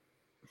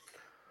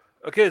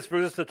 Okay, this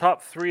brings us to the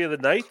top 3 of the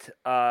night.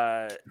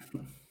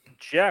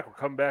 Jack, we'll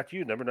come back to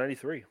you, number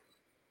 93.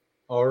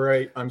 All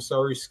right. I'm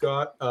sorry,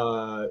 Scott.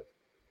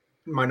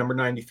 My number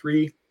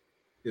 93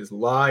 is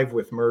Live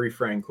with Murray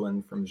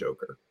Franklin from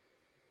Joker.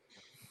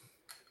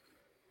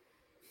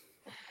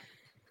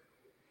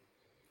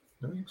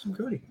 Some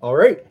Cody. All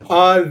right.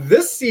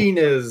 This scene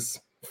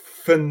is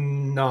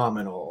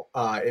phenomenal.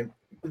 I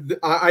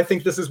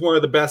think this is one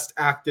of the best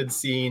acted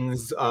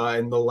scenes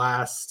in the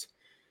last.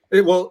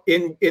 Well,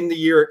 in the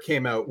year it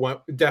came out,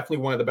 definitely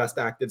one of the best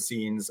acted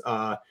scenes.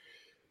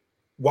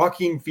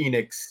 Joaquin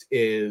Phoenix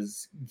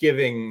is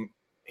giving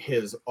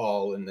his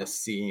all in this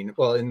scene.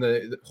 Well, in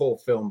the whole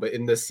film, but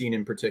in this scene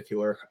in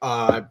particular,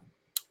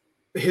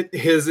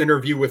 his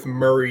interview with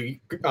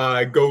Murray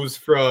goes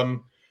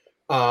from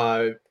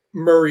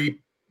Murray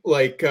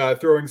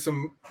throwing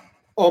some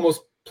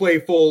almost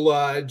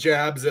playful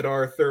jabs at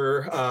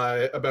Arthur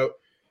about,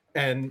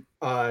 and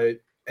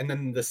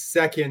then the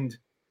second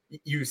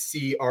you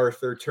see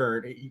Arthur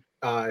turn,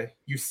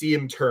 you see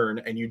him turn,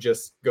 and you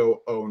just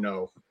go, "Oh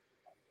no,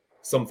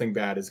 something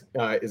bad is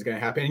going to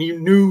happen." And you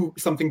knew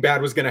something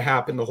bad was going to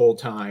happen the whole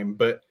time,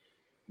 but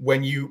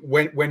when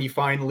he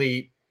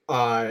finally,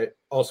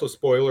 also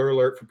spoiler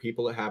alert for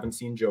people that haven't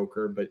seen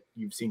Joker, but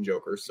you've seen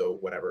Joker, so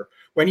whatever.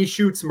 When he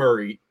shoots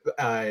Murray,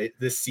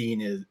 this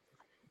scene is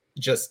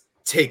just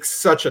takes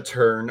such a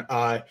turn.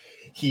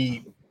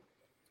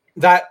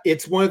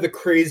 It's one of the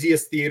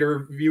craziest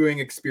theater viewing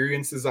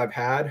experiences I've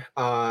had.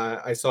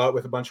 I saw it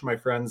with a bunch of my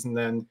friends, and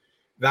then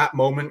that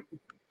moment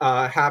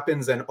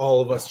happens, and all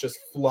of us just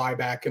fly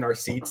back in our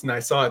seats. And I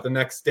saw it the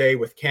next day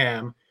with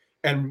Cam,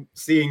 and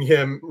seeing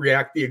him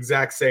react the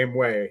exact same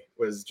way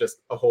was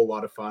just a whole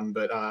lot of fun.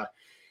 But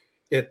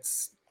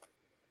it's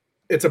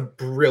a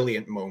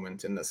brilliant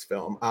moment in this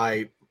film.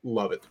 I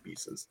love it to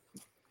pieces.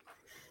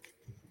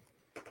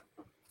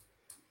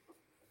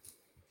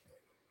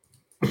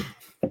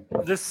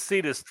 This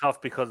scene is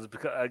tough because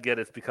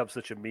it's become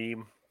such a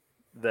meme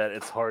that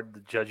it's hard to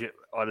judge it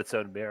on its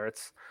own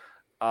merits.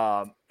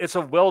 It's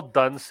a well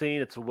done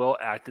scene. It's a well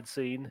acted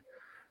scene.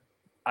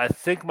 I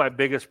think my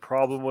biggest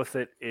problem with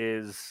it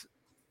is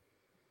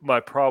my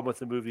problem with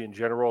the movie in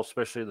general,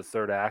 especially the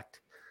third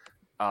act.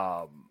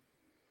 I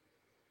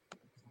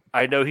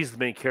know he's the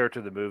main character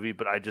of the movie,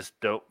 but I just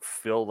don't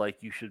feel like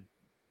you should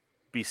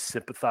be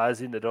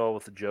sympathizing at all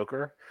with the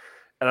Joker.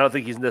 And I don't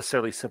think he's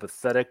necessarily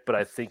sympathetic, but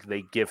I think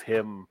they give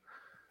him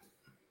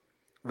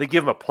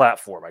a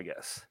platform, I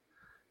guess.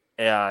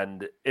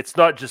 And it's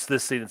not just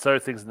this scene; it's other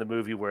things in the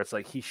movie where it's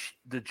like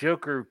the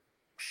Joker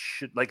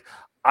should, like,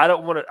 I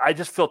don't want to. I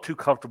just feel too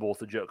comfortable with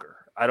the Joker.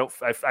 I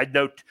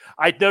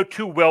know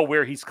too well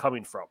where he's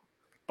coming from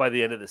by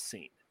the end of the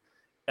scene.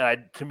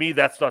 And to me,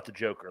 that's not the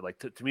Joker. Like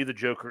to me, the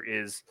Joker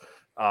is,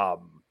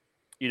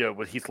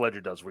 what Heath Ledger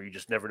does, where you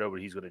just never know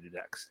what he's going to do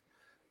next.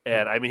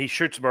 And I mean, he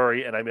shoots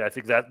Murray, and I mean, I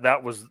think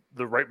that was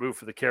the right move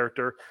for the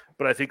character.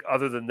 But I think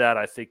other than that,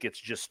 I think it's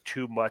just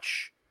too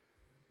much.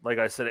 Like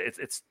I said,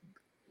 it's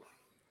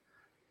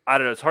I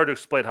don't know. It's hard to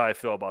explain how I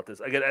feel about this.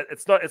 Again,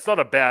 it's not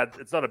a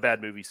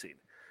bad movie scene.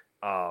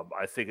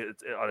 I think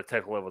it's on a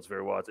technical level, it's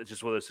very well. It's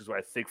just one of those things where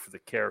I think for the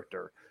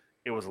character,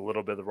 it was a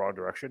little bit the wrong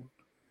direction.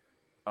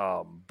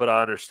 But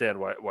I understand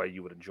why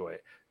you would enjoy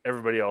it.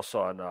 Everybody else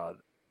saw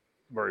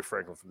Murray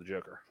Franklin from the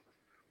Joker.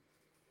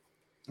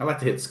 I'd like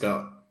to hit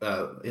Scott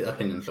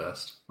opinion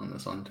first on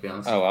this one, to be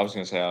honest. Oh, I was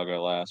going to say I'll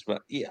go last,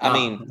 but yeah, I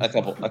mean a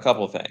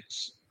couple of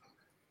things.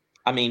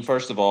 I mean,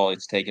 first of all,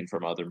 it's taken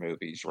from other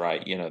movies,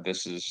 right? You know,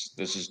 this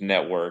is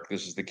network.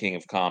 This is the king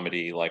of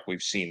comedy. Like,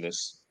 we've seen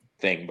this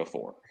thing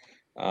before.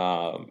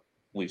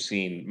 We've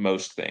seen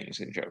most things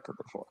in Joker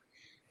before.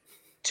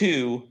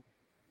 Two,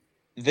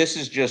 this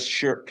is just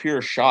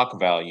pure shock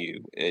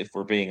value, if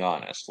we're being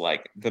honest.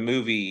 Like, the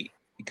movie,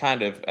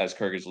 kind of, as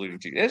Kirk is alluding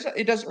to,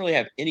 it doesn't really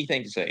have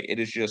anything to say. It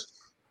is just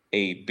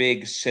a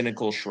big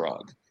cynical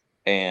shrug.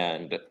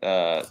 And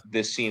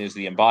this scene is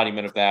the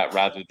embodiment of that.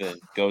 Rather than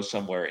go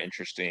somewhere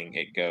interesting,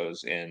 it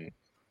goes in,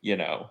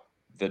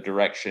 the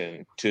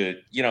direction to,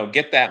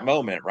 get that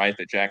moment, right,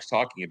 that Jack's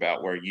talking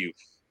about, where you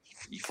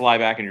fly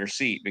back in your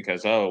seat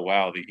because, oh,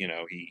 wow,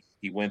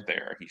 he went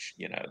there.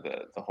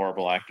 The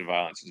horrible act of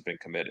violence has been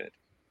committed.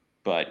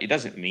 But it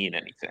doesn't mean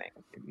anything.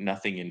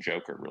 Nothing in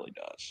Joker really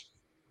does.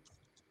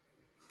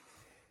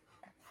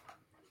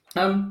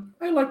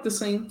 I like the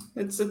scene.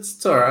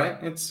 It's all right.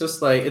 It's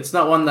just like, it's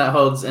not one that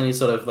holds any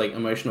sort of like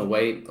emotional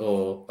weight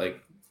or like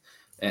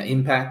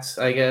impact,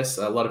 I guess.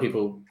 A lot of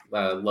people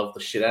love the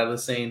shit out of the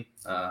scene,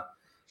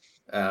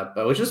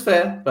 but which is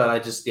fair. But I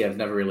just I've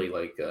never really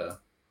like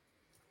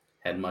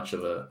had much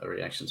of a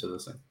reaction to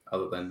this thing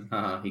other than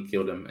he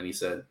killed him and he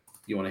said,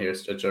 "You want to hear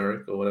a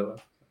joke or whatever."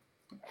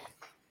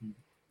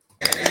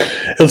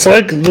 It's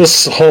like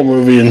this whole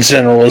movie in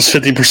general is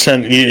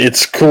 50%.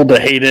 It's cool to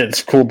hate it.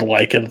 It's cool to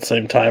like it at the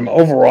same time.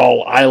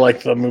 Overall, I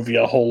like the movie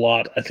a whole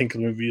lot. I think the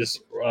movie is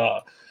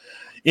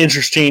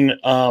interesting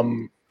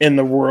in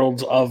the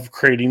world of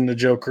creating the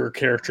Joker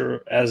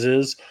character as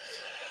is.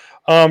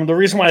 The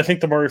reason why I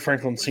think the Murray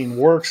Franklin scene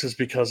works is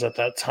because at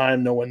that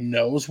time, no one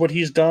knows what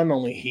he's done.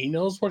 Only he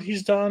knows what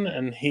he's done.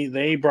 And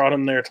they brought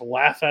him there to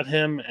laugh at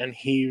him. And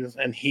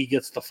he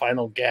gets the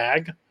final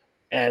gag.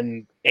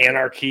 And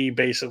anarchy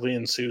basically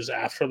ensues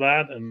after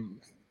that. And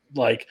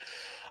like,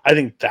 I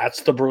think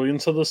that's the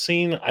brilliance of the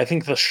scene. I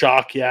think the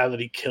shock, that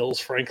he kills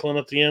Franklin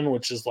at the end,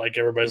 which is like,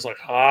 everybody's like,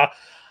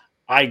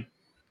 I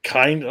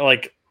kind of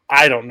like,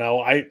 I don't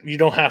know. You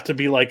don't have to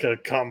be like a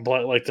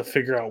complex, like to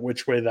figure out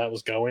which way that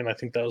was going. I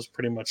think that was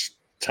pretty much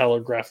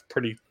telegraphed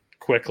pretty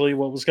quickly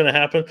what was going to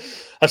happen,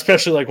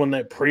 especially like when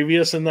that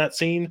previous in that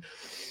scene,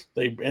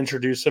 they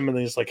introduce him and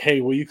he's like,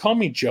 "Hey, will you call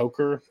me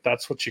Joker?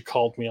 That's what you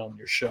called me on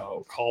your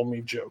show. Call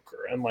me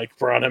Joker." And like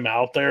brought him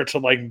out there to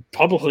like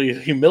publicly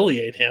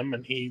humiliate him,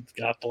 and he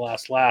got the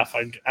last laugh.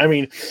 I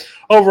mean,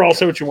 overall,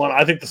 say what you want.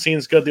 I think the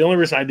scene's good. The only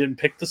reason I didn't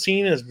pick the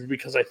scene is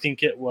because I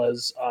think it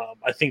was,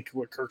 I think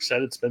what Kirk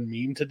said, it's been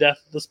memed to death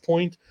at this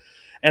point.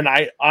 And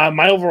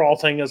my overall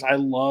thing is I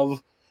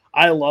love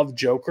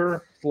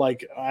Joker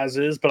like as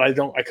is, but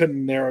I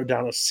couldn't narrow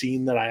down a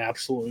scene that I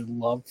absolutely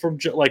love from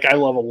like I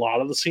love a lot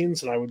of the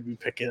scenes, and I would be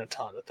picking a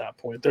ton at that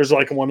point. There's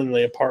like one in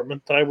the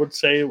apartment that I would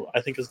say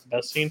I think is the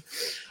best scene,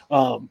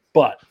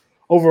 but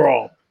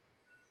overall,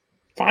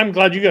 I'm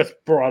glad you guys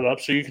brought it up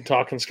so you can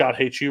talk. And Scott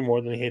hates you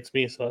more than he hates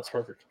me, so that's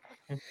perfect.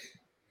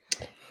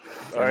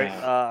 All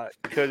right,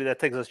 Cody, that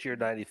takes us to your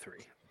 93.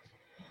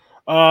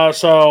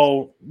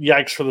 So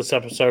yikes for this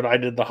episode. I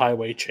did the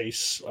highway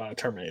chase,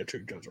 Terminator 2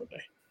 Judgment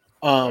Day.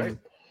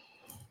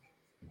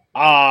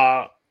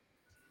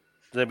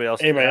 Does anybody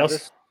else?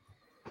 This?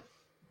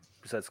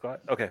 Besides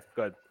Scott? Okay,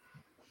 go ahead.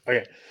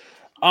 Okay.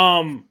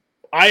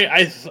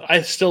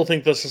 I still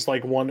think this is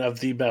like one of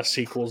the best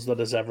sequels that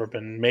has ever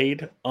been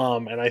made.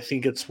 And I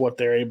think it's what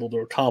they're able to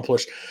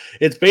accomplish.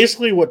 It's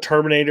basically what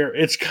Terminator.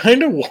 It's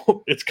kind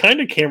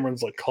of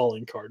Cameron's like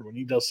calling card when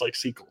he does like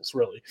sequels.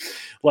 Really,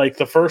 like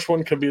the first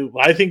one could be.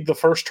 I think the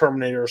first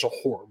Terminator is a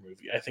horror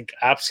movie. I think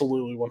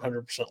absolutely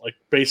 100%. Like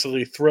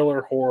basically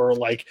thriller horror.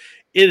 Like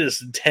it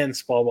is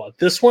intense. Blah blah.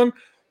 This one.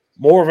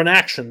 More of an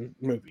action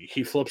movie.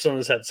 He flips on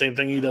his head. Same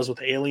thing he does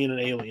with Alien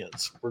and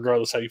Aliens,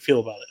 regardless how you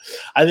feel about it.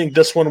 I think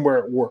this one where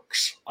it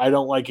works. I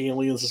don't like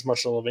Aliens as much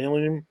as I love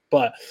Alien,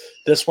 but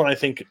this one I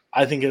think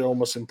it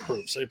almost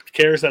improves. It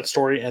carries that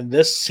story, and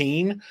this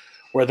scene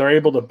where they're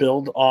able to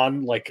build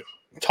on like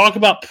talk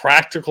about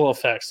practical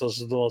effects.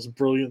 Those are the most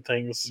brilliant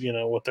things,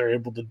 what they're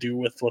able to do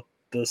with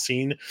the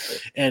scene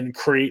and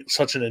create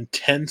such an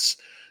intense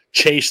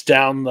chase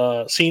down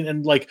the scene.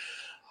 And like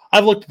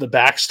I've looked at the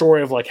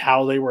backstory of like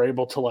how they were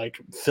able to like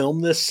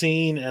film this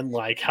scene and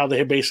like how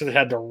they basically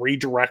had to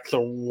redirect the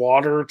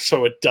water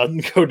so it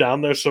doesn't go down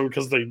there. So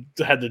because they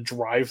had to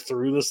drive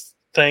through this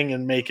thing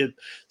and make it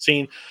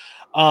scene.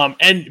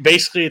 And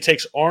basically it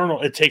takes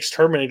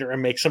Terminator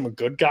and makes him a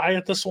good guy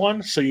at this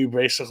one. So you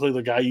basically,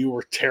 the guy you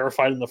were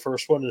terrified in the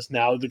first one is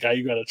now the guy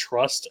you got to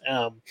trust.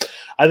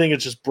 I think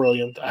it's just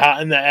brilliant.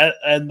 And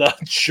the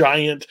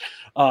giant,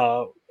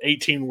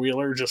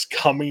 18-wheeler just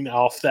coming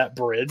off that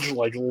bridge,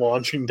 like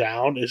launching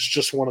down, is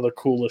just one of the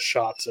coolest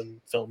shots in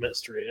film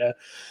history.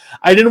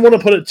 I didn't want to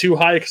put it too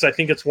high because I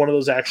think it's one of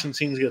those action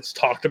scenes that gets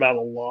talked about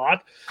a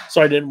lot,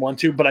 so I didn't want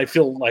to, but I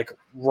feel like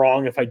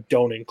wrong if I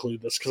don't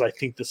include this because I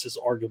think this is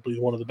arguably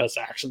one of the best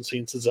action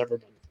scenes that's ever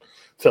been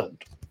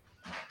filmed.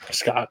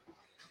 Scott?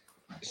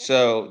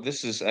 So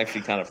this is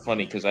actually kind of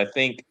funny because I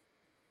think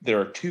there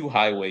are two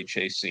highway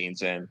chase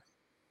scenes, and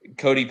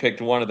Cody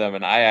picked one of them,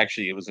 and I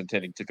actually was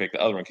intending to pick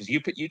the other one because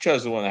you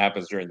chose the one that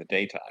happens during the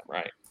daytime,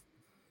 right?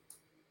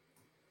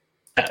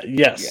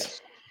 Yes.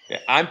 Yeah,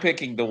 I'm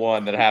picking the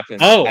one that happens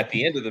at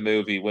the end of the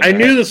movie. When I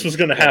knew this was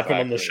going to happen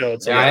on the show.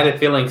 Yeah, I had a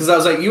feeling because I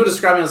was like, you were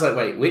describing. I was like,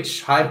 wait,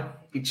 which highway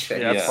chase?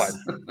 Yeah, that's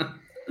fine.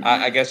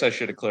 I guess I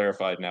should have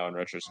clarified now in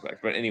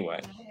retrospect. But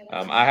anyway,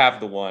 I have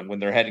the one when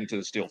they're heading to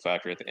the steel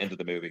factory at the end of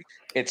the movie.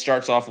 It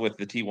starts off with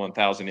the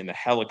T-1000 in the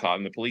helicopter,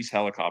 in the police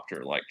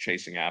helicopter, like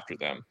chasing after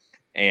them.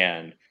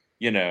 And,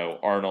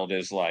 Arnold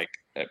is like,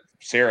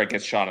 Sarah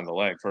gets shot in the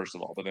leg, first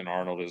of all, but then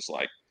Arnold is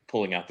like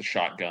pulling out the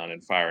shotgun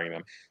and firing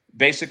them.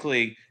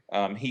 Basically,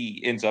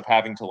 he ends up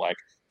having to like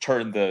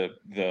turn the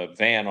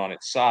van on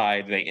its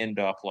side. They end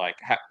up like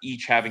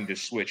each having to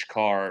switch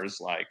cars,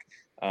 like,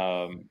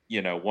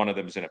 one of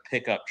them's in a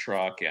pickup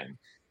truck,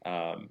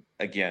 and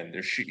again,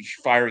 they're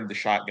firing the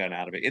shotgun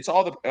out of it. It's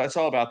all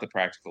about the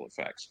practical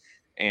effects.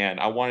 And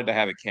I wanted to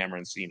have a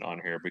Cameron scene on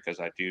here because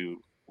I do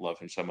love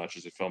him so much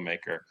as a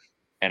filmmaker.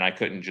 And I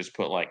couldn't just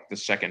put like the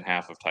second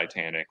half of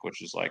Titanic,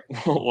 which is like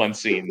one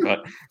scene.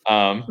 But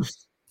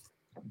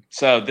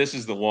so this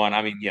is the one.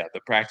 I mean, yeah,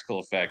 the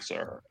practical effects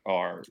are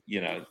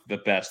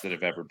the best that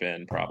have ever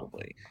been,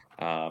 probably.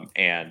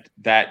 And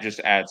that just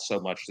adds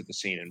so much to the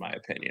scene, in my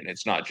opinion.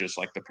 It's not just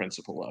like the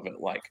principle of it,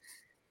 like,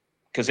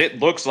 because it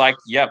looks like,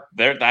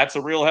 that's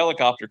a real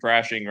helicopter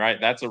crashing, right?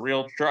 That's a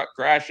real truck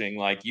crashing.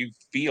 Like, you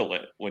feel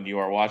it when you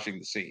are watching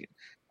the scene.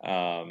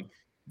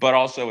 But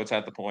also it's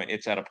at a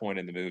point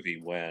in the movie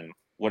when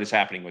what is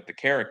happening with the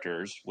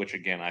characters, which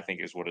again, I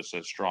think is what is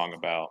so strong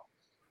about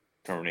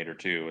Terminator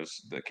 2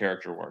 is the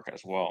character work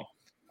as well,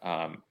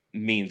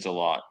 means a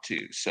lot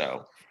too.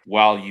 So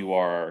while you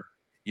are,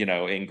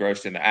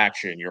 engrossed in the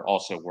action, you're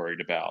also worried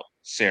about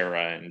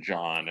Sarah and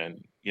John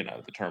and,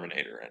 the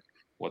Terminator and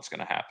what's going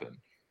to happen.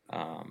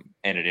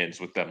 And it ends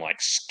with them like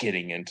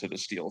skidding into the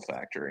steel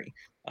factory.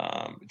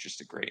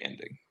 Just a great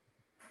ending.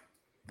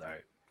 All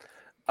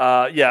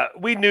right. Yeah,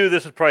 we knew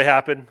this would probably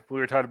happen. We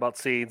were talking about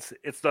scenes.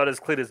 It's not as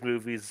clean as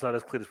movies. It's not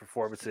as clean as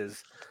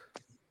performances.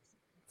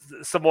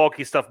 Some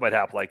wonky stuff might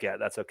happen like that.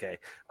 That's okay.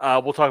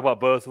 We'll talk about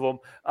both of them.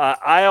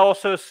 I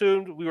also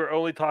assumed we were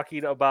only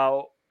talking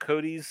about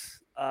Cody's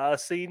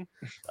scene.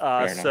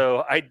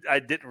 So I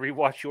didn't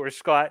rewatch yours,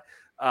 Scott.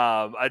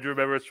 I do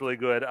remember it's really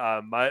good.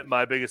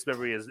 My biggest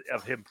memory is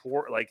of him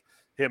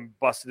him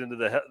busting into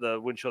the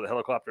windshield of the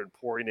helicopter and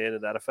pouring in,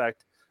 and that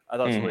effect. I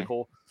thought it was really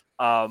cool.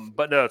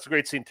 But no, it's a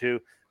great scene too.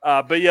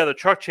 But yeah, the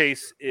truck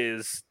chase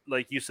is,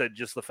 like you said,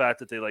 just the fact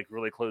that they like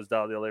really closed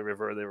down the LA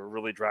River. They were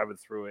really driving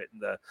through it,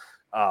 and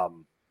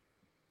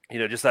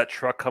just that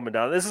truck coming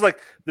down. This is like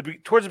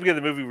towards the beginning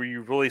of the movie where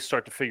you really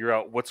start to figure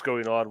out what's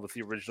going on with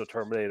the original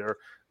Terminator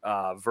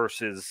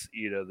versus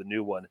the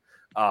new one,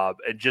 and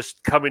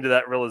just coming to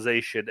that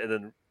realization, and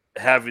then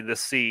having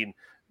this scene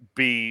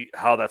be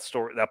how that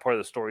part of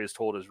the story is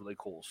told is really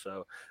cool.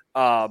 So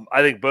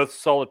I think both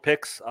solid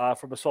picks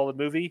from a solid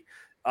movie.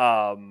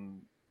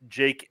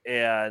 Jake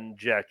and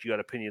Jack, do you got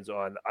opinions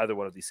on either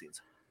one of these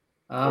scenes?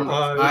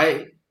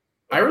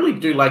 I really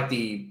do like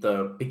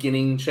the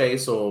beginning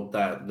chase, or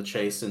the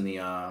chase in the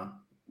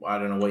I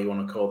don't know what you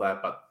want to call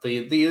that, but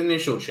the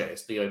initial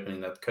chase, the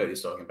opening that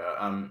Cody's talking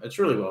about. It's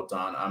really well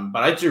done.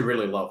 But I do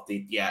really love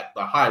the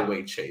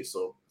highway chase,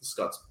 or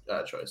Scott's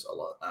choice, a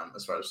lot.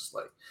 As far as just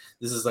like,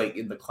 this is like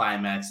in the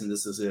climax, and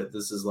this is it.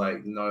 This is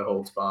like no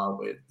holds barred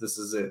with. This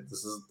is it.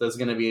 There's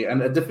going to be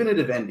a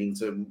definitive ending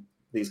to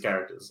these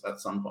characters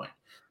at some point.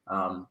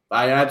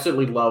 I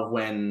absolutely love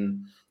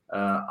when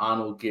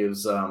Arnold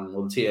gives,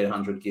 or the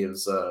T-800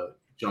 gives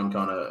John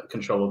Connor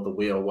control of the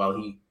wheel while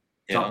he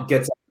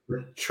gets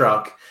the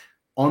truck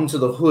onto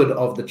the hood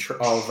of the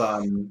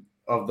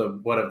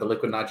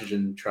liquid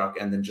nitrogen truck,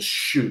 and then just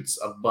shoots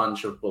a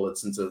bunch of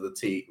bullets into the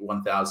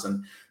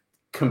T-1000.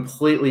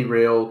 Completely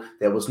real.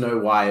 There was no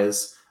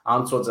wires.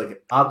 Arnold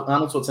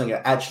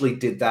Schwarzenegger actually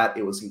did that.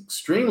 It was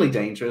extremely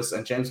dangerous,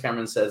 and James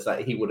Cameron says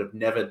that he would have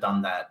never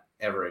done that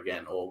ever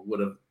again, or would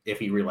have if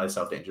he realized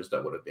how dangerous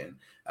that would have been.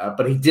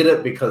 But he did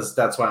it because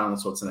that's why Arnold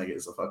Schwarzenegger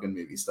is a fucking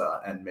movie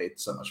star and made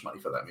so much money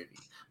for that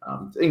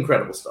movie.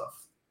 Incredible stuff.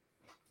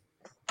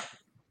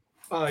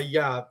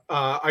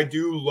 I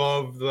do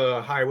love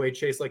the highway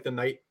chase, like the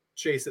night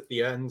chase at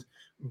the end.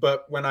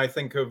 But when I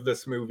think of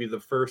this movie, the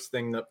first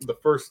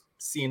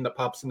scene that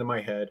pops into my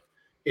head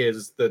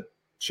is the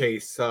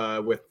chase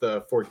with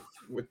the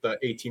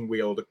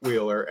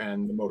 18-wheeler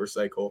and the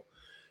motorcycle.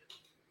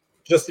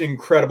 Just an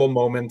incredible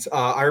moment.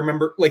 I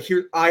remember,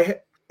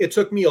 it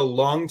took me a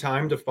long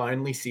time to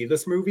finally see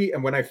this movie,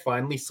 and when I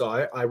finally saw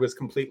it, I was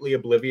completely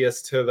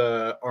oblivious to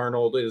the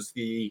Arnold is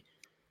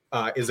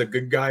a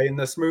good guy in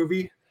this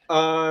movie.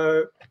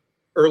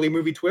 Early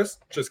movie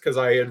twist, just because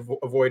I had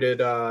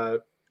avoided a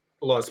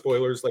lot of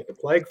spoilers like the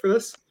plague for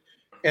this,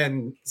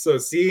 and so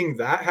seeing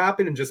that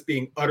happen and just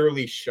being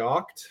utterly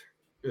shocked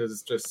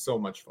is just so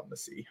much fun to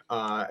see.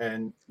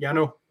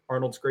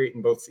 Arnold's great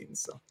in both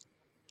scenes. So.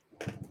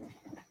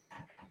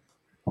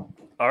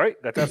 All right,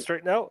 got that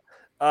straightened out.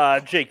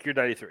 Jake, you're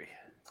 93.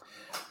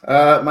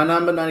 My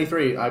number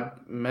 93. I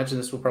imagine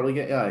this will probably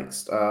get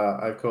yikes.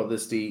 I've called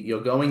this the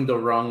 "You're Going the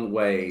Wrong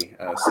Way"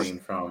 scene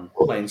from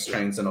Planes,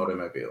 Trains, and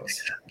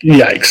Automobiles.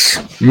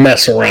 Yikes!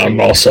 Mess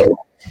around, also,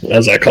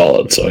 as I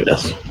call it. So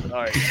yes.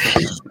 All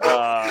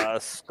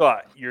right,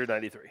 Scott, you're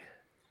 93.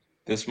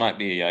 This might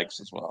be a yikes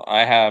as well.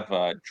 I have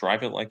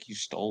 "Drive It Like You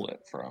Stole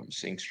It" from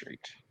Sing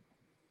Street.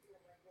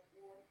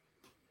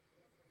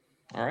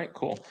 All right,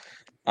 cool.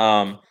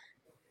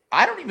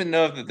 I don't even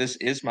know that this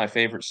is my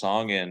favorite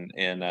song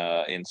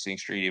in Sing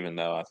Street, even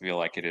though I feel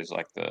like it is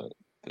like the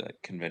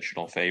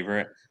conventional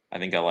favorite. I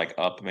think I like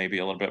Up maybe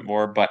a little bit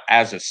more, but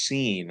as a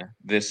scene,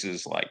 this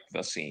is like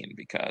the scene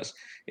because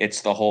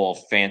it's the whole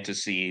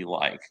fantasy,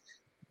 like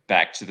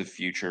Back to the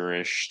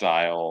Future-ish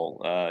style,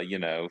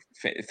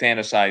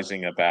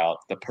 fantasizing about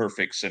the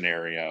perfect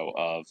scenario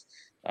of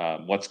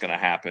what's going to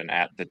happen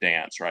at the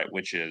dance, right?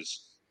 Which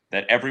is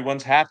that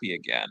everyone's happy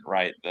again,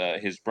 right?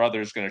 His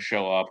brother's going to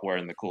show up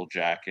wearing the cool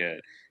jacket.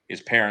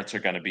 His parents are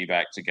going to be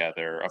back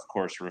together. Of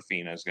course,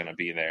 Rafina's going to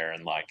be there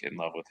and like in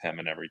love with him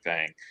and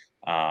everything.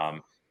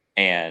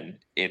 And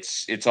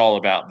it's all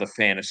about the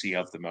fantasy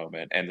of the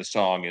moment. And the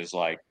song is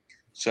like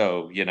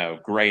so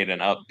great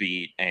and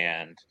upbeat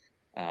and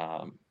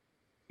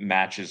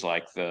matches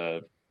like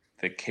the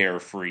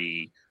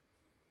carefree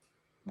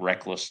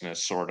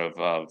recklessness sort of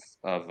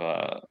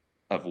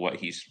what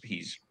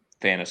he's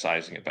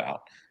fantasizing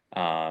about.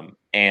 And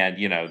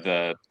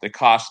the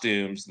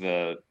costumes,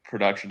 the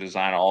production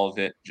design, all of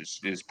it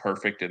just is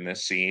perfect in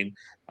this scene.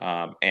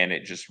 And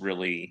it just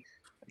really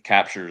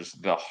captures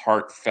the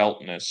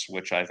heartfeltness,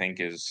 which I think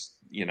is,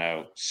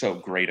 so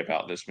great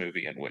about this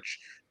movie and which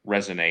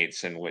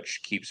resonates and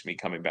which keeps me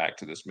coming back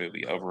to this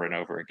movie over and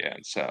over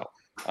again. So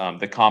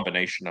the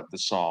combination of the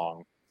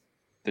song,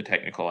 the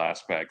technical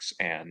aspects,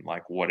 and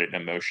like what it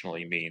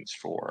emotionally means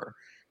for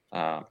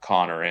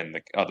Connor and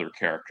the other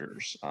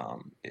characters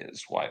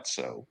is why it's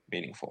so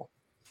meaningful.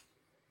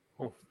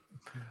 Cool.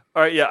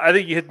 All right, yeah, I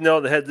think you hit the nail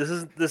on the head.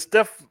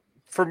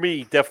 For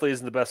me definitely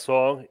isn't the best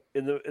song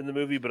in the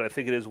movie, but I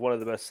think it is one of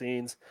the best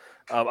scenes.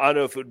 I don't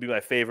know if it would be my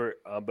favorite,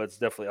 but it's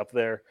definitely up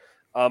there.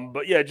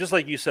 But yeah, just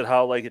like you said,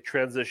 how like it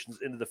transitions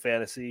into the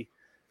fantasy,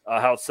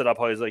 how it's set up,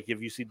 how he's like,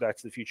 have you seen Back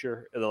to the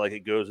Future? And then like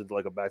it goes into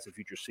like a Back to the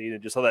Future scene,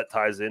 and just how that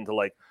ties into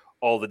like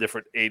all the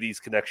different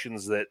 80s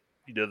connections that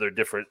their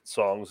different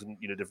songs and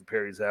different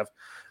parodies have,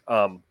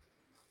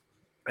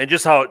 and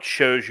just how it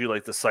shows you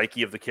like the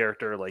psyche of the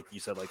character, like you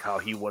said, like how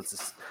he wants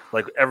this,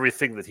 like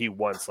everything that he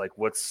wants, like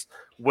what's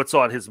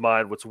on his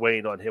mind, what's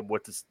weighing on him,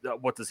 what does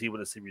he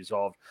want to see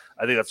resolved.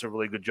 I think that's a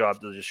really good job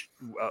to just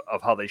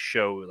of how they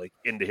show like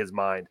into his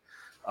mind.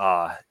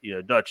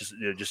 Not just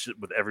just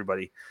with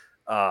everybody.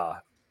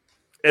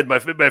 And my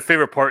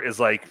favorite part is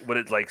like when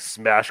it like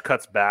smash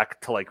cuts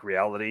back to like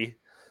reality.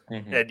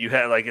 Mm-hmm. And you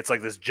had like it's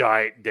like this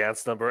giant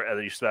dance number, and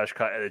then you smash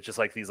cut, and it's just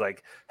like these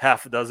like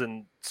half a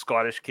dozen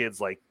Scottish kids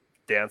like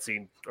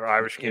dancing, or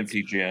Irish kids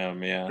empty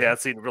gym,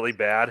 dancing really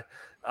bad.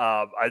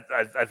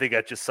 I think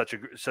that's just such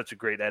a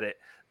great edit.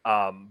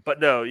 But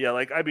no, yeah,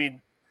 like I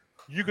mean,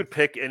 you could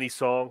pick any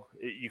song.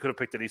 You could have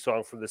picked any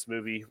song from this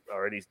movie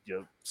or any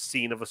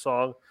scene of a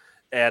song,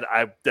 and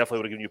I definitely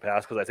would have given you a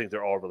pass because I think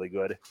they're all really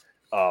good.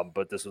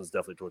 But this one's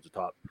definitely towards the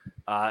top.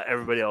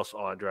 Everybody else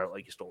on Drive It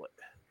Like You Stole It.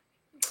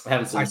 I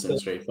haven't seen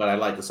Sinistry, but I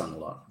like the song a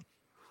lot.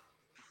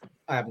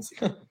 I haven't seen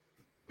it.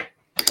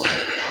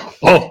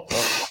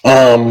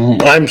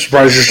 I'm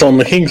surprised you're still in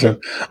the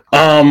Kingsman.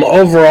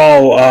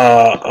 Overall,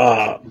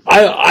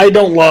 I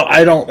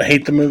don't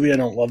hate the movie. I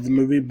don't love the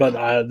movie,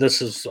 but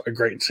this is a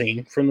great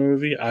scene from the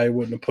movie. I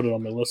wouldn't have put it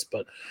on my list,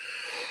 but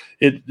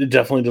it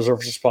definitely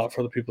deserves a spot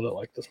for the people that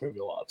like this movie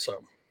a lot.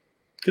 So,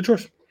 good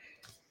choice.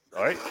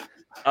 All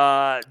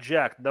right,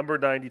 Jack, number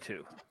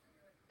 92.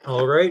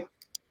 All right.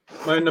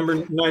 My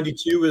number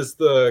 92 is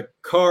the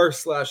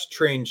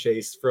car/train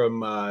chase from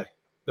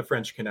The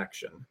French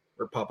Connection,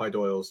 where Popeye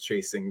Doyle's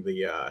chasing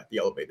the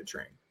elevated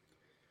train.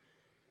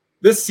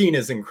 This scene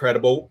is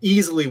incredible.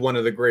 Easily one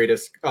of the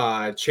greatest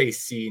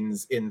chase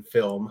scenes in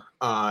film.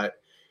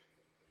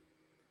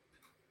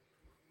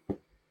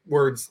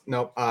 Words?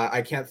 No,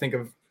 I can't think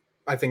of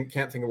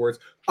words.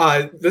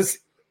 If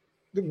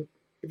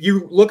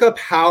you look up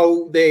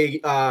how they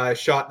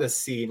shot this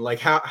scene, like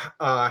how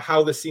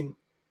the scene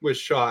was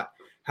shot,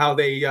 how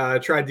they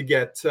tried to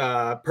get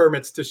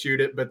permits to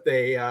shoot it, but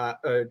they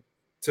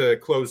to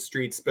close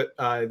streets, but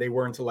they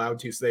weren't allowed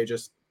to, so they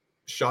just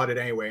shot it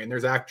anyway. And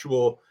there's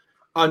actual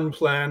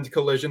unplanned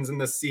collisions in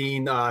the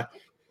scene. I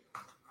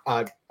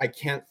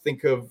can't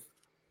think of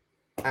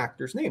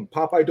actor's name.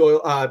 Popeye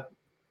Doyle.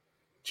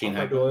 Gene Popeye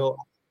Hackman. Doyle.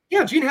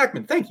 Yeah, Gene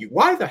Hackman. Thank you.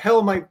 Why the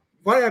hell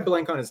why did I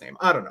blank on his name?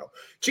 I don't know.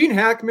 Gene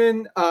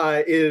Hackman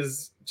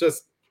is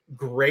just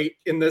great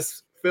in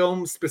this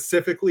film,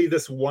 specifically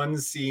this one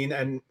scene.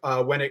 And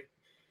when it,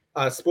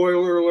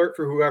 spoiler alert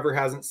for whoever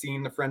hasn't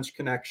seen The French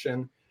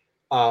Connection,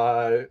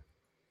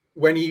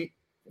 when he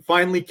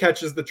finally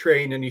catches the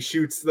train and he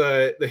shoots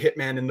the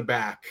hitman in the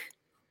back,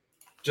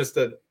 just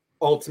an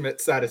ultimate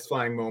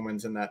satisfying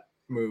moment in that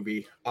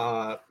movie.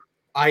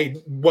 I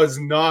was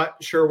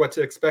not sure what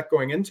to expect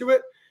going into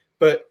it,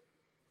 but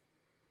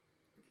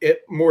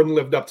it more than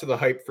lived up to the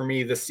hype for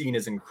me. The scene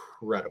is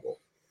incredible.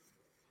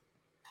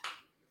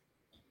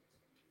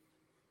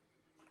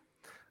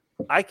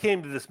 I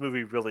came to this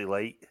movie really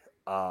late,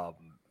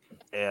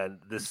 and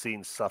this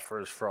scene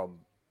suffers from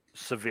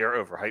severe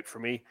overhype for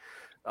me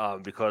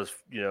because,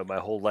 my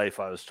whole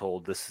life I was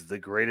told this is the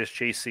greatest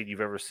chase scene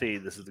you've ever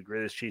seen. This is the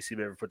greatest chase scene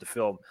ever put to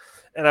film.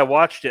 And I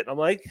watched it, and I'm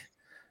like,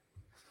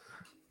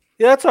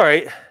 yeah, that's all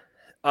right.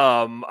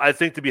 I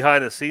think the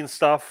behind-the-scenes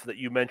stuff that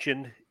you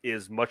mentioned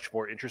is much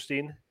more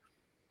interesting.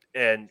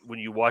 And when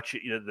you watch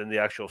it, than the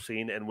actual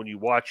scene. And when you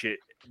watch it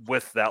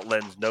with that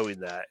lens, knowing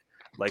that,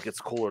 like, it's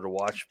cooler to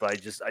watch. But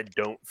I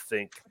don't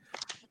think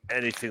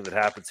anything that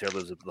happens here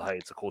lives up to the hype.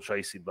 It's a cool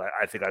chase scene, but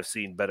I think I've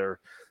seen better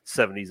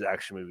 70s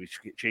action movie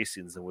chase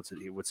scenes than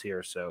what's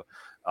here. So,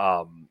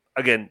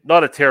 again,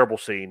 not a terrible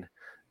scene,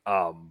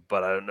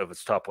 but I don't know if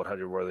it's top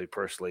 100 worthy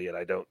personally, and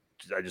I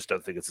just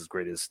don't think it's as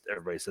great as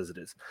everybody says it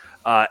is.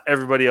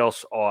 Everybody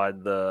else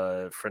on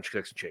the French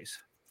Connection chase.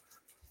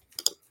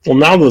 Well,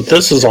 now that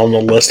this is on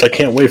the list, I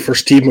can't wait for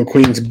Steve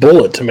McQueen's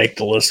Bullet to make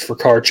the list for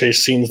car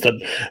chase scenes that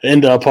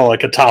end up on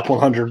like a top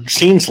 100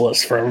 scenes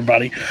list for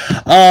everybody.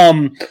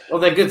 Well,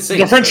 they're good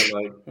scenes. The French,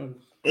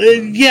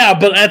 yeah,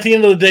 but at the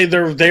end of the day,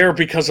 they're there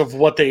because of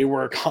what they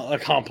were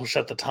accomplished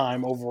at the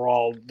time.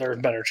 Overall, they're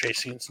better chase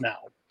scenes now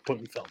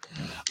put in film.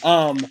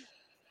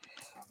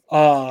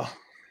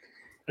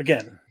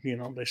 Again,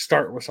 they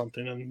start with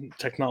something and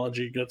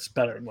technology gets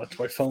better. And that's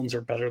why phones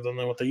are better than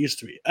what they used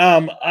to be.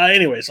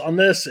 Anyways, on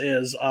this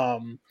is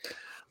I'm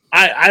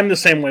the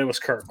same way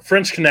with Kirk.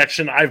 French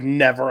Connection, I've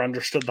never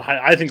understood the hype.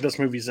 I think this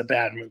movie is a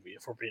bad movie,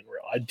 if we're being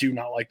real. I do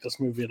not like this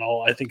movie at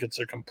all. I think it's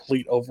a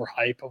complete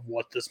overhype of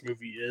what this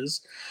movie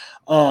is.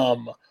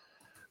 But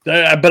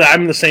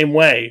I'm the same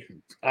way.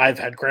 I've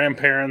had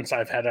grandparents,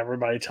 I've had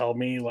everybody tell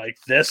me, like,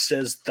 this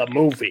is the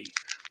movie.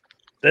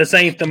 This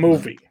ain't the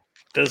movie.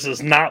 This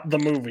is not the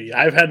movie.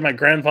 I've had my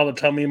grandfather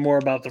tell me more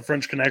about the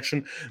French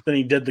Connection than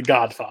he did The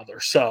Godfather.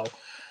 So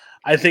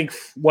I think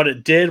what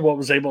it did, what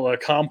was able to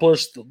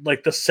accomplish,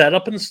 like the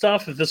setup and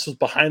stuff, if this was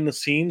behind the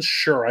scenes,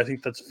 sure, I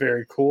think that's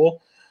very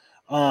cool.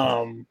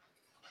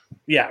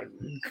 Yeah,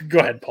 go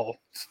ahead, Paul.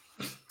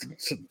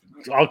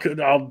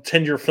 I'll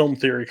attend your film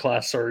theory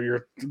class or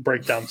your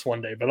breakdowns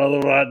one day, but other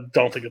than that, I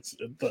don't think it's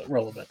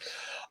relevant.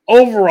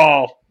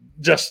 Overall,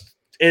 just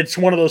it's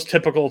one of those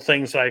typical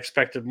things I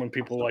expected when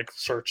people like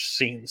search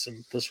scenes,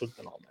 and this would have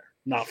been on there.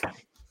 Not for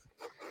me.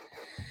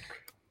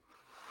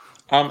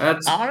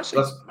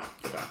 Honestly,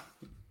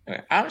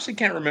 Okay. I honestly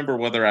can't remember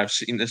whether I've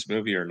seen this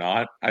movie or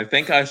not. I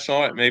think I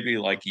saw it maybe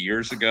like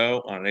years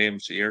ago on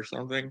AMC or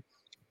something,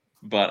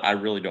 but I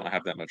really don't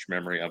have that much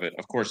memory of it.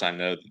 Of course, I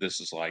know that this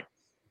is like,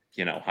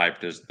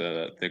 hyped as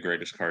the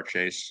greatest car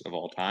chase of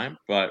all time,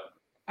 but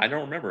I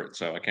don't remember it,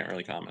 so I can't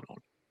really comment on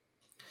it.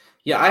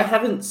 Yeah, I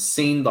haven't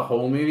seen the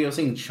whole movie. I've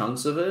seen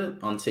chunks of it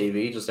on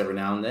TV just every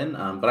now and then.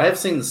 But I have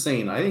seen the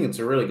scene. I think it's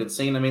a really good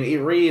scene. I mean,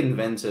 it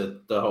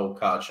reinvented the whole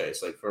car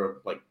chase, like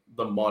for like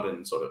the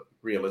modern sort of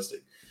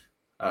realistic,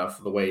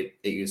 for the way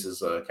it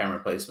uses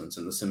camera placements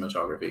and the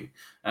cinematography,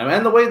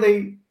 and the way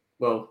they.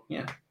 Well,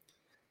 yeah,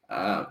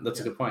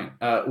 that's a good point.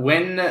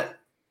 When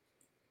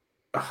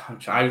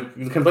I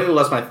completely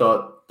lost my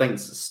thought.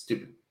 Thanks,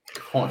 stupid.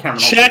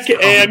 Check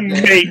and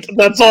mate.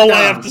 That's all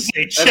I have to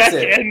say. Check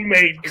and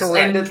mate.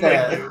 Correct.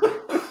 Hey,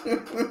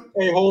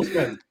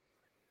 Holtzman.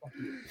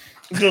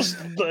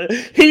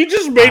 He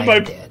just made my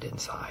dead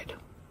inside.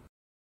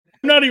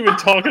 I'm not even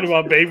talking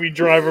about Baby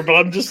Driver, but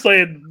I'm just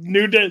saying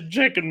new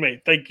check and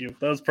mate. Thank you.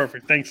 That was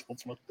perfect. Thanks,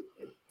 Holtzman.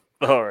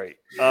 All right.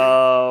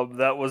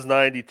 That was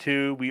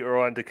 92. We are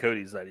on to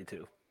Cody's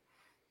 92.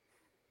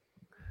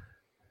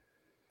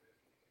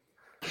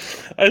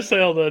 I say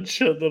all that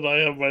shit that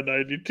I have my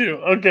 92.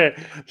 Okay,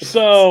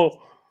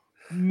 so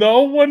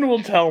no one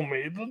will tell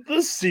me that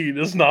this scene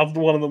is not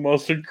one of the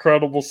most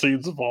incredible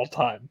scenes of all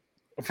time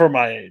for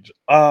my age.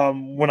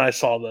 When I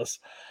saw this,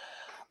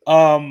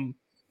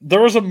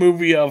 there was a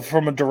movie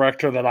from a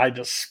director that I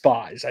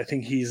despise. I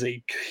think he's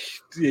a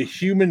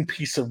human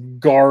piece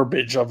of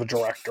garbage of a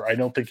director. I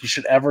don't think he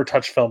should ever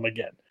touch film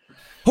again.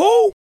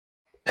 Who?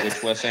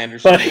 It's Wes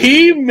Anderson. But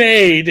he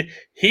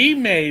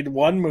made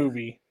one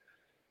movie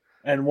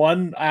and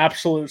one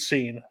absolute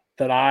scene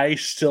that I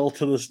still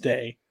to this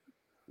day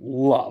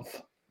love.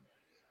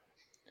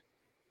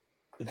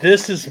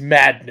 This is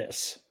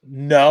Madness.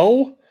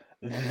 No,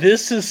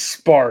 this is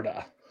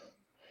Sparta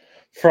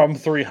from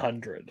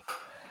 300.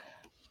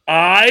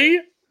 I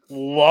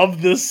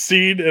love this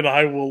scene, and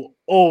I will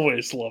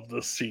always love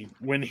this scene.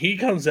 When he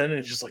comes in and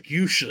he's just like,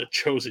 you should have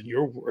chosen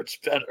your words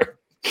better.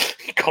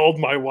 He called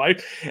my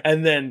wife,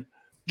 and then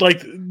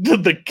like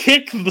the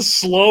kick, the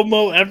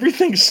slow-mo,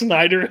 everything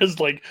Snyder has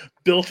like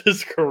built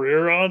his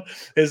career on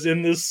is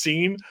in this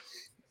scene,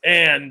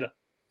 and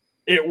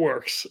it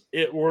works.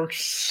 It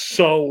works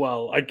so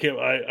well. I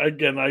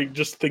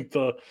just think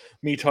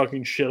me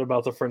talking shit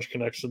about the French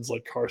Connection's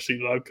like car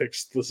scene. I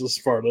picked This Is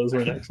Sparta as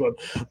my next one,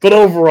 but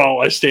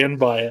overall, I stand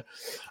by it.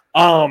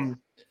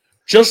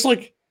 Just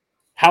like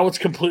how it's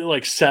completely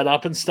like set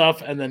up and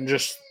stuff, and then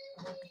just.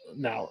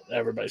 Now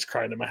everybody's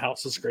crying in my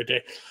house. It's a great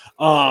day.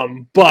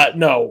 But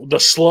no, the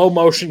slow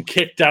motion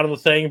kick down of the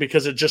thing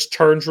because it just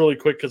turns really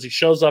quick because he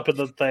shows up at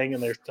the thing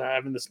and they're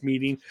having this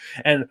meeting.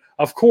 And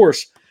of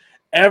course,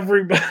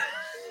 everybody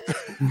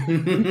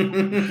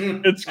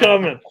it's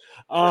coming.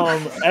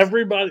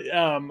 Everybody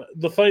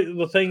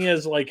the thing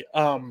is like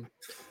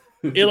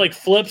it like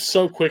flips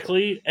so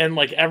quickly and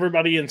like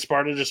everybody in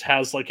Sparta just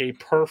has like a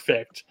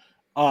perfect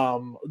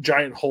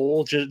giant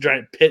hole,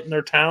 giant pit in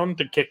their town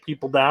to kick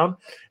people down,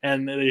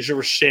 and they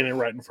were standing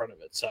right in front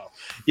of it. So,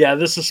 yeah,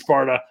 This Is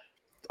Sparta.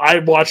 I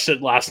watched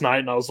it last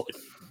night, and I was like,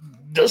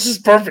 "This is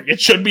perfect. It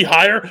should be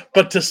higher."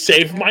 But to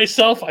save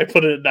myself, I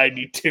put it at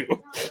 92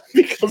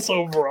 because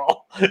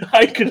overall,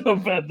 I could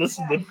have had this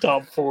in the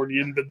top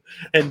 40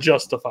 and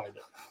justified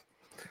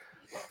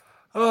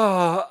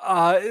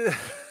it.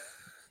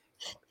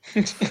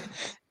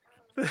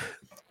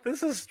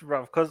 This is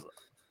rough because.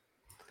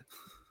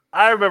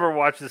 I remember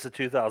watching this in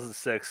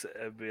 2006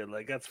 and being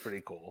like, that's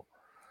pretty cool.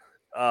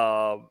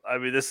 I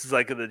mean, this is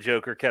like in the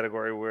Joker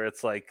category where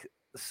it's like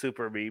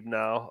super meme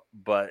now,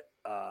 but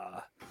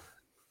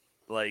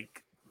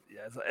like,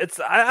 yeah,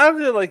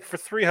 I'm like for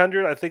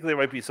 300, I think there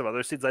might be some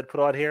other scenes I'd put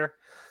on here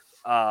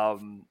if I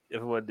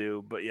want to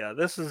do, but yeah,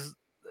 it's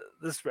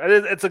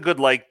a good,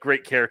 like,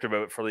 great character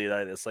moment for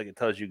Leonidas. Like, it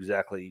tells you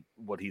exactly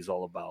what he's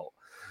all about.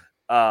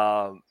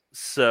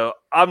 So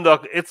I'm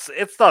not, it's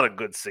not a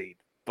good scene,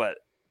 but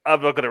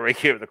I'm not going to rank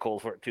him in the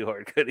cold for it too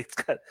hard. Good, it's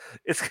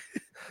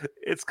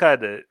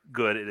kind of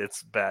good in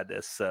its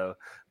badness. So,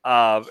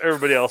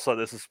 everybody else on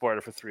This Is Sparta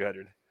for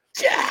 300.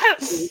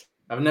 Yes.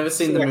 I've never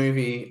seen the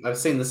movie. I've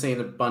seen the scene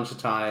a bunch of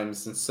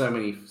times and so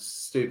many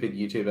stupid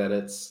YouTube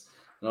edits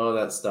and all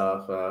that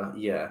stuff.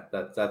 Yeah,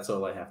 that's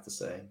all I have to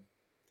say.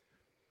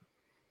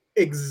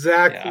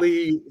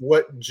 Exactly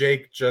what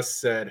Jake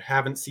just said.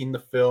 Haven't seen the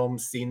film,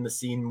 seen the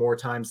scene more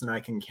times than I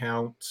can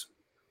count.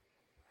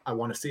 I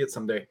want to see it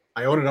someday.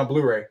 I own it on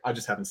Blu-ray. I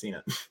just haven't seen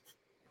it.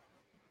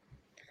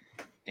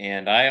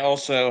 And I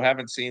also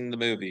haven't seen the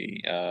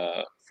movie.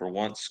 For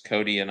once,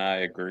 Cody and I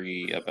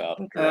agree about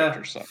a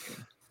director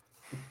sucking.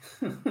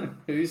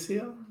 Who's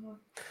here?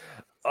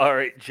 All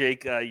right,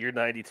 Jake, you're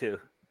 92.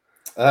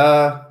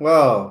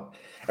 Well,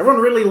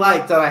 everyone really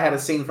liked that I had a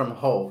scene from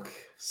Hulk.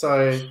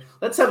 So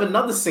let's have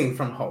another scene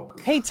from Hulk.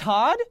 Hey,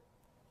 Todd?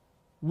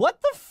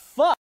 What the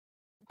fuck?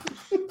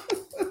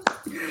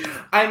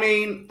 I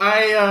mean,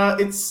 I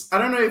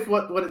don't know if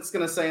what it's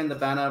gonna say in the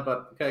banner,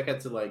 but Kirk had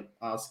to like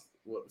ask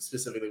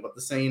specifically what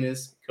the scene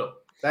is. Cool.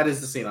 That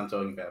is the scene I'm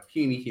talking about.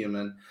 Puny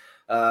human.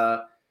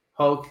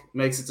 Hulk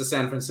makes it to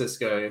San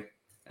Francisco,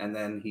 and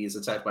then he's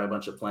attacked by a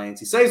bunch of planes.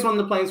 He saves one of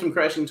the planes from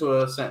crashing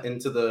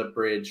into the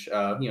bridge.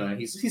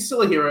 He's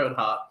still a hero at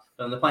heart.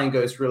 And the plane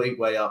goes really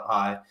way up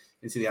high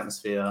into the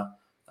atmosphere,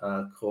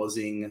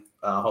 causing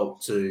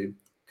Hulk to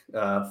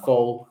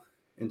fall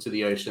into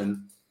the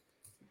ocean.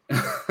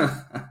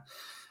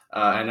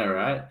 I know,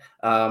 right?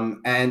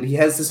 And he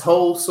has this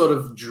whole sort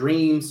of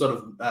dream,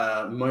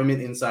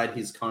 moment inside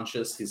his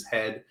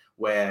head,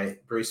 where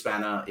Bruce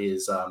Banner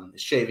is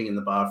shaving in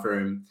the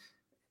bathroom,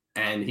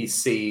 and he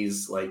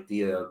sees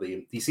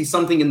he sees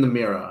something in the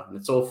mirror, and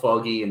it's all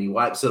foggy, and he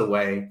wipes it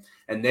away,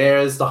 and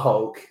there's the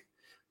Hulk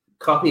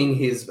copying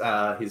his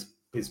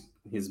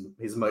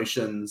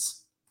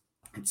motions.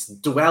 It's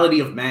duality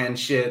of man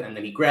shit, and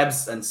then he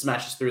grabs and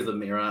smashes through the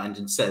mirror and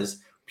it says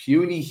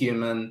 "puny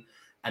human,"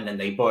 and then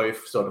they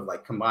both sort of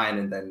combine,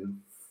 and then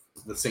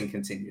the scene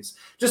continues.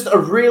 Just a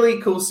really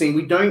cool scene.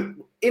 We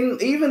don't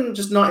even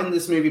just not in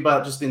this movie,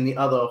 but just in the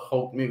other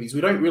Hulk movies,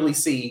 we don't really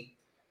see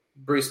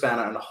Bruce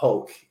Banner and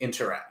Hulk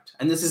interact,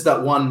 and this is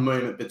that one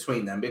moment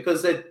between them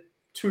because they're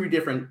two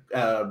different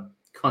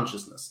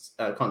conscious.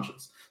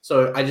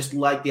 So I just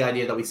like the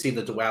idea that we see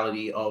the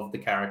duality of the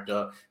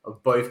character,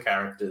 of both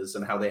characters,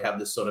 and how they have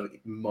this sort of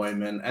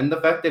moment. And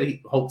the fact that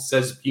Hulk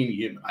says puny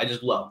human, I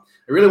just love.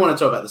 I really want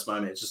to talk about this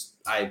moment. It's just,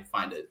 I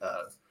find it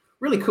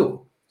really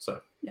cool.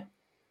 So, yeah.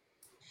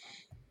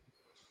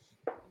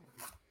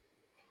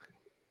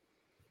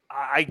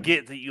 I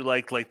get that you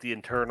like the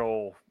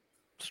internal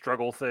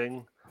struggle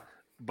thing,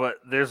 but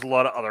there's a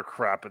lot of other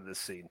crap in this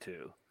scene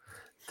too.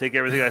 Take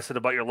everything I said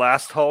about your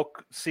last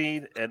Hulk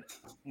scene and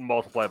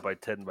multiply it by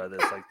 10 by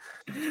this.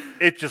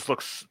 It just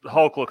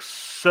Hulk looks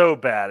so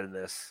bad in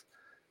this.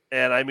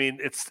 And I mean,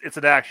 it's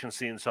an action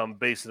scene, so I'm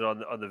basing it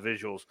on the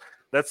visuals.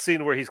 That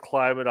scene where he's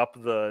climbing up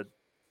the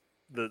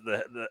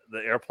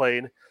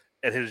airplane,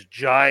 and his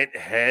giant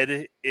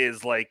head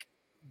is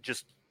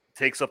just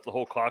takes up the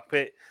whole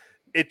cockpit.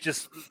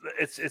 It's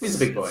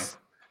he's a big boy.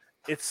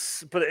 It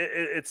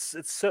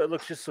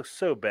looks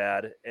so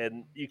bad,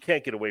 and you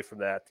can't get away from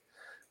that.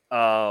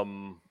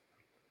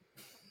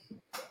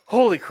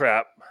 Holy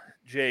crap,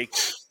 Jake.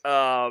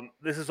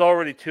 This is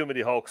already too many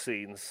Hulk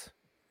scenes.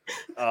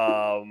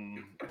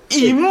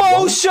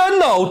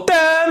 Emotional,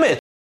 damn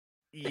it.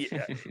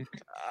 Yeah,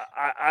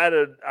 I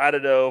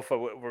don't know if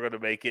we're going to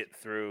make it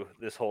through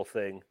this whole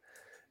thing.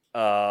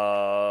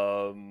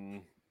 Yeah,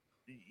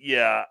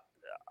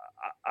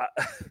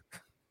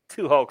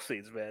 two Hulk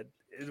scenes, man.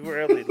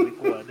 We're only in week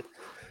one.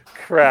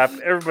 Crap.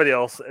 Anybody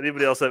else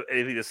have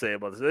anything to say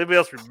about this? Anybody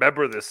else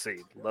remember this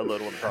scene? Let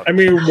alone what I'm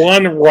talking about?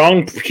 One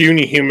wrong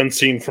puny human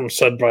scene from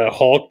said by a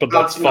Hulk, but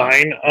that's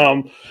fine.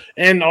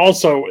 And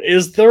also,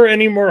 is there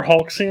any more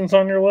Hulk scenes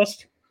on your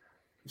list?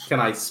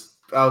 Yes.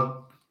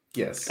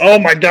 Oh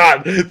my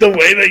god, the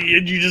way that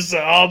you just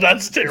said, oh,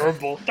 that's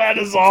terrible. That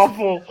is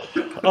awful.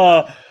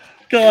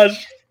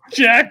 Gosh,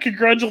 Jack,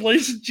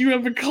 congratulations. You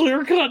have a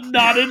clear cut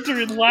not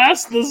entering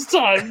last this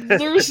time.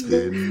 There's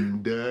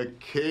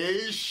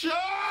vindication.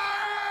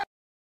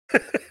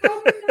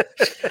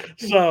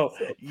 So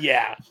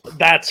yeah,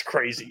 that's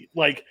crazy.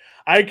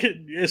 I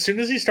could, as soon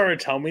as he started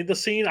telling me the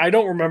scene, I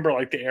don't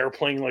remember the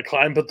airplane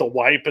climb, but the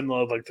wipe and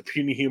the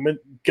puny human.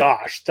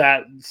 Gosh,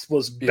 that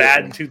was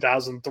bad in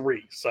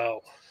 2003.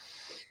 So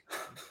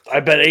I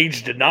bet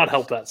age did not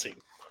help that scene.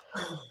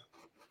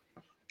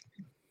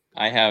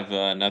 I have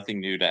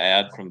nothing new to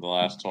add from the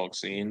last Hulk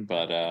scene,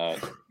 but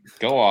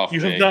go off.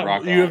 You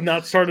have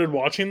not started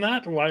watching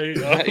that? Why?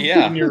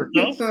 Yeah.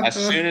 As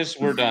soon as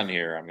we're done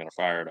here, I'm going to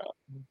fire it up.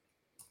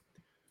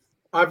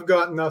 I've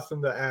got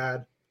nothing to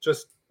add.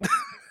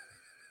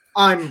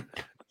 I'm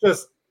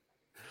just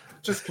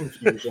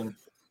confusion.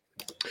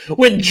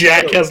 When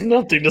Jack has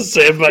nothing to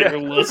say about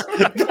your list,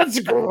 that's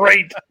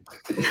great.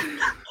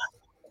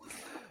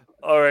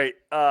 All right,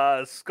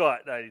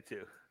 Scott,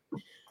 92.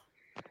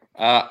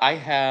 I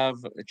have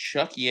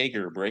Chuck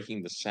Yeager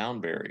breaking the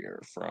sound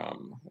barrier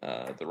from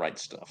The Right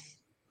Stuff.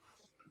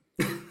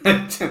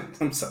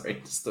 I'm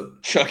sorry.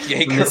 Chuck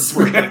Yeager.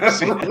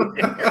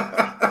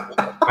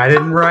 I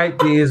didn't write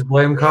these.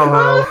 Blame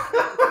Coho.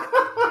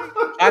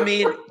 I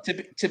mean,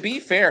 to be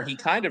fair, he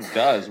kind of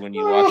does when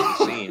you watch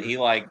the scene. He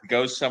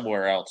goes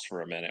somewhere else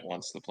for a minute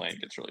once the plane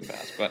gets really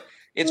fast. But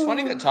it's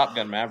funny that Top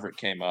Gun Maverick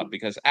came up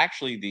because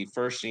actually the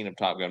first scene of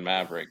Top Gun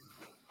Maverick,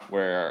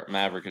 where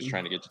Maverick is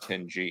trying to get to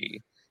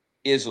 10G,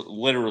 is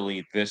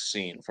literally this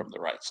scene from The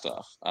Right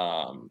Stuff,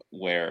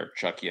 where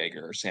Chuck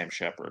Yeager or Sam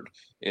Shepard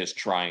is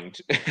trying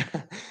to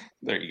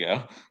there you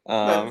go,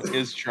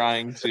 is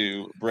trying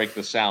to break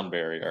the sound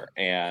barrier,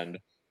 and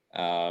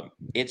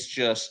it's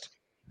just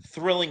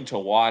thrilling to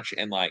watch.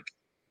 And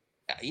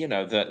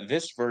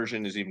this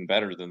version is even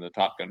better than the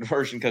Top Gun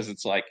version because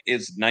it's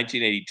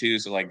 1982,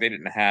 so they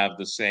didn't have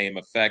the same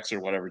effects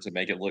or whatever to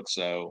make it look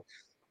so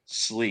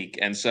sleek,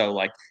 and so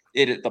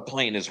the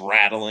plane is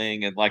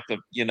rattling and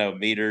the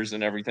meters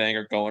and everything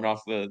are going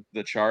off the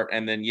chart,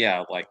 and then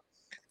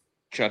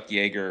Chuck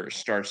Yeager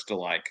starts to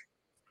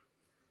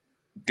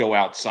go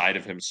outside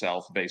of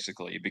himself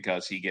basically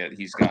because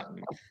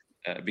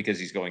because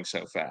he's going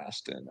so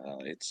fast and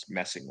it's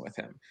messing with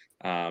him.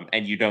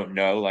 And you don't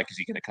know, like, is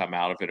he going to come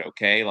out of it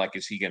okay? Like,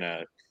 is he going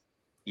to,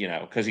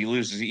 because he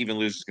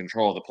loses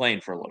control of the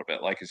plane for a little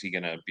bit. Like, is he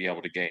going to be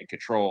able to gain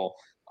control?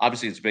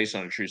 Obviously, it's based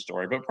on a true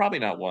story, but probably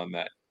not one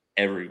that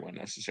everyone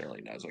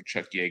necessarily knows. Like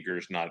Chuck Yeager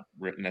is not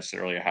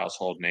necessarily a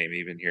household name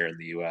even here in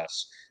the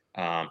U.S.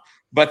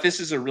 But this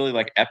is a really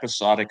like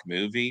episodic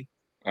movie,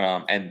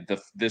 and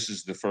this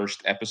is the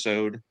first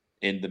episode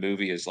in the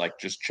movie is like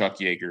just Chuck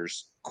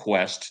Yeager's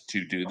quest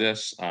to do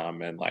this,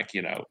 and like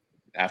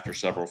after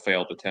several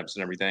failed attempts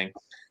and everything.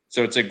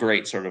 So it's a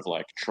great sort of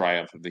like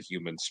triumph of the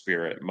human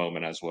spirit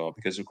moment as well,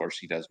 because of course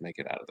he does make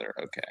it out of there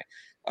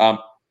okay.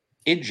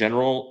 In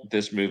general,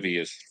 this movie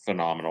is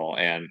phenomenal,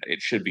 and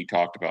it should be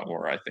talked about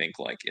more, I think,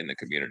 like in the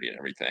community and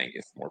everything,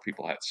 if more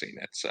people had seen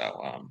it.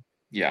 So,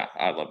 yeah,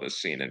 I love this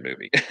scene and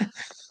movie.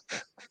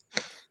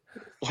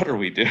 What are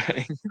we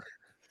doing?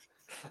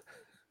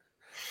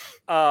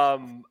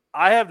 I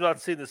have not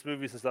seen this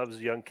movie since I was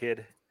a young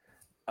kid.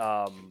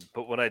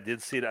 But when I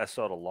did see it, I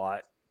saw it a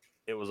lot.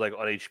 It was like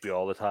on HBO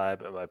all the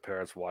time, and my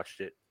parents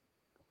watched it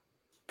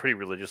pretty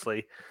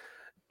religiously.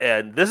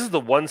 And this is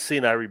the one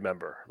scene I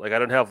remember. Like, I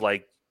don't have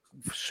like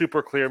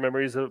super clear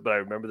memories of it, but I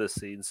remember this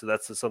scene, so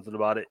that's something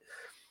about it.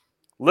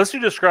 Unless you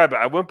describe it,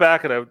 I went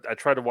back and I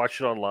tried to watch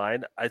it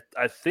online. I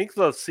think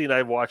the scene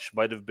I watched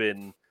might have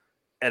been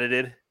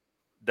edited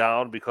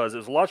down because it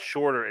was a lot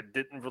shorter. It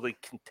didn't really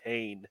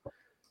contain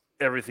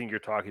everything you're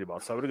talking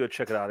about, so I'm gonna go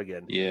check it out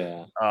again.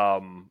 Yeah.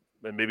 And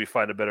maybe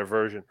find a better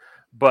version.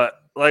 But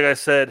like I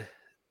said,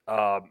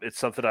 it's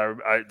something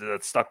that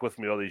stuck with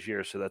me all these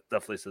years, so that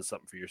definitely says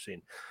something for your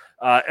scene.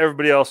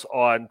 Everybody else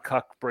on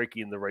Cuck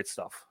Breaking the Right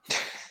Stuff.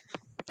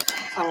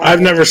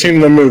 I've never seen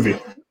the movie.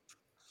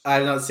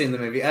 I've not seen the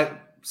movie.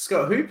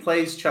 Scott, who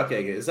plays Chuck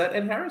Yeager? Is that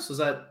Ed Harris? Or is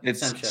that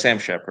Sam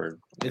Shepard?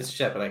 It's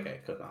Shepard.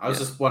 Okay, cool. I was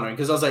just wondering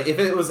because I was like, if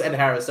it was Ed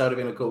Harris, that would have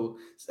been a cool.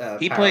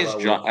 He plays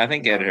John. I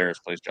think Ed Harris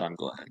plays John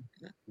Glenn.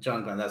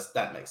 John Glenn.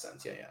 That makes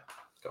sense. Yeah.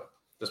 Cool.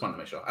 Just wanted to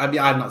make sure. I mean,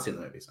 I've not seen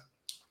the movie. So.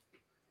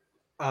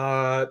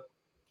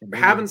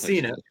 Haven't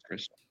seen it.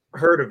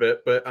 Heard of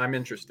it, but I'm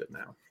interested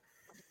now.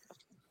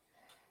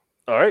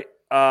 All right.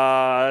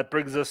 That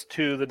brings us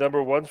to the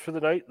number ones for the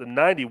night, the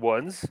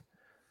 91s,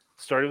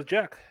 starting with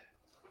Jack.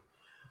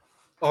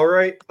 All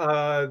right.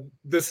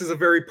 This is a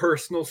very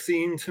personal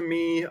scene to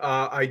me.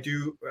 I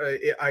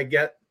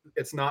get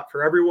it's not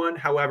for everyone.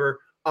 However,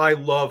 I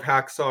love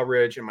Hacksaw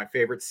Ridge, and my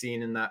favorite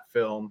scene in that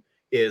film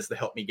is the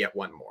Help Me Get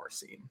One More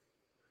scene.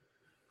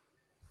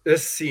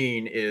 This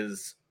scene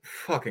is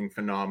fucking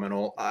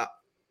phenomenal.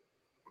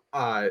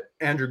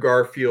 Andrew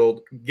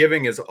Garfield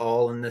giving his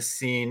all in this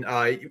scene.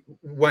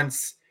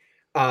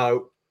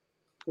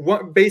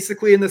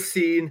 Basically in the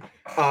scene,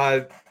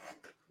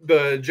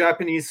 the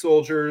Japanese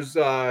soldiers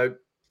had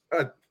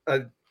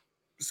a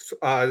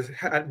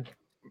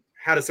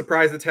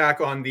surprise attack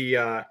on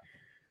the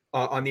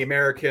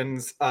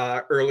Americans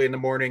early in the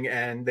morning,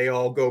 and they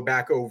all go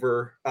back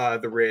over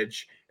the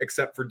ridge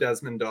except for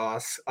Desmond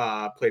Doss,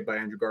 played by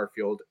Andrew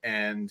Garfield,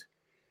 and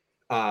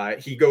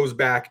he goes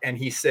back and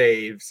he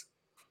saves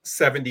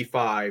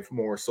 75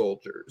 more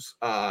soldiers,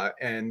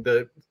 and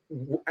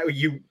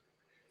you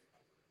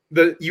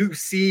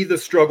see the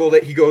struggle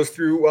that he goes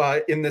through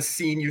in this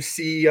scene. You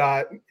see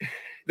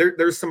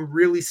there's some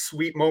really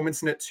sweet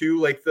moments in it too,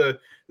 like the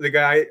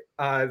guy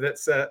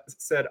that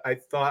said I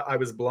thought I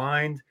was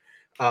blind.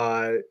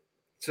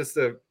 Just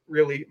a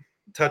really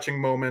touching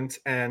moment,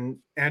 and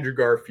Andrew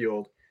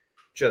Garfield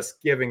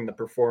just giving the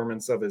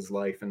performance of his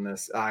life in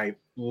this. I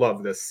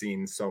love this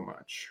scene so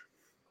much.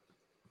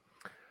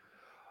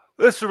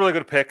 This is a really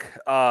good pick.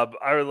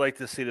 I would like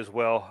to see it as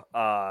well.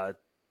 I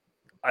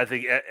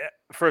think,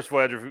 first of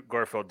all, Andrew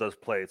Garfield does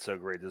play it so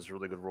great. This is a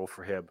really good role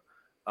for him.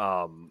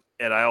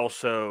 And I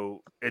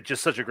also, it's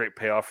just such a great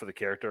payoff for the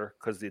character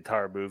because the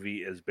entire movie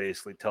is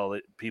basically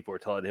people are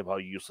telling him how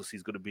useless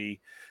he's going to be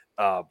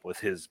with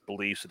his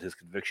beliefs and his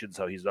convictions,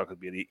 how he's not going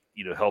to be any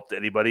help to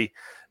anybody.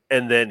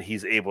 And then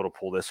he's able to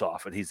pull this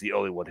off, and he's the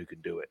only one who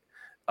can do it.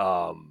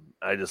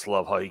 I just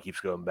love how he keeps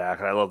going back,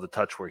 and I love the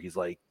touch where he's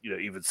like,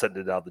 even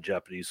sending out the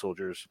Japanese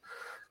soldiers,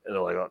 and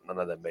they're like, oh, none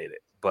of them made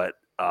it, but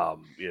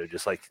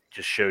just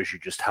shows you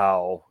just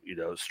how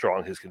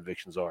strong his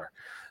convictions are.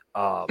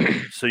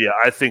 So yeah,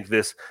 I think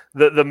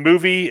the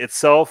movie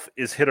itself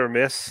is hit or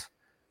miss,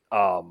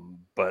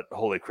 but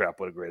holy crap,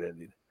 what a great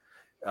ending!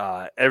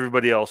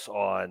 Everybody else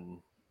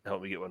on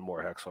Help Me Get One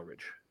More, Hacksaw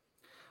Ridge.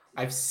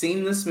 I've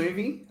seen this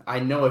movie. I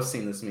know I've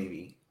seen this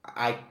movie.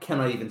 I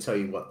cannot even tell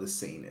you what this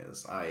scene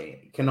is. I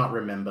cannot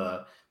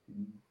remember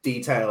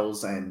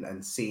details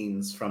and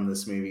scenes from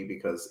this movie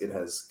because it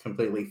has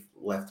completely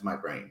left my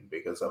brain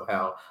because of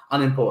how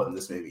unimportant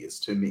this movie is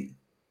to me.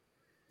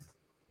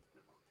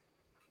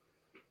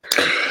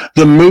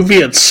 The movie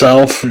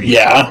itself,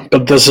 yeah,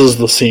 but this is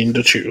the scene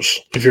to choose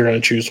if you're going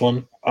to choose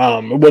one.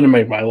 It didn't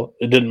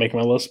make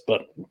my list,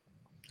 but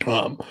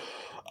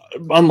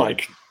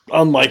unlike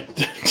unlike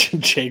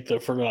Jake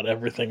that forgot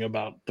everything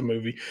about the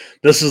movie,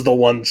 this is the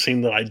one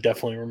scene that I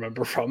definitely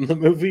remember from the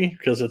movie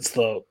because it's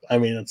the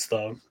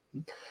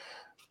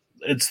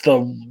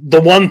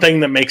one thing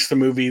that makes the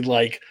movie,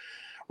 like,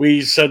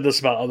 we said this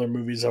about other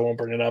movies, I won't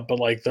bring it up, but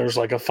like there's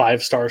like a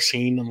 5-star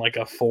scene in like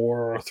a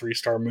 4 or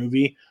 3-star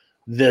movie.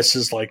 This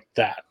is like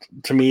that.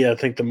 To me, I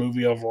think the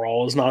movie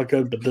overall is not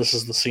good, but this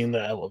is the scene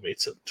that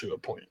elevates it to a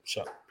point.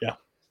 So, yeah.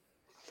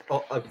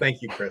 Well,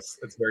 thank you, Chris.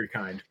 That's very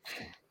kind.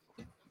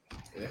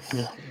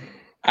 Yeah.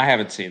 I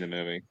haven't seen the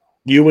movie.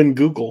 You and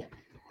Google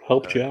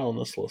helped you out on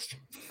this list.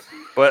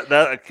 But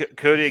that,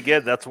 Cody,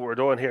 again, that's what we're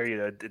doing here. You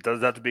know, it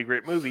doesn't have to be a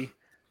great movie;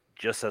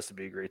 just has to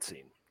be a great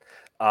scene.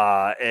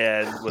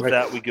 And with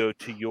that, we go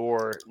to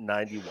your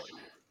 91.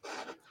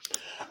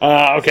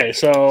 Okay,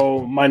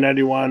 so my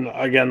 91,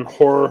 again,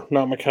 horror,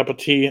 not my cup of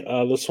tea.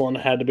 This one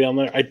had to be on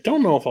there. I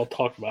don't know if I'll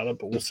talk about it,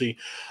 but we'll see.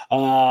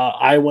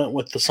 I went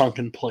with The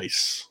Sunken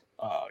Place.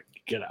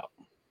 Get Out.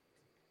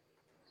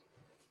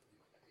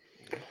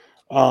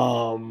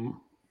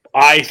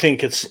 I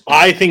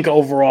think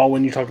overall,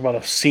 when you talk about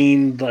a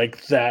scene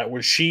like that,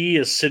 where she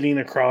is sitting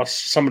across,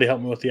 somebody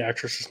help me with the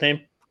actress's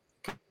name.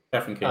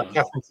 Catherine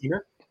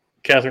Keener.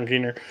 Catherine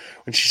Keener,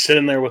 when she's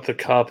sitting there with the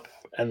cup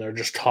and they're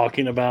just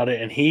talking about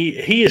it, and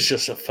he is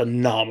just a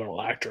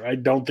phenomenal actor. I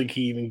don't think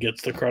he even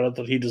gets the credit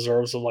that he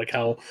deserves of like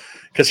how,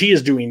 because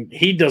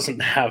he doesn't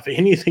have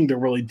anything to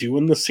really do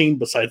in the scene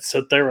besides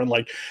sit there and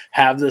like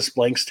have this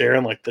blank stare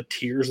and like the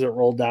tears that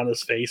roll down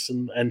his face,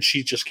 and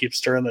she just keeps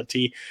stirring that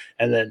tea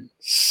and then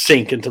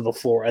sink into the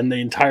floor, and the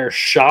entire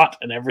shot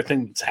and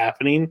everything that's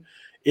happening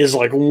is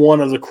like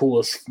one of the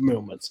coolest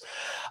moments.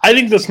 I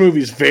think this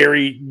movie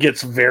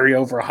gets very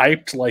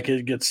overhyped, like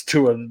it gets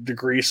to a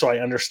degree, so I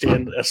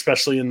understand,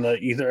 especially in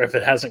either if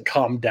it hasn't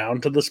calmed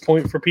down to this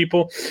point for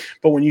people.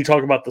 But when you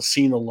talk about the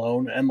scene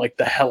alone and like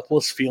the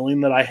helpless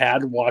feeling that I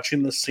had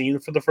watching the scene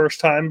for the first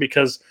time,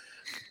 because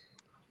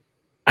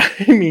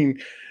I mean,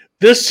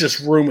 this just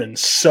ruined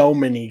so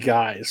many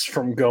guys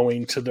from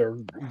going to their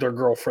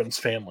girlfriend's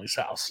family's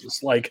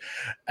houses. Like,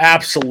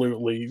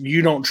 absolutely,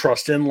 you don't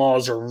trust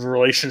in-laws or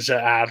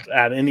relationship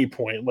at any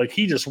point. Like,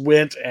 he just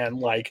went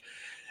and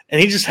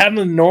he just having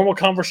a normal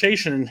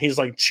conversation,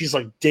 and she's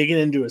like digging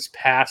into his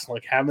past, and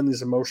like having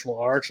these emotional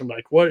arcs, and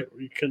like, what,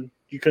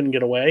 you couldn't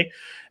get away,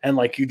 and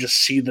like you just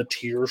see the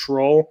tears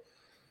roll.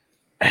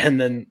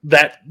 And then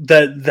the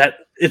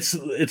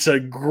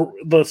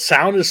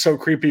sound is so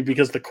creepy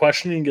because the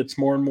questioning gets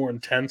more and more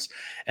intense,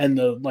 and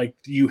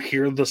you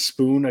hear the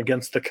spoon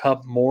against the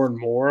cup more and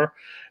more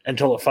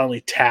until it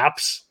finally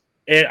taps.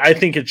 And I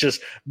think it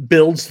just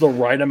builds the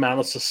right amount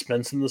of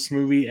suspense in this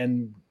movie,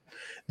 and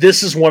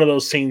this is one of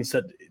those scenes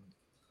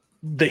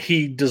that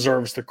he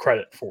deserves the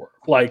credit for.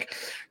 Like,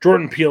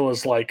 Jordan Peele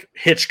is like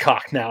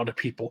Hitchcock now to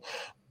people.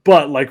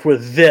 But like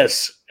with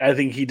this, I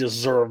think he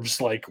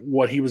deserves like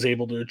what he was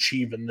able to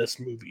achieve in this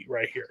movie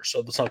right here.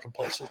 So The Sunken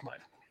Place is mine.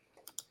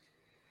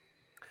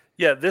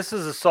 Yeah, this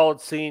is a solid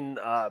scene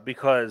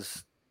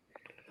because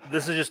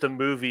this is just a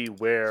movie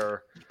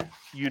where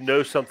you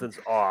know something's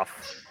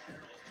off,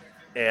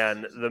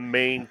 and the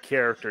main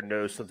character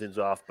knows something's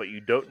off, but you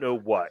don't know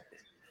what,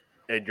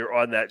 and you're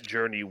on that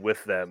journey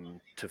with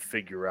them to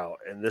figure out.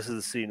 And this is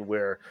a scene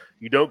where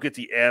you don't get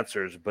the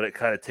answers, but it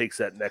kind of takes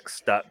that next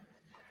step.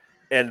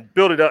 And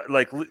build it up,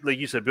 like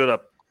you said, build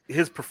up.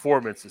 His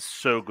performance is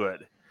so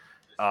good.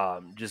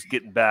 Just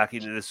getting back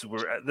into this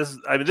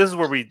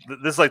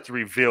is like the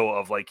reveal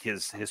of like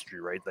his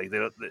history, right? Like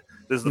this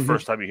is the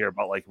first time you hear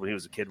about like when he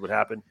was a kid what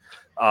happened.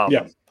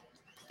 Yeah.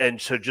 And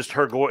so just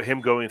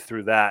him going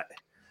through that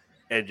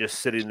and just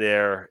sitting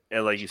there,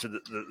 and like you said,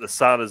 the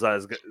sound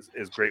design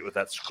is great with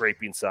that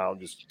scraping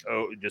sound,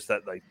 just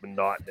that like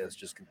monotonous,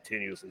 just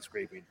continuously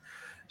scraping.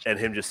 And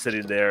him just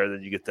sitting there, and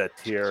then you get that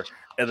tear,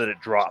 and then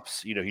it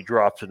drops. You know, he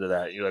drops into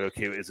that. You're like,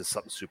 okay, is this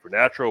something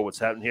supernatural? What's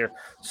happening here?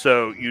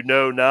 So you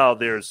know now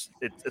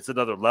it's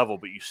another level,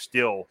 but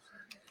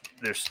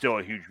there's still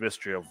a huge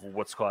mystery of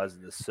what's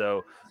causing this.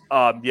 So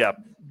yeah,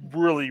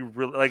 really,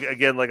 really,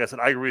 like I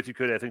said, I agree with you,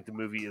 Cody. I think the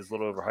movie is a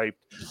little overhyped,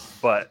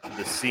 but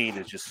the scene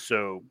is just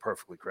so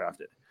perfectly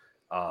crafted.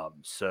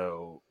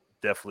 So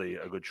definitely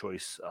a good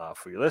choice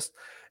for your list.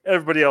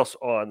 Everybody else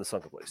on The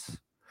Sunken Place.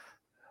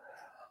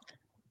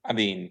 I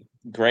mean,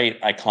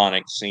 great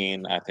iconic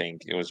scene. I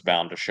think it was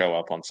bound to show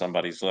up on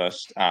somebody's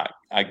list. I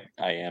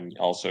am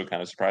also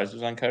kind of surprised it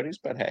was on Cody's,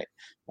 but hey,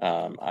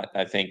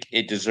 I think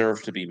it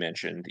deserved to be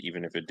mentioned,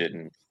 even if it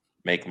didn't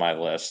make my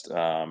list.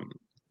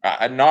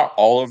 Not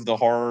all of the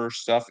horror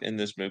stuff in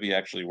this movie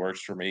actually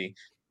works for me,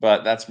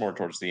 but that's more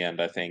towards the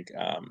end. I think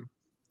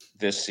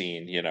this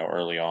scene,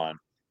 early on,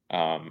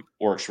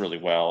 works really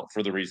well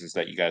for the reasons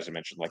that you guys have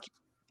mentioned. Like,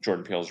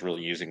 Jordan Peele is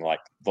really using like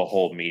the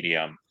whole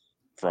medium,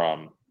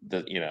 from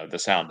the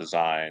sound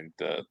design,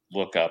 the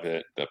look of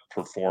it, the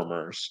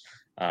performers.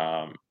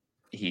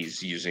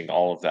 He's using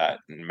all of that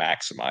and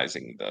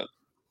maximizing the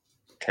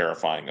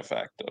terrifying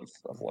effect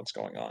of what's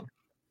going on.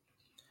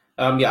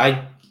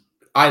 Yeah,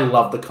 I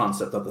love the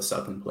concept of The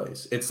Sunken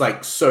Place. It's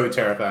like so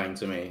terrifying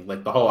to me,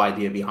 like the whole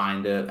idea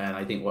behind it. And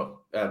I think what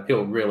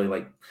Peele really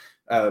like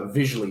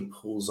visually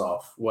pulls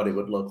off what it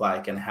would look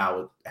like and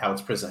how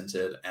it's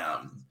presented.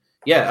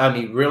 Yeah, I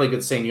mean, really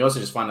good scene. You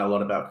also just find out a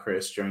lot about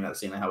Chris during that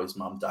scene and how his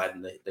mom died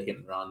in the hit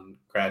and run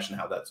crash and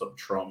how that sort of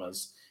trauma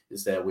is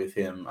there with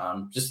him.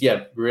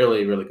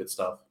 Really, really good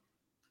stuff.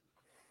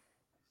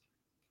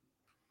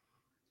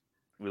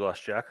 We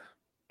lost Jack.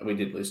 We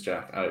did lose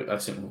Jack. I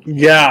assume.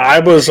 Yeah,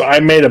 I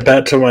made a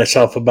bet to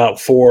myself about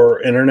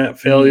 4 internet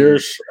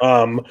failures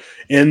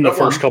in the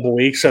first couple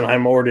weeks, and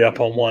I'm already up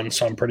on 1,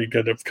 so I'm pretty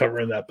good at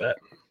covering that bet.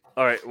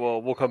 All right,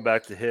 well, we'll come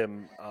back to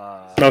him.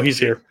 No, he's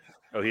here.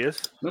 Oh, he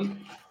is?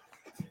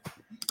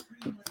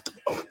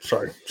 Oh,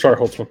 sorry,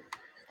 Holtzman.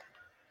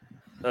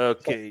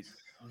 Okay,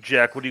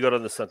 Jack, what do you got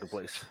on the sunken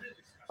place?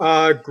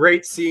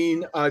 Great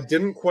scene.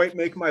 Didn't quite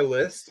make my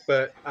list,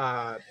 but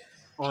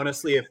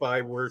honestly, if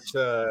I were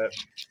to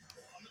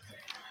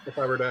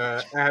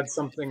add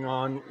something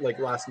on like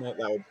last night,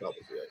 that would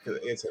probably be it because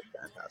it's a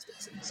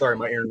fantastic scene. Sorry,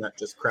 my internet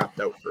just crapped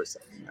out for a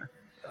second there.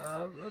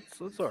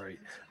 That's all right.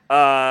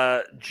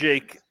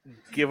 Jake,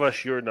 give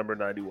us your number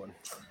 91.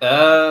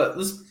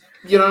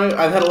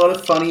 I've had a lot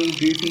of funny,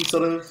 goofy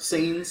sort of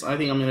scenes. I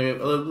think I'm going to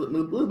go a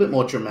little bit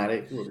more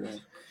dramatic, a little more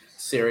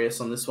serious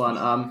on this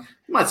one.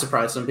 Might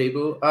surprise some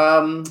people.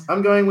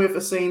 I'm going with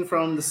a scene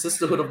from The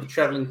Sisterhood of the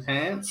Traveling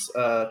Pants.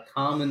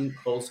 Carmen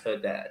calls her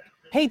dad.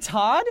 Hey,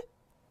 Todd?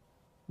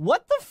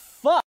 What the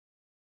fuck?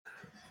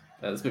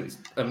 This movie's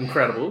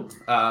incredible.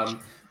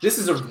 This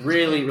is a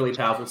really, really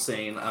powerful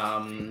scene.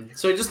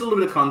 So just a little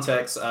bit of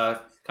context.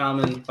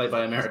 Carmen, played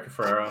by America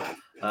Ferrera,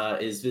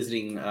 is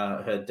visiting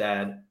her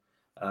dad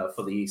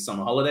for the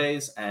summer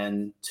holidays.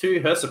 And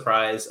to her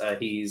surprise,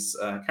 he's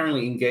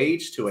currently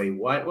engaged to a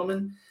white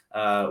woman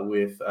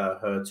with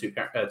her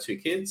two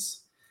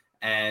kids.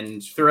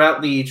 And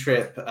throughout the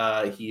trip,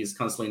 he's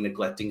constantly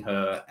neglecting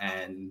her,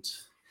 and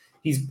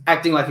he's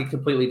acting like a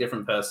completely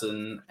different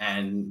person,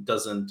 and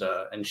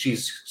and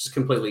she's just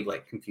completely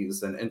like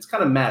confused and it's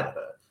kind of mad at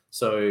her.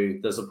 So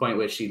there's a point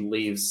where she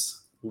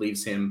leaves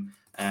him,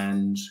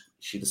 and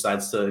she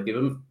decides to give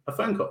him a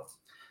phone call,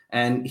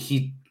 and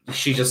she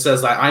just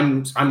says like,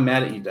 I'm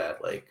mad at you, Dad.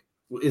 Like,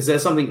 is there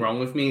something wrong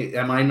with me?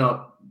 Am I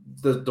not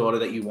the daughter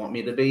that you want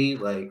me to be?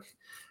 Like,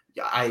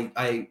 one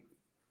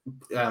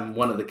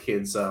of the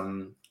kids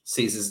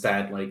sees his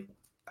dad like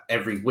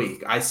every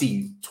week. I see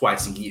you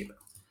twice a year.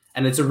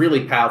 And it's a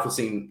really powerful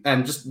scene,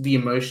 and just the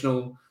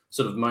emotional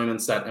sort of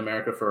moments that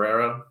America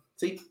Ferrera.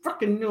 See,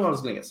 fucking knew I was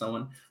gonna get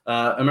someone.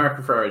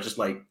 America Ferrera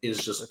is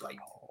just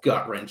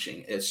gut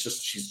wrenching. It's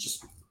just she's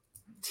just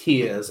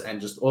tears and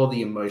just all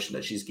the emotion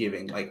that she's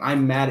giving. Like,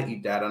 I'm mad at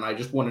you, Dad, and I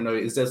just want to know: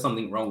 is there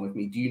something wrong with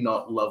me? Do you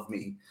not love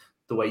me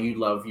the way you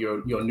love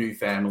your new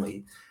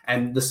family?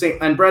 And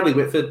Bradley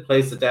Whitford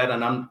plays the dad,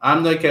 and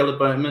I'm no Caleb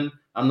Boatman.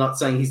 I'm not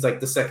saying he's like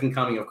the second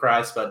coming of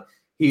Christ, but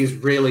he's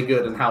really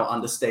good in how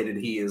understated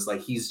he is.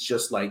 Like, he's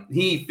just like,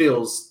 he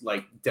feels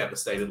like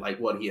devastated, like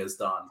what he has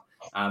done.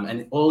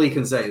 And all he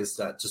can say is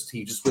that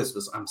he just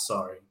whispers, I'm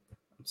sorry.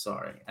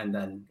 And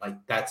then like,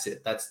 that's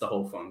it. That's the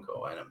whole phone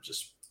call. And I'm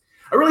just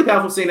a really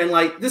powerful scene. And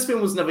like, this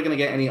film was never going to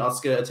get any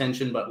Oscar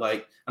attention, but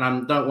like, and I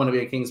don't want to be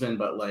a Kingsman,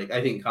 but like,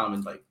 I think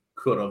Carmen like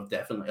could have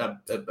definitely,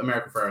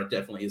 America Ferrera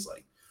definitely is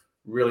like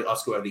really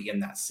Oscar worthy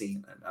in that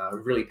scene, and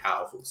really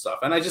powerful stuff.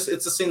 And it's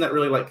a scene that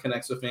really like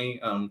connects with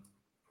me.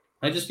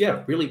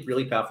 Really,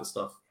 really powerful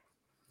stuff.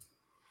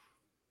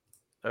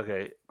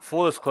 Okay,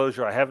 full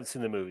disclosure, I haven't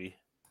seen the movie.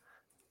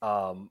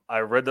 I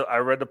read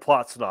the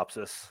plot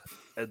synopsis,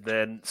 and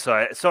then so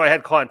I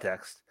had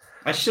context.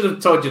 I should have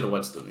told you to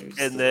watch the movie.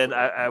 And then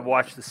I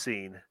watched the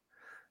scene.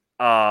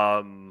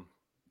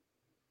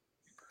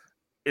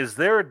 Is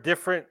there a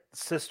different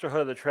Sisterhood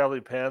of the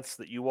Traveling Pants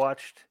that you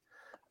watched?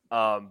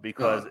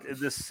 Because in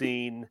this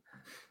scene,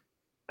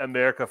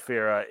 America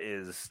Ferrera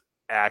is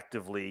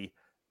actively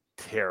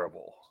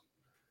terrible.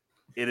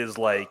 It is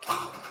like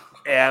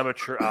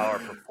amateur hour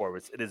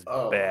performance. It is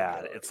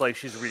bad. It's like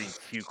she's reading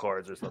cue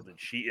cards or something.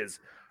 She is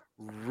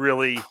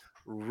really,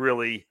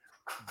 really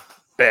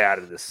bad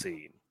in this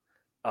scene.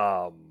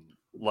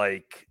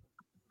 Bradley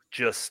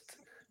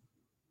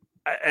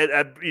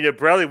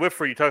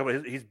Whitford, you talk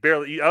about, he's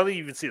barely, I don't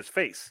even see his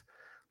face.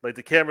 Like,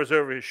 the camera's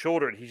over his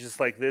shoulder and he's just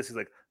like this. He's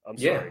like, I'm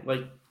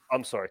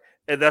sorry.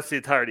 And that's the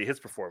entirety of his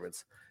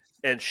performance.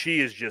 And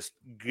she is just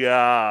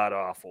god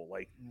awful.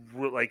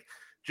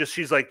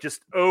 She's like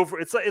just over.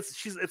 It's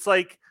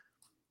like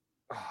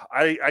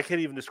I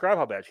can't even describe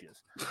how bad she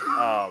is.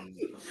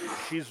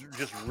 She's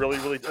just really,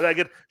 really. And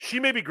again, she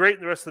may be great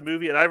in the rest of the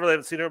movie, and I really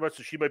haven't seen her much,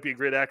 so she might be a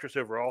great actress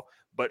overall.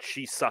 But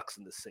she sucks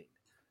in this scene.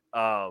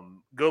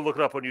 Go look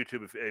it up on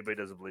YouTube if anybody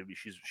doesn't believe me.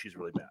 She's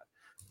really bad.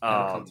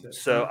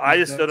 So I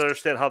just don't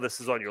understand how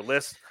this is on your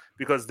list,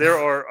 because there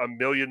are a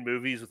million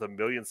movies with a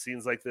million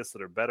scenes like this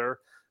that are better,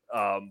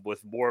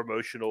 with more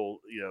emotional,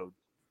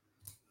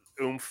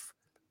 oomph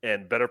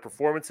and better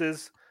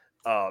performances.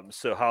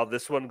 So how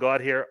this one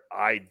got here,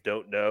 I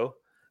don't know.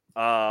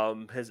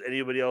 Has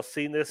anybody else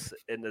seen this?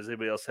 And does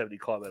anybody else have any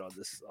comment on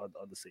this, on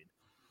the scene?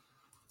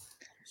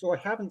 So I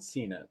haven't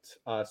seen it.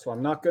 So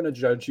I'm not going to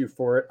judge you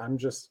for it. I'm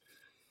just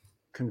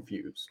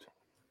confused.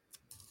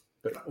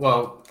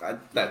 Well, I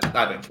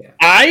don't care.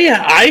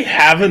 I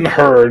haven't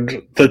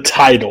heard the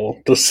title,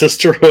 The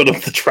Sisterhood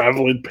of the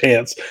Traveling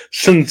Pants,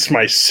 since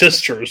my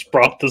sisters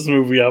brought this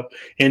movie up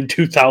in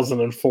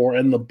 2004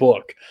 in the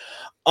book.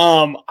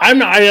 I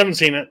haven't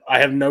seen it. I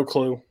have no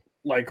clue,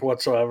 like,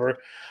 whatsoever.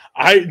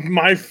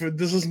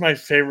 This is my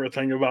favorite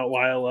thing about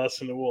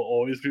YLS, and it will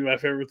always be my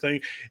favorite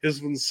thing,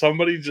 is when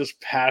somebody just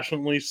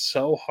passionately,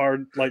 so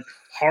hard, like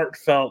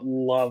heartfelt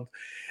love,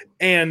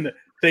 and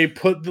they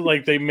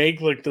make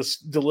like this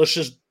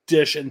delicious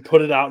dish and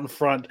put it out in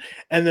front,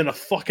 and then a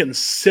fucking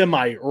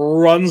semi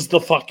runs the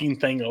fucking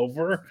thing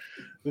over.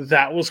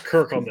 That was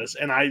Kirk on this,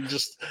 and I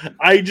just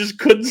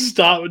couldn't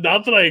stop.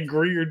 Not that I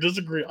agree or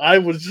disagree, I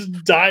was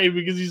just dying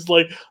because he's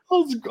like,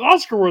 "Oh, it's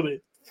Oscar worthy."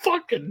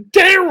 Fucking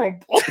terrible.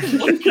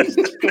 Like,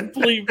 it's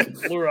complete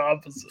polar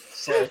opposite.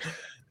 So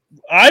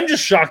I'm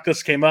just shocked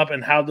this came up,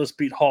 and how this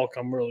beat Hulk,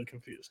 I'm really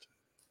confused.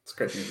 It's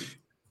great movie.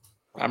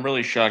 I'm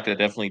really shocked. I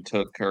definitely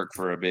took Kirk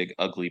for a big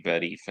Ugly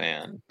Betty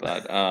fan,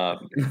 but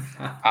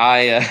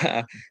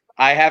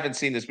I haven't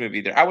seen this movie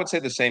either. I would say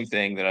the same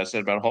thing that I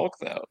said about Hulk,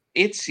 though.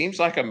 It seems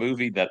like a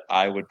movie that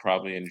I would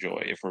probably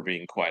enjoy, if we're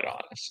being quite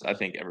honest. I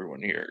think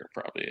everyone here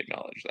probably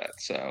acknowledge that.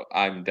 So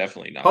I'm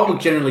definitely not. Hulk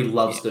generally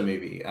loves the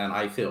movie, and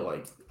I feel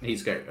like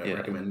he's great at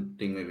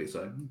recommending movies.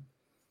 So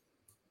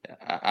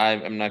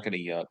I'm not going to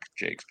yuck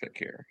Jake's pick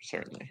here,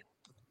 certainly.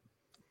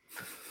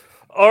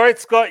 All right,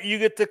 Scott, you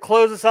get to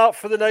close us out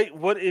for the night.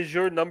 What is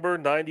your number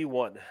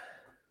 91?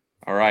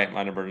 All right,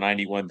 my number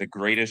 91, the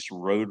greatest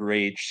road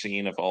rage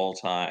scene of all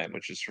time,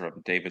 which is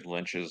from David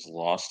Lynch's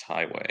Lost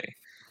Highway.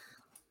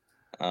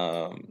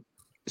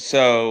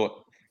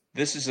 So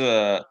this is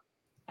I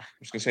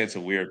was going to say it's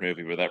a weird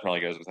movie, but that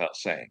probably goes without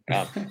saying.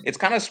 It's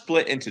kind of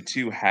split into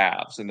two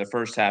halves, and the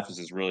first half is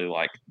this really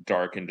like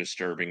dark and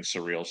disturbing,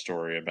 surreal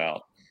story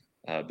about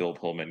Bill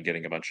Pullman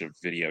getting a bunch of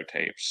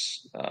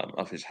videotapes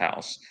of his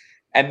house.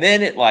 And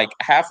then it, like,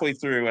 halfway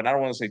through, and I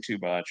don't want to say too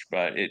much,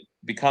 but it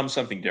becomes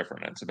something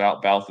different. It's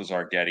about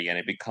Balthazar Getty, and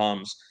it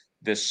becomes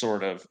this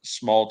sort of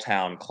small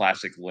town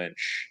classic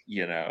Lynch,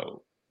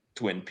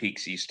 Twin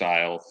Peaksy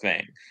style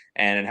thing.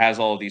 And it has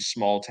all of these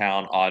small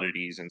town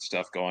oddities and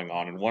stuff going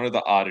on. And one of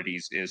the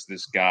oddities is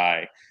this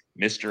guy,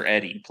 Mr.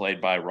 Eddie, played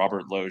by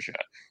Robert Loggia,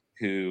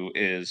 who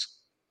is,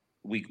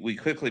 we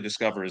quickly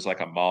discover, is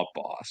like a mob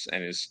boss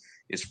and is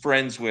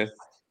friends with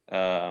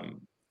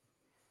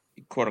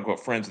quote unquote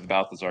friends with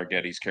Balthazar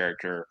Getty's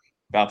character.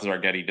 Balthazar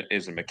Getty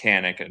is a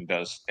mechanic and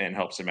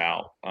helps him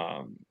out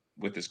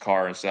with his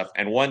car and stuff.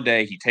 And one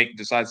day he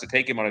decides to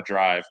take him on a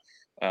drive,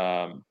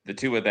 the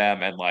two of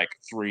them and like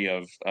three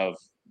of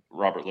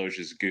Robert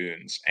Loggia's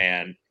goons,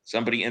 and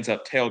somebody ends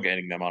up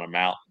tailgating them on a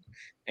mountain.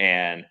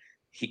 And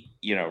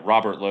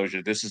Robert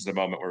Loggia, this is the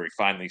moment where we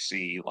finally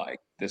see like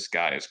this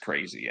guy is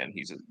crazy and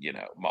he's a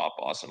mob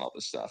boss and all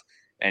this stuff.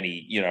 And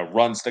he,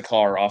 runs the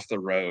car off the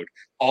road.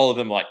 All of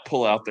them like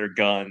pull out their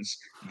guns.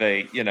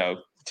 They,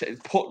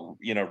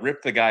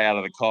 rip the guy out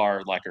of the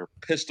car, like are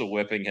pistol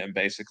whipping him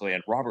basically.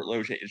 And Robert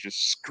Loggia is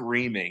just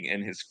screaming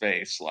in his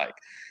face, like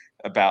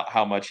about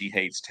how much he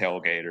hates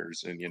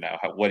tailgaters and,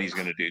 what he's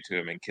going to do to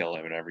him and kill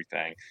him and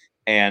everything.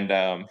 And,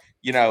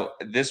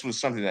 this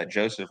was something that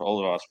Joseph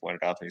Olivas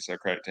pointed out to me, so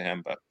credit to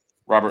him. But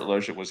Robert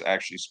Loggia was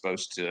actually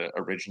supposed to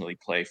originally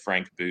play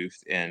Frank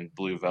Booth in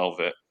Blue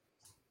Velvet.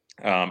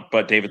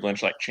 But David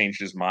Lynch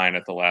changed his mind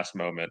at the last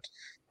moment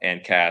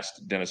and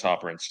cast Dennis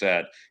Hopper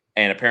instead.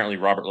 And apparently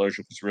Robert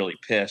Loggia was really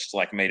pissed,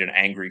 made an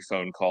angry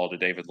phone call to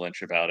David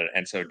Lynch about it.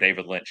 And so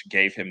David Lynch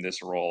gave him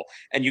this role.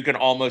 And you can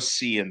almost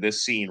see in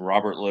this scene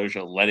Robert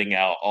Loggia letting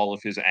out all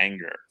of his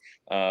anger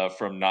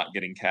from not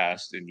getting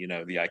cast in,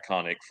 the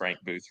iconic Frank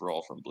Booth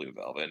role from Blue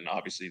Velvet. And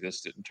obviously this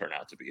didn't turn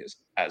out to be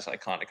as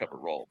iconic of a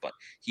role, but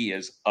he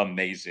is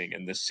amazing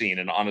in this scene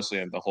and honestly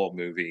in the whole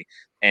movie.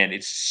 And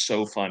it's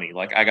so funny.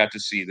 I got to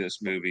see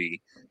this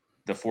movie,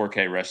 the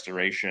 4K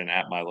restoration,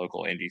 at my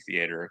local indie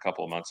theater a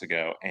couple of months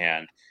ago,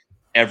 and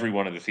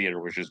everyone in the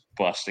theater was just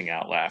busting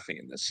out laughing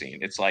in this scene.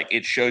 It's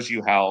it shows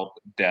you how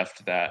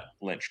deft that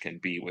Lynch can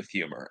be with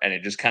humor, and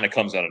it just kind of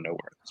comes out of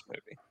nowhere in this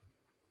movie.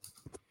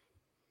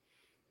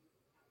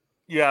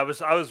 Yeah, I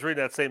was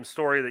reading that same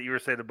story that you were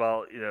saying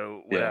about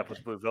what happened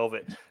with Blue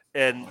Velvet,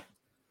 and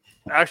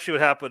actually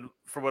what happened,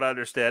 from what I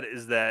understand,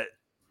 is that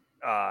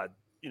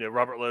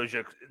Robert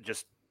Loggia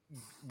just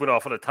went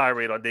off on a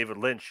tirade on David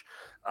Lynch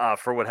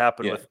for what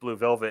happened with Blue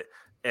Velvet,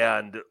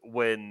 and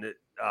when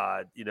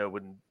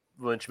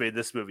Lynch made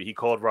this movie, he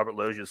called Robert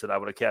Loggia and said, "I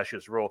want to cash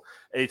his role,"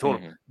 and he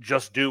told him,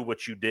 "Just do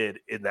what you did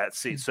in that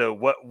scene." So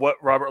what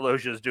Robert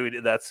Loggia is doing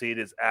in that scene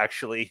is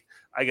actually,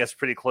 I guess,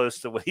 pretty close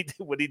to what he did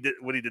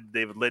to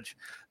David Lynch,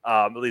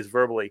 at least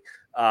verbally.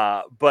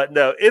 But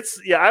no,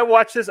 I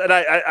watched this, and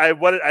I've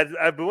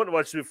been wanting to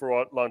watch this movie for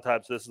a long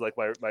time, so this is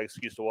my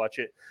excuse to watch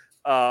it.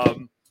 I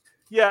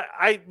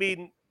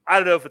mean, I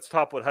don't know if it's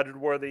top 100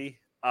 worthy.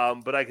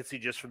 But I can see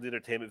just from the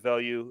entertainment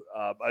value,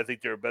 I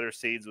think there are better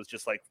scenes with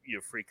just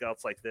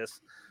freakouts like this.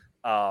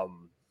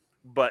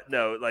 But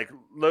no,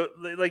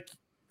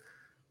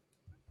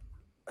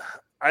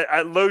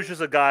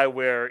 Loggia's a guy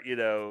where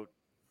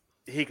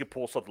he could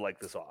pull something like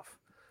this off.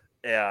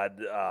 And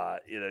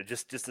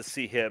just to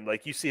see him,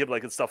 like you see him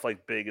like in stuff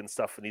like Big and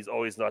stuff, and he's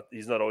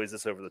not always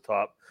this over the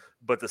top,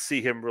 but to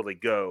see him really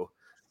go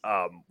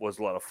was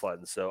a lot of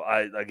fun. So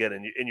again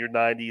in your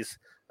 90s,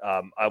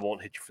 I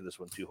won't hit you for this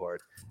one too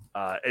hard.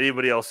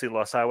 Anybody else seen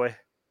Lost Highway?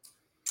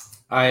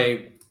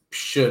 I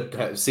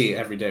should see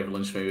every David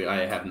Lynch movie.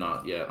 I have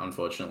not yet,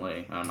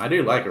 unfortunately. I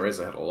do like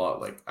Eraserhead a lot.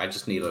 Like I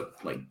just need to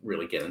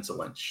really get into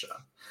Lynch.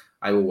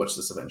 I will watch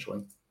this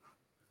eventually.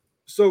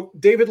 So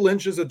David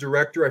Lynch is a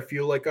director I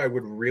feel like I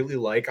would really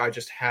like. I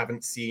just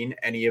haven't seen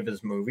any of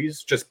his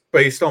movies. Just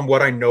based on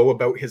what I know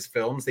about his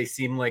films, they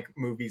seem like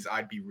movies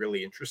I'd be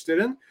really interested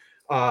in.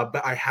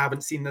 But I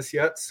haven't seen this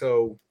yet,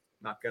 so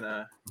not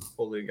gonna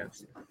hold it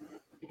against you.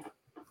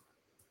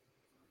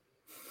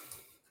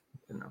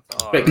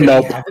 Wait, you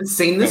haven't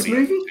seen this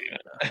movie?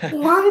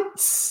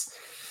 What?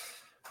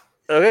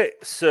 Okay,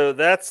 so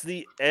that's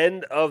the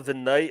end of the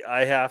night.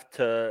 I have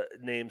to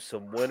name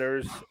some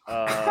winners.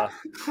 I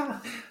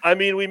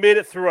mean, we made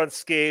it through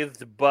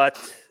unscathed, but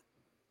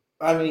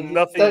I mean,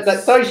 that's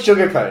so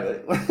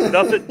sugarcoated.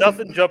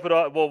 nothing jumping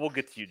off. Well, we'll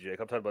get to you, Jake.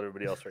 I'm talking about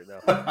everybody else right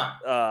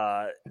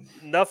now.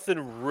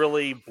 Nothing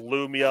really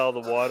blew me out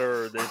of the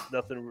water. There's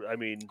nothing. I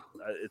mean,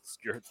 it's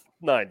your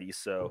 90s,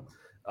 so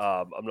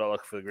I'm not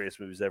looking for the greatest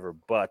movies ever,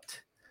 but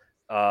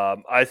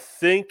I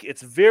think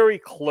it's very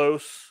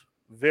close.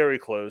 Very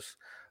close.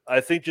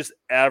 I think just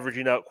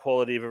averaging out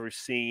quality I've ever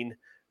seen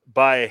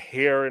by a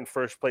hair in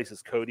first place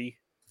is Cody.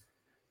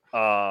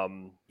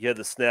 You had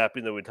the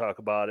snapping that we talk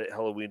about it.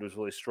 Halloween was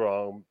really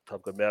strong.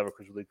 Top Gun Maverick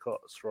was really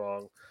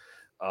strong.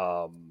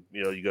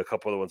 You got a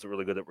couple other ones that were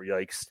really good that were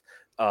yikes.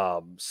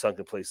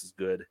 Sunken Place is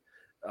good.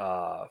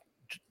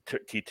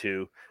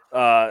 T2.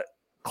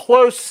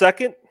 Close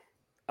second.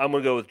 I'm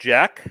going to go with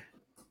Jack.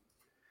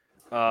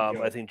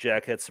 I think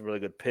Jack had some really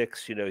good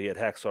picks. He had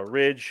Hacksaw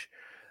Ridge,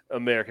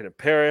 American in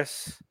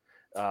Paris.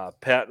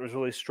 Patton was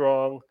really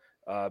strong.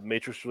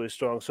 Matrix was really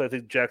strong. So I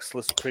think Jack's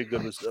list is pretty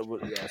good.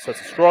 So it's a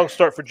strong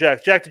start for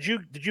Jack. Jack, did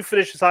you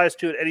finish as high as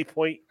 2 at any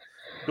point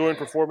during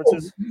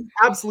performances? Oh,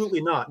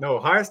 absolutely not. No,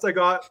 highest I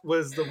got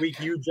was the week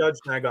you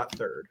judged, and I got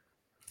 3rd.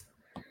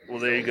 Well,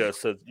 there you go.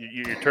 So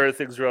you're turning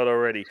things around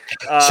already.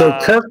 So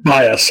Kirk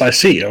bias, I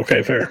see.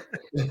 Okay, fair.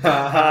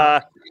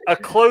 A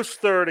close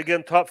 3rd.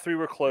 Again, top 3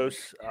 were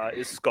close.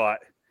 Is Scott.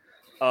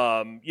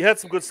 You had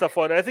some good stuff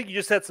on. I think you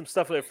just had some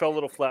stuff that fell a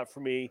little flat for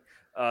me.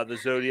 The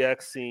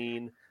Zodiac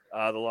scene,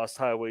 the Lost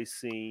Highway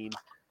scene.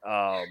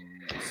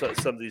 So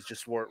some of these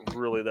just weren't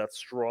really that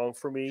strong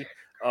for me.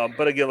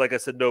 But again, like I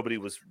said, nobody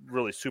was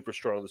really super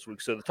strong this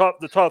week. So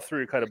the top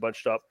 3 are kind of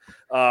bunched up.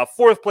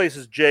 4th place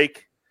is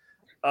Jake.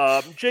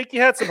 Jake,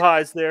 you had some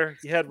highs there.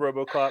 You had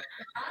RoboCop.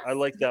 I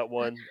like that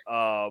one.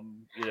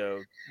 We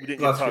didn't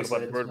get to talk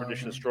about the Murder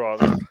Edition is strong,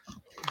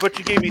 but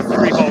you gave me 2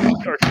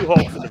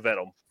 Hulks and the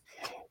Venom.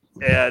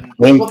 And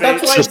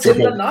that's why it's in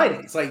the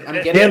 90s. Like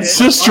I'm getting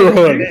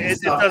Sisterhood. It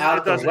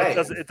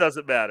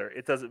doesn't matter.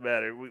 It doesn't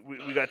matter.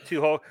 We got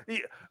 2 Hulk.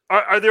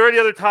 Are there any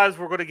other times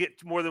we're going to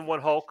get more than 1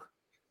 Hulk?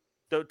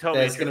 Don't tell me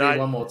it's your 90s.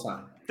 One more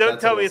time.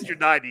 Don't tell me it's your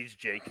 90s,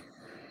 Jake.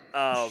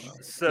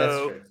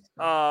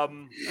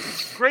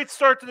 Great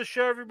start to the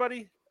show,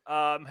 everybody.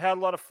 Had a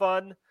lot of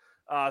fun.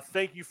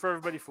 Thank you for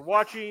everybody for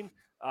watching.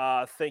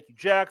 Thank you,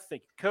 Jack.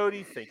 Thank you,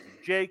 Cody. Thank you,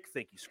 Jake.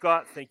 Thank you,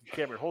 Scott. Thank you,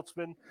 Cameron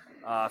Holtzman.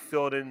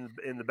 Fill it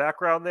in the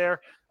background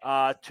there.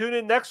 Tune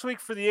in next week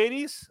for the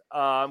 80s.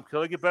 Can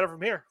only get better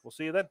from here. We'll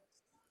see you then.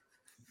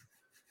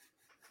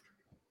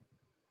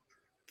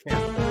 You're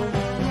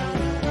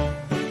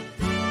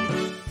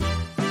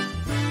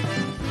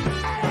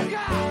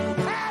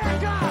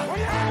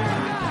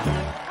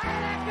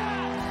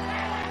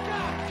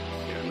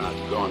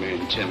not going to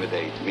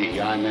intimidate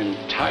me. I'm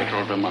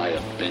entitled to my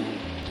opinion.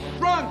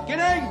 Drunk, get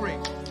angry.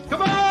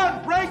 Come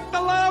on, break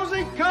the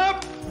lousy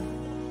cup.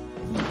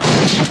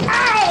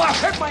 Ow! I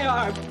hurt my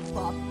arm.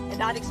 And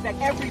not expect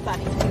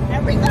everybody.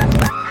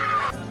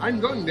 I'm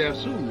going there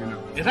soon, you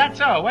know. Is that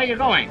so? Where are you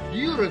going?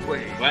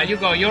 Uruguay. Well, you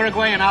go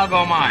Uruguay and I'll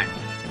go mine.